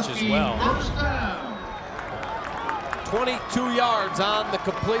nice catch as well. 22 yards on the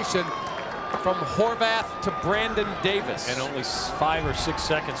completion from Horvath to Brandon Davis. And only 5 or 6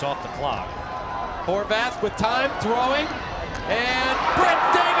 seconds off the clock. Horvath with time, throwing, and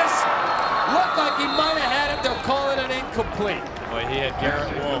Brett Davis looked like he might have had it. They'll call it an incomplete. Boy, he had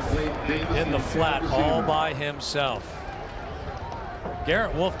Garrett Wolf in the flat all by himself.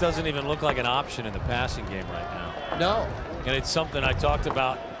 Garrett Wolf doesn't even look like an option in the passing game right now. No. And it's something I talked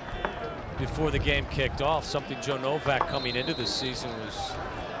about before the game kicked off, something Joe Novak coming into this season was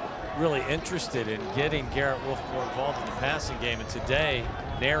really interested in getting Garrett Wolf more involved in the passing game, and today,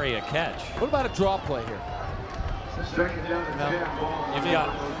 nary a catch. What about a draw play here?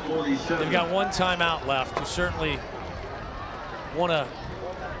 You've got one timeout left. You certainly want to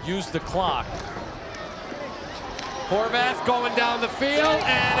use the clock. Horvath going down the field,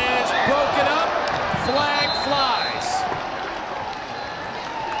 and it is broken up. Flag flies.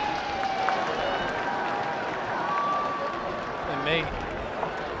 They may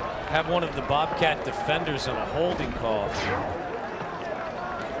have one of the Bobcat defenders on a holding call.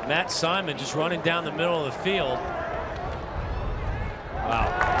 Matt Simon just running down the middle of the field. Wow.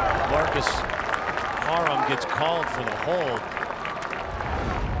 Marcus Harum gets called for the hold.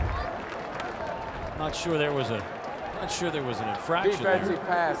 Not sure there was an infraction. Defensive there.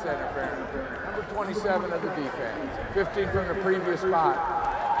 pass interference. Number 27 of the defense. 15 from the previous spot.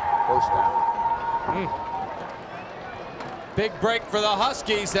 First down. Big break for the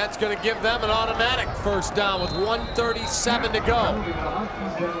Huskies. That's going to give them an automatic first down with 1:37 to go.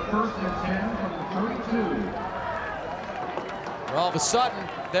 All of a sudden,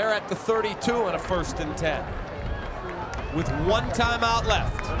 they're at the 32 on a 1st and 10 with one timeout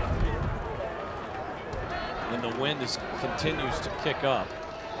left. And the wind continues to kick up.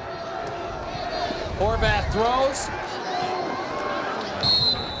 Horvath throws.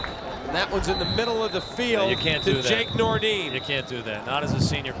 And that one's in the middle of the field. Yeah, you can't do that. Jake Nordine. You can't do that. Not as a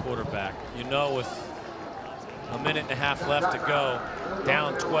senior quarterback. You know, with a minute and a half left to go,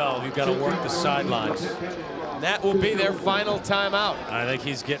 down 12, you've got to work the sidelines. And that will be their final timeout. I think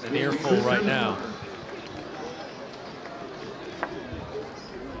he's getting an earful right now.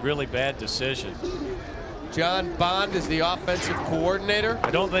 Really bad decision. John Bond is the offensive coordinator.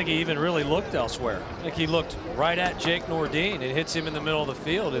 I don't think he even really looked elsewhere. I think he looked right at Jake Nordine. It hits him in the middle of the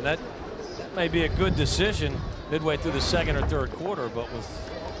field, and that may be a good decision midway through the 2nd or 3rd quarter, but with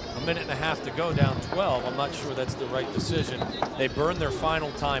a minute and a half to go, down 12, I'm not sure that's the right decision. They burned their final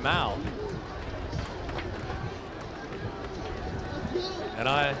timeout. And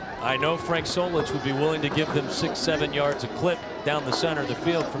I know Frank Solich would be willing to give them 6-7 yards a clip down the center of the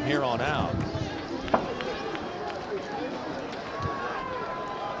field from here on out.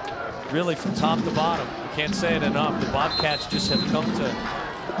 Really, from top to bottom, you can't say it enough. The Bobcats just have come to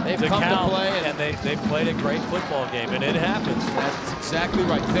play, and they've played a great football game, and it happens. That's exactly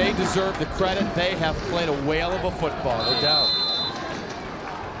right. They deserve the credit. They have played a whale of a football, no doubt.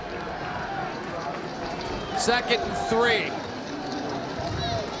 2nd and 3.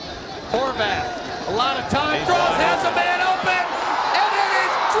 Horvath, a lot of time, throws, has a man open, and it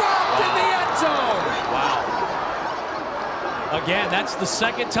is dropped in the end zone. Wow. Again, that's the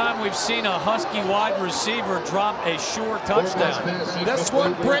 2nd time we've seen a Husky wide receiver drop a sure touchdown. This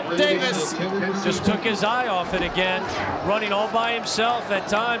one, Brent Davis just took his eye off it again, running all by himself. At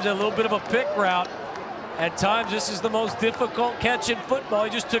times, a little bit of a pick route. At times, this is the most difficult catch in football. He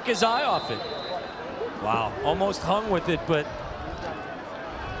just took his eye off it. Wow, almost hung with it, but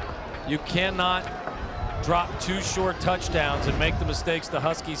you cannot drop 2 short touchdowns and make the mistakes the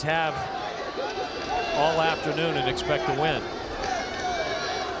Huskies have all afternoon and expect to win.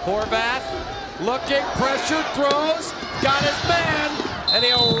 Horvath looking, pressured, throws, got his man, and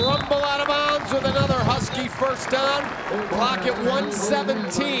he'll rumble out of bounds with another Husky first down. Clock at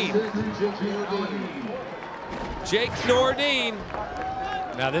 1:17. Jake Nordine.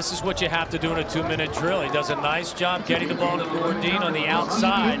 Now this is what you have to do in a 2-minute drill. He does a nice job getting the ball to Nordine on the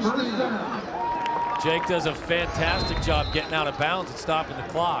outside. Jake does a fantastic job getting out of bounds and stopping the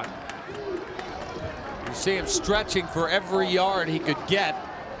clock. You see him stretching for every yard he could get.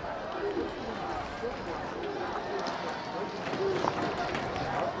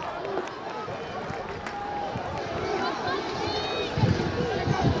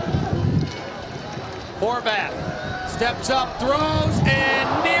 Horvath steps up, throws,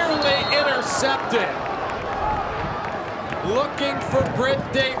 and nearly intercepted. Looking for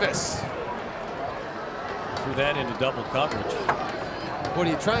Brent Davis. Threw that into double coverage. What, are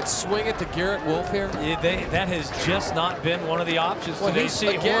you trying to swing it to Garrett Wolf here? Yeah, that has just not been one of the options. Well, today. you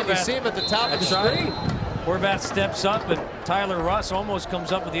see him at the top of the screen. Horvath steps up, and Tyler Russ almost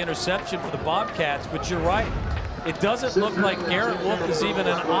comes up with the interception for the Bobcats, but you're right. It doesn't look like Garrett Wolf is even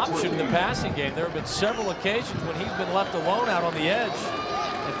an option in the passing game. There have been several occasions when he's been left alone out on the edge,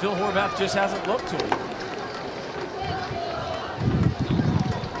 and Phil Horvath just hasn't looked to him.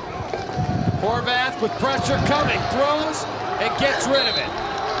 Horvath with pressure coming, throws and gets rid of it.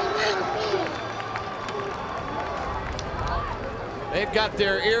 They've got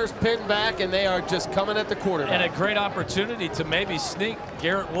their ears pinned back, and they are just coming at the quarterback. And a great opportunity to maybe sneak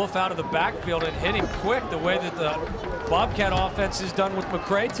Garrett Wolf out of the backfield and hit him quick the way that the Bobcat offense has done with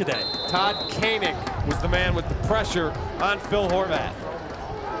McCray today. Todd Koenig was the man with the pressure on Phil Horvath.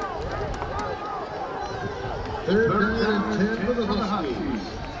 3rd down and 10 for the Huskies.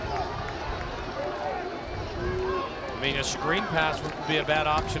 I mean, a screen pass would be a bad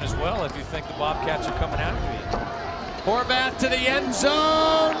option as well if you think the Bobcats are coming after you. Horvath to the end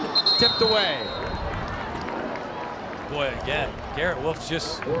zone, tipped away. Boy, again, Garrett Wolf's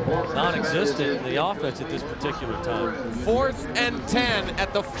just non-existent in the offense at this particular time. 4th and 10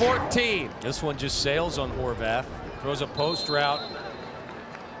 at the 14. This one just sails on Horvath. Throws a post route.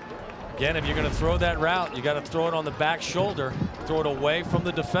 Again, if you're going to throw that route, you got to throw it on the back shoulder. Throw it away from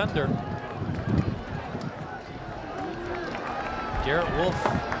the defender. Garrett Wolf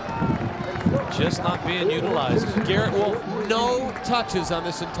just not being utilized. Garrett Wolf, no touches on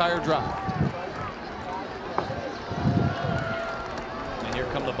this entire drive. And here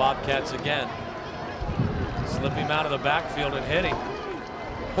come the Bobcats again. Slip him out of the backfield and hit him.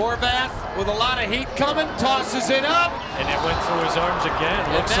 Horvath with a lot of heat coming, tosses it up. And it went through his arms again.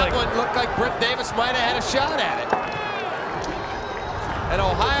 And that one looked like Britt Davis might have had a shot at it. And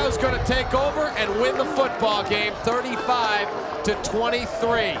Ohio's going to take over and win the football game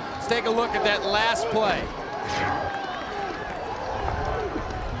 35-23. Let's take a look at that last play.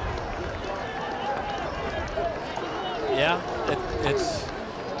 Yeah, it's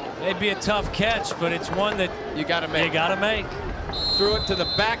maybe a tough catch, but it's one that you got to make. You got to make. Threw it to the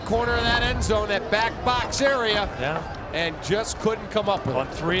back corner of that end zone, that back box area. Yeah. And just couldn't come up with it. On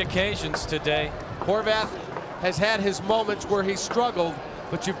 3 occasions today. Horvath has had his moments where he struggled,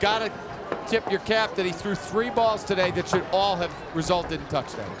 but you've got to tip your cap that he threw 3 balls today that should all have resulted in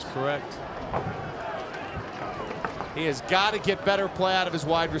touchdowns. Correct. He has got to get better play out of his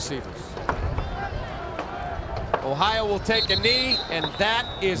wide receivers. Ohio will take a knee, and that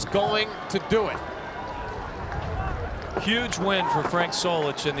is going to do it. Huge win for Frank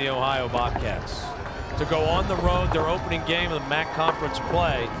Solich and the Ohio Bobcats. To go on the road, their opening game of the MAC Conference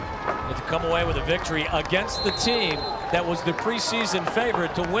play, and to come away with a victory against the team that was the preseason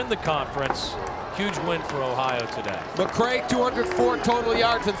favorite to win the conference. Huge win for Ohio today. McCray, 204 total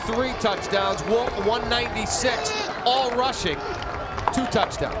yards and 3 touchdowns. Wolf, 196, all rushing, 2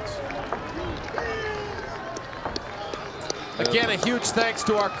 touchdowns. Again, a huge thanks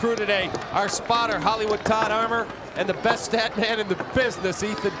to our crew today. Our spotter, Hollywood Todd Armour, and the best stat man in the business,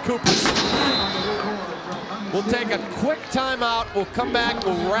 Ethan Cooper. We'll take a quick timeout. We'll come back.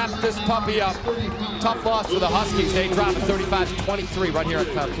 We'll wrap this puppy up. Tough loss for the Huskies. They drop at 35-23 right here on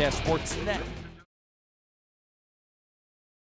Comcast Sports Net.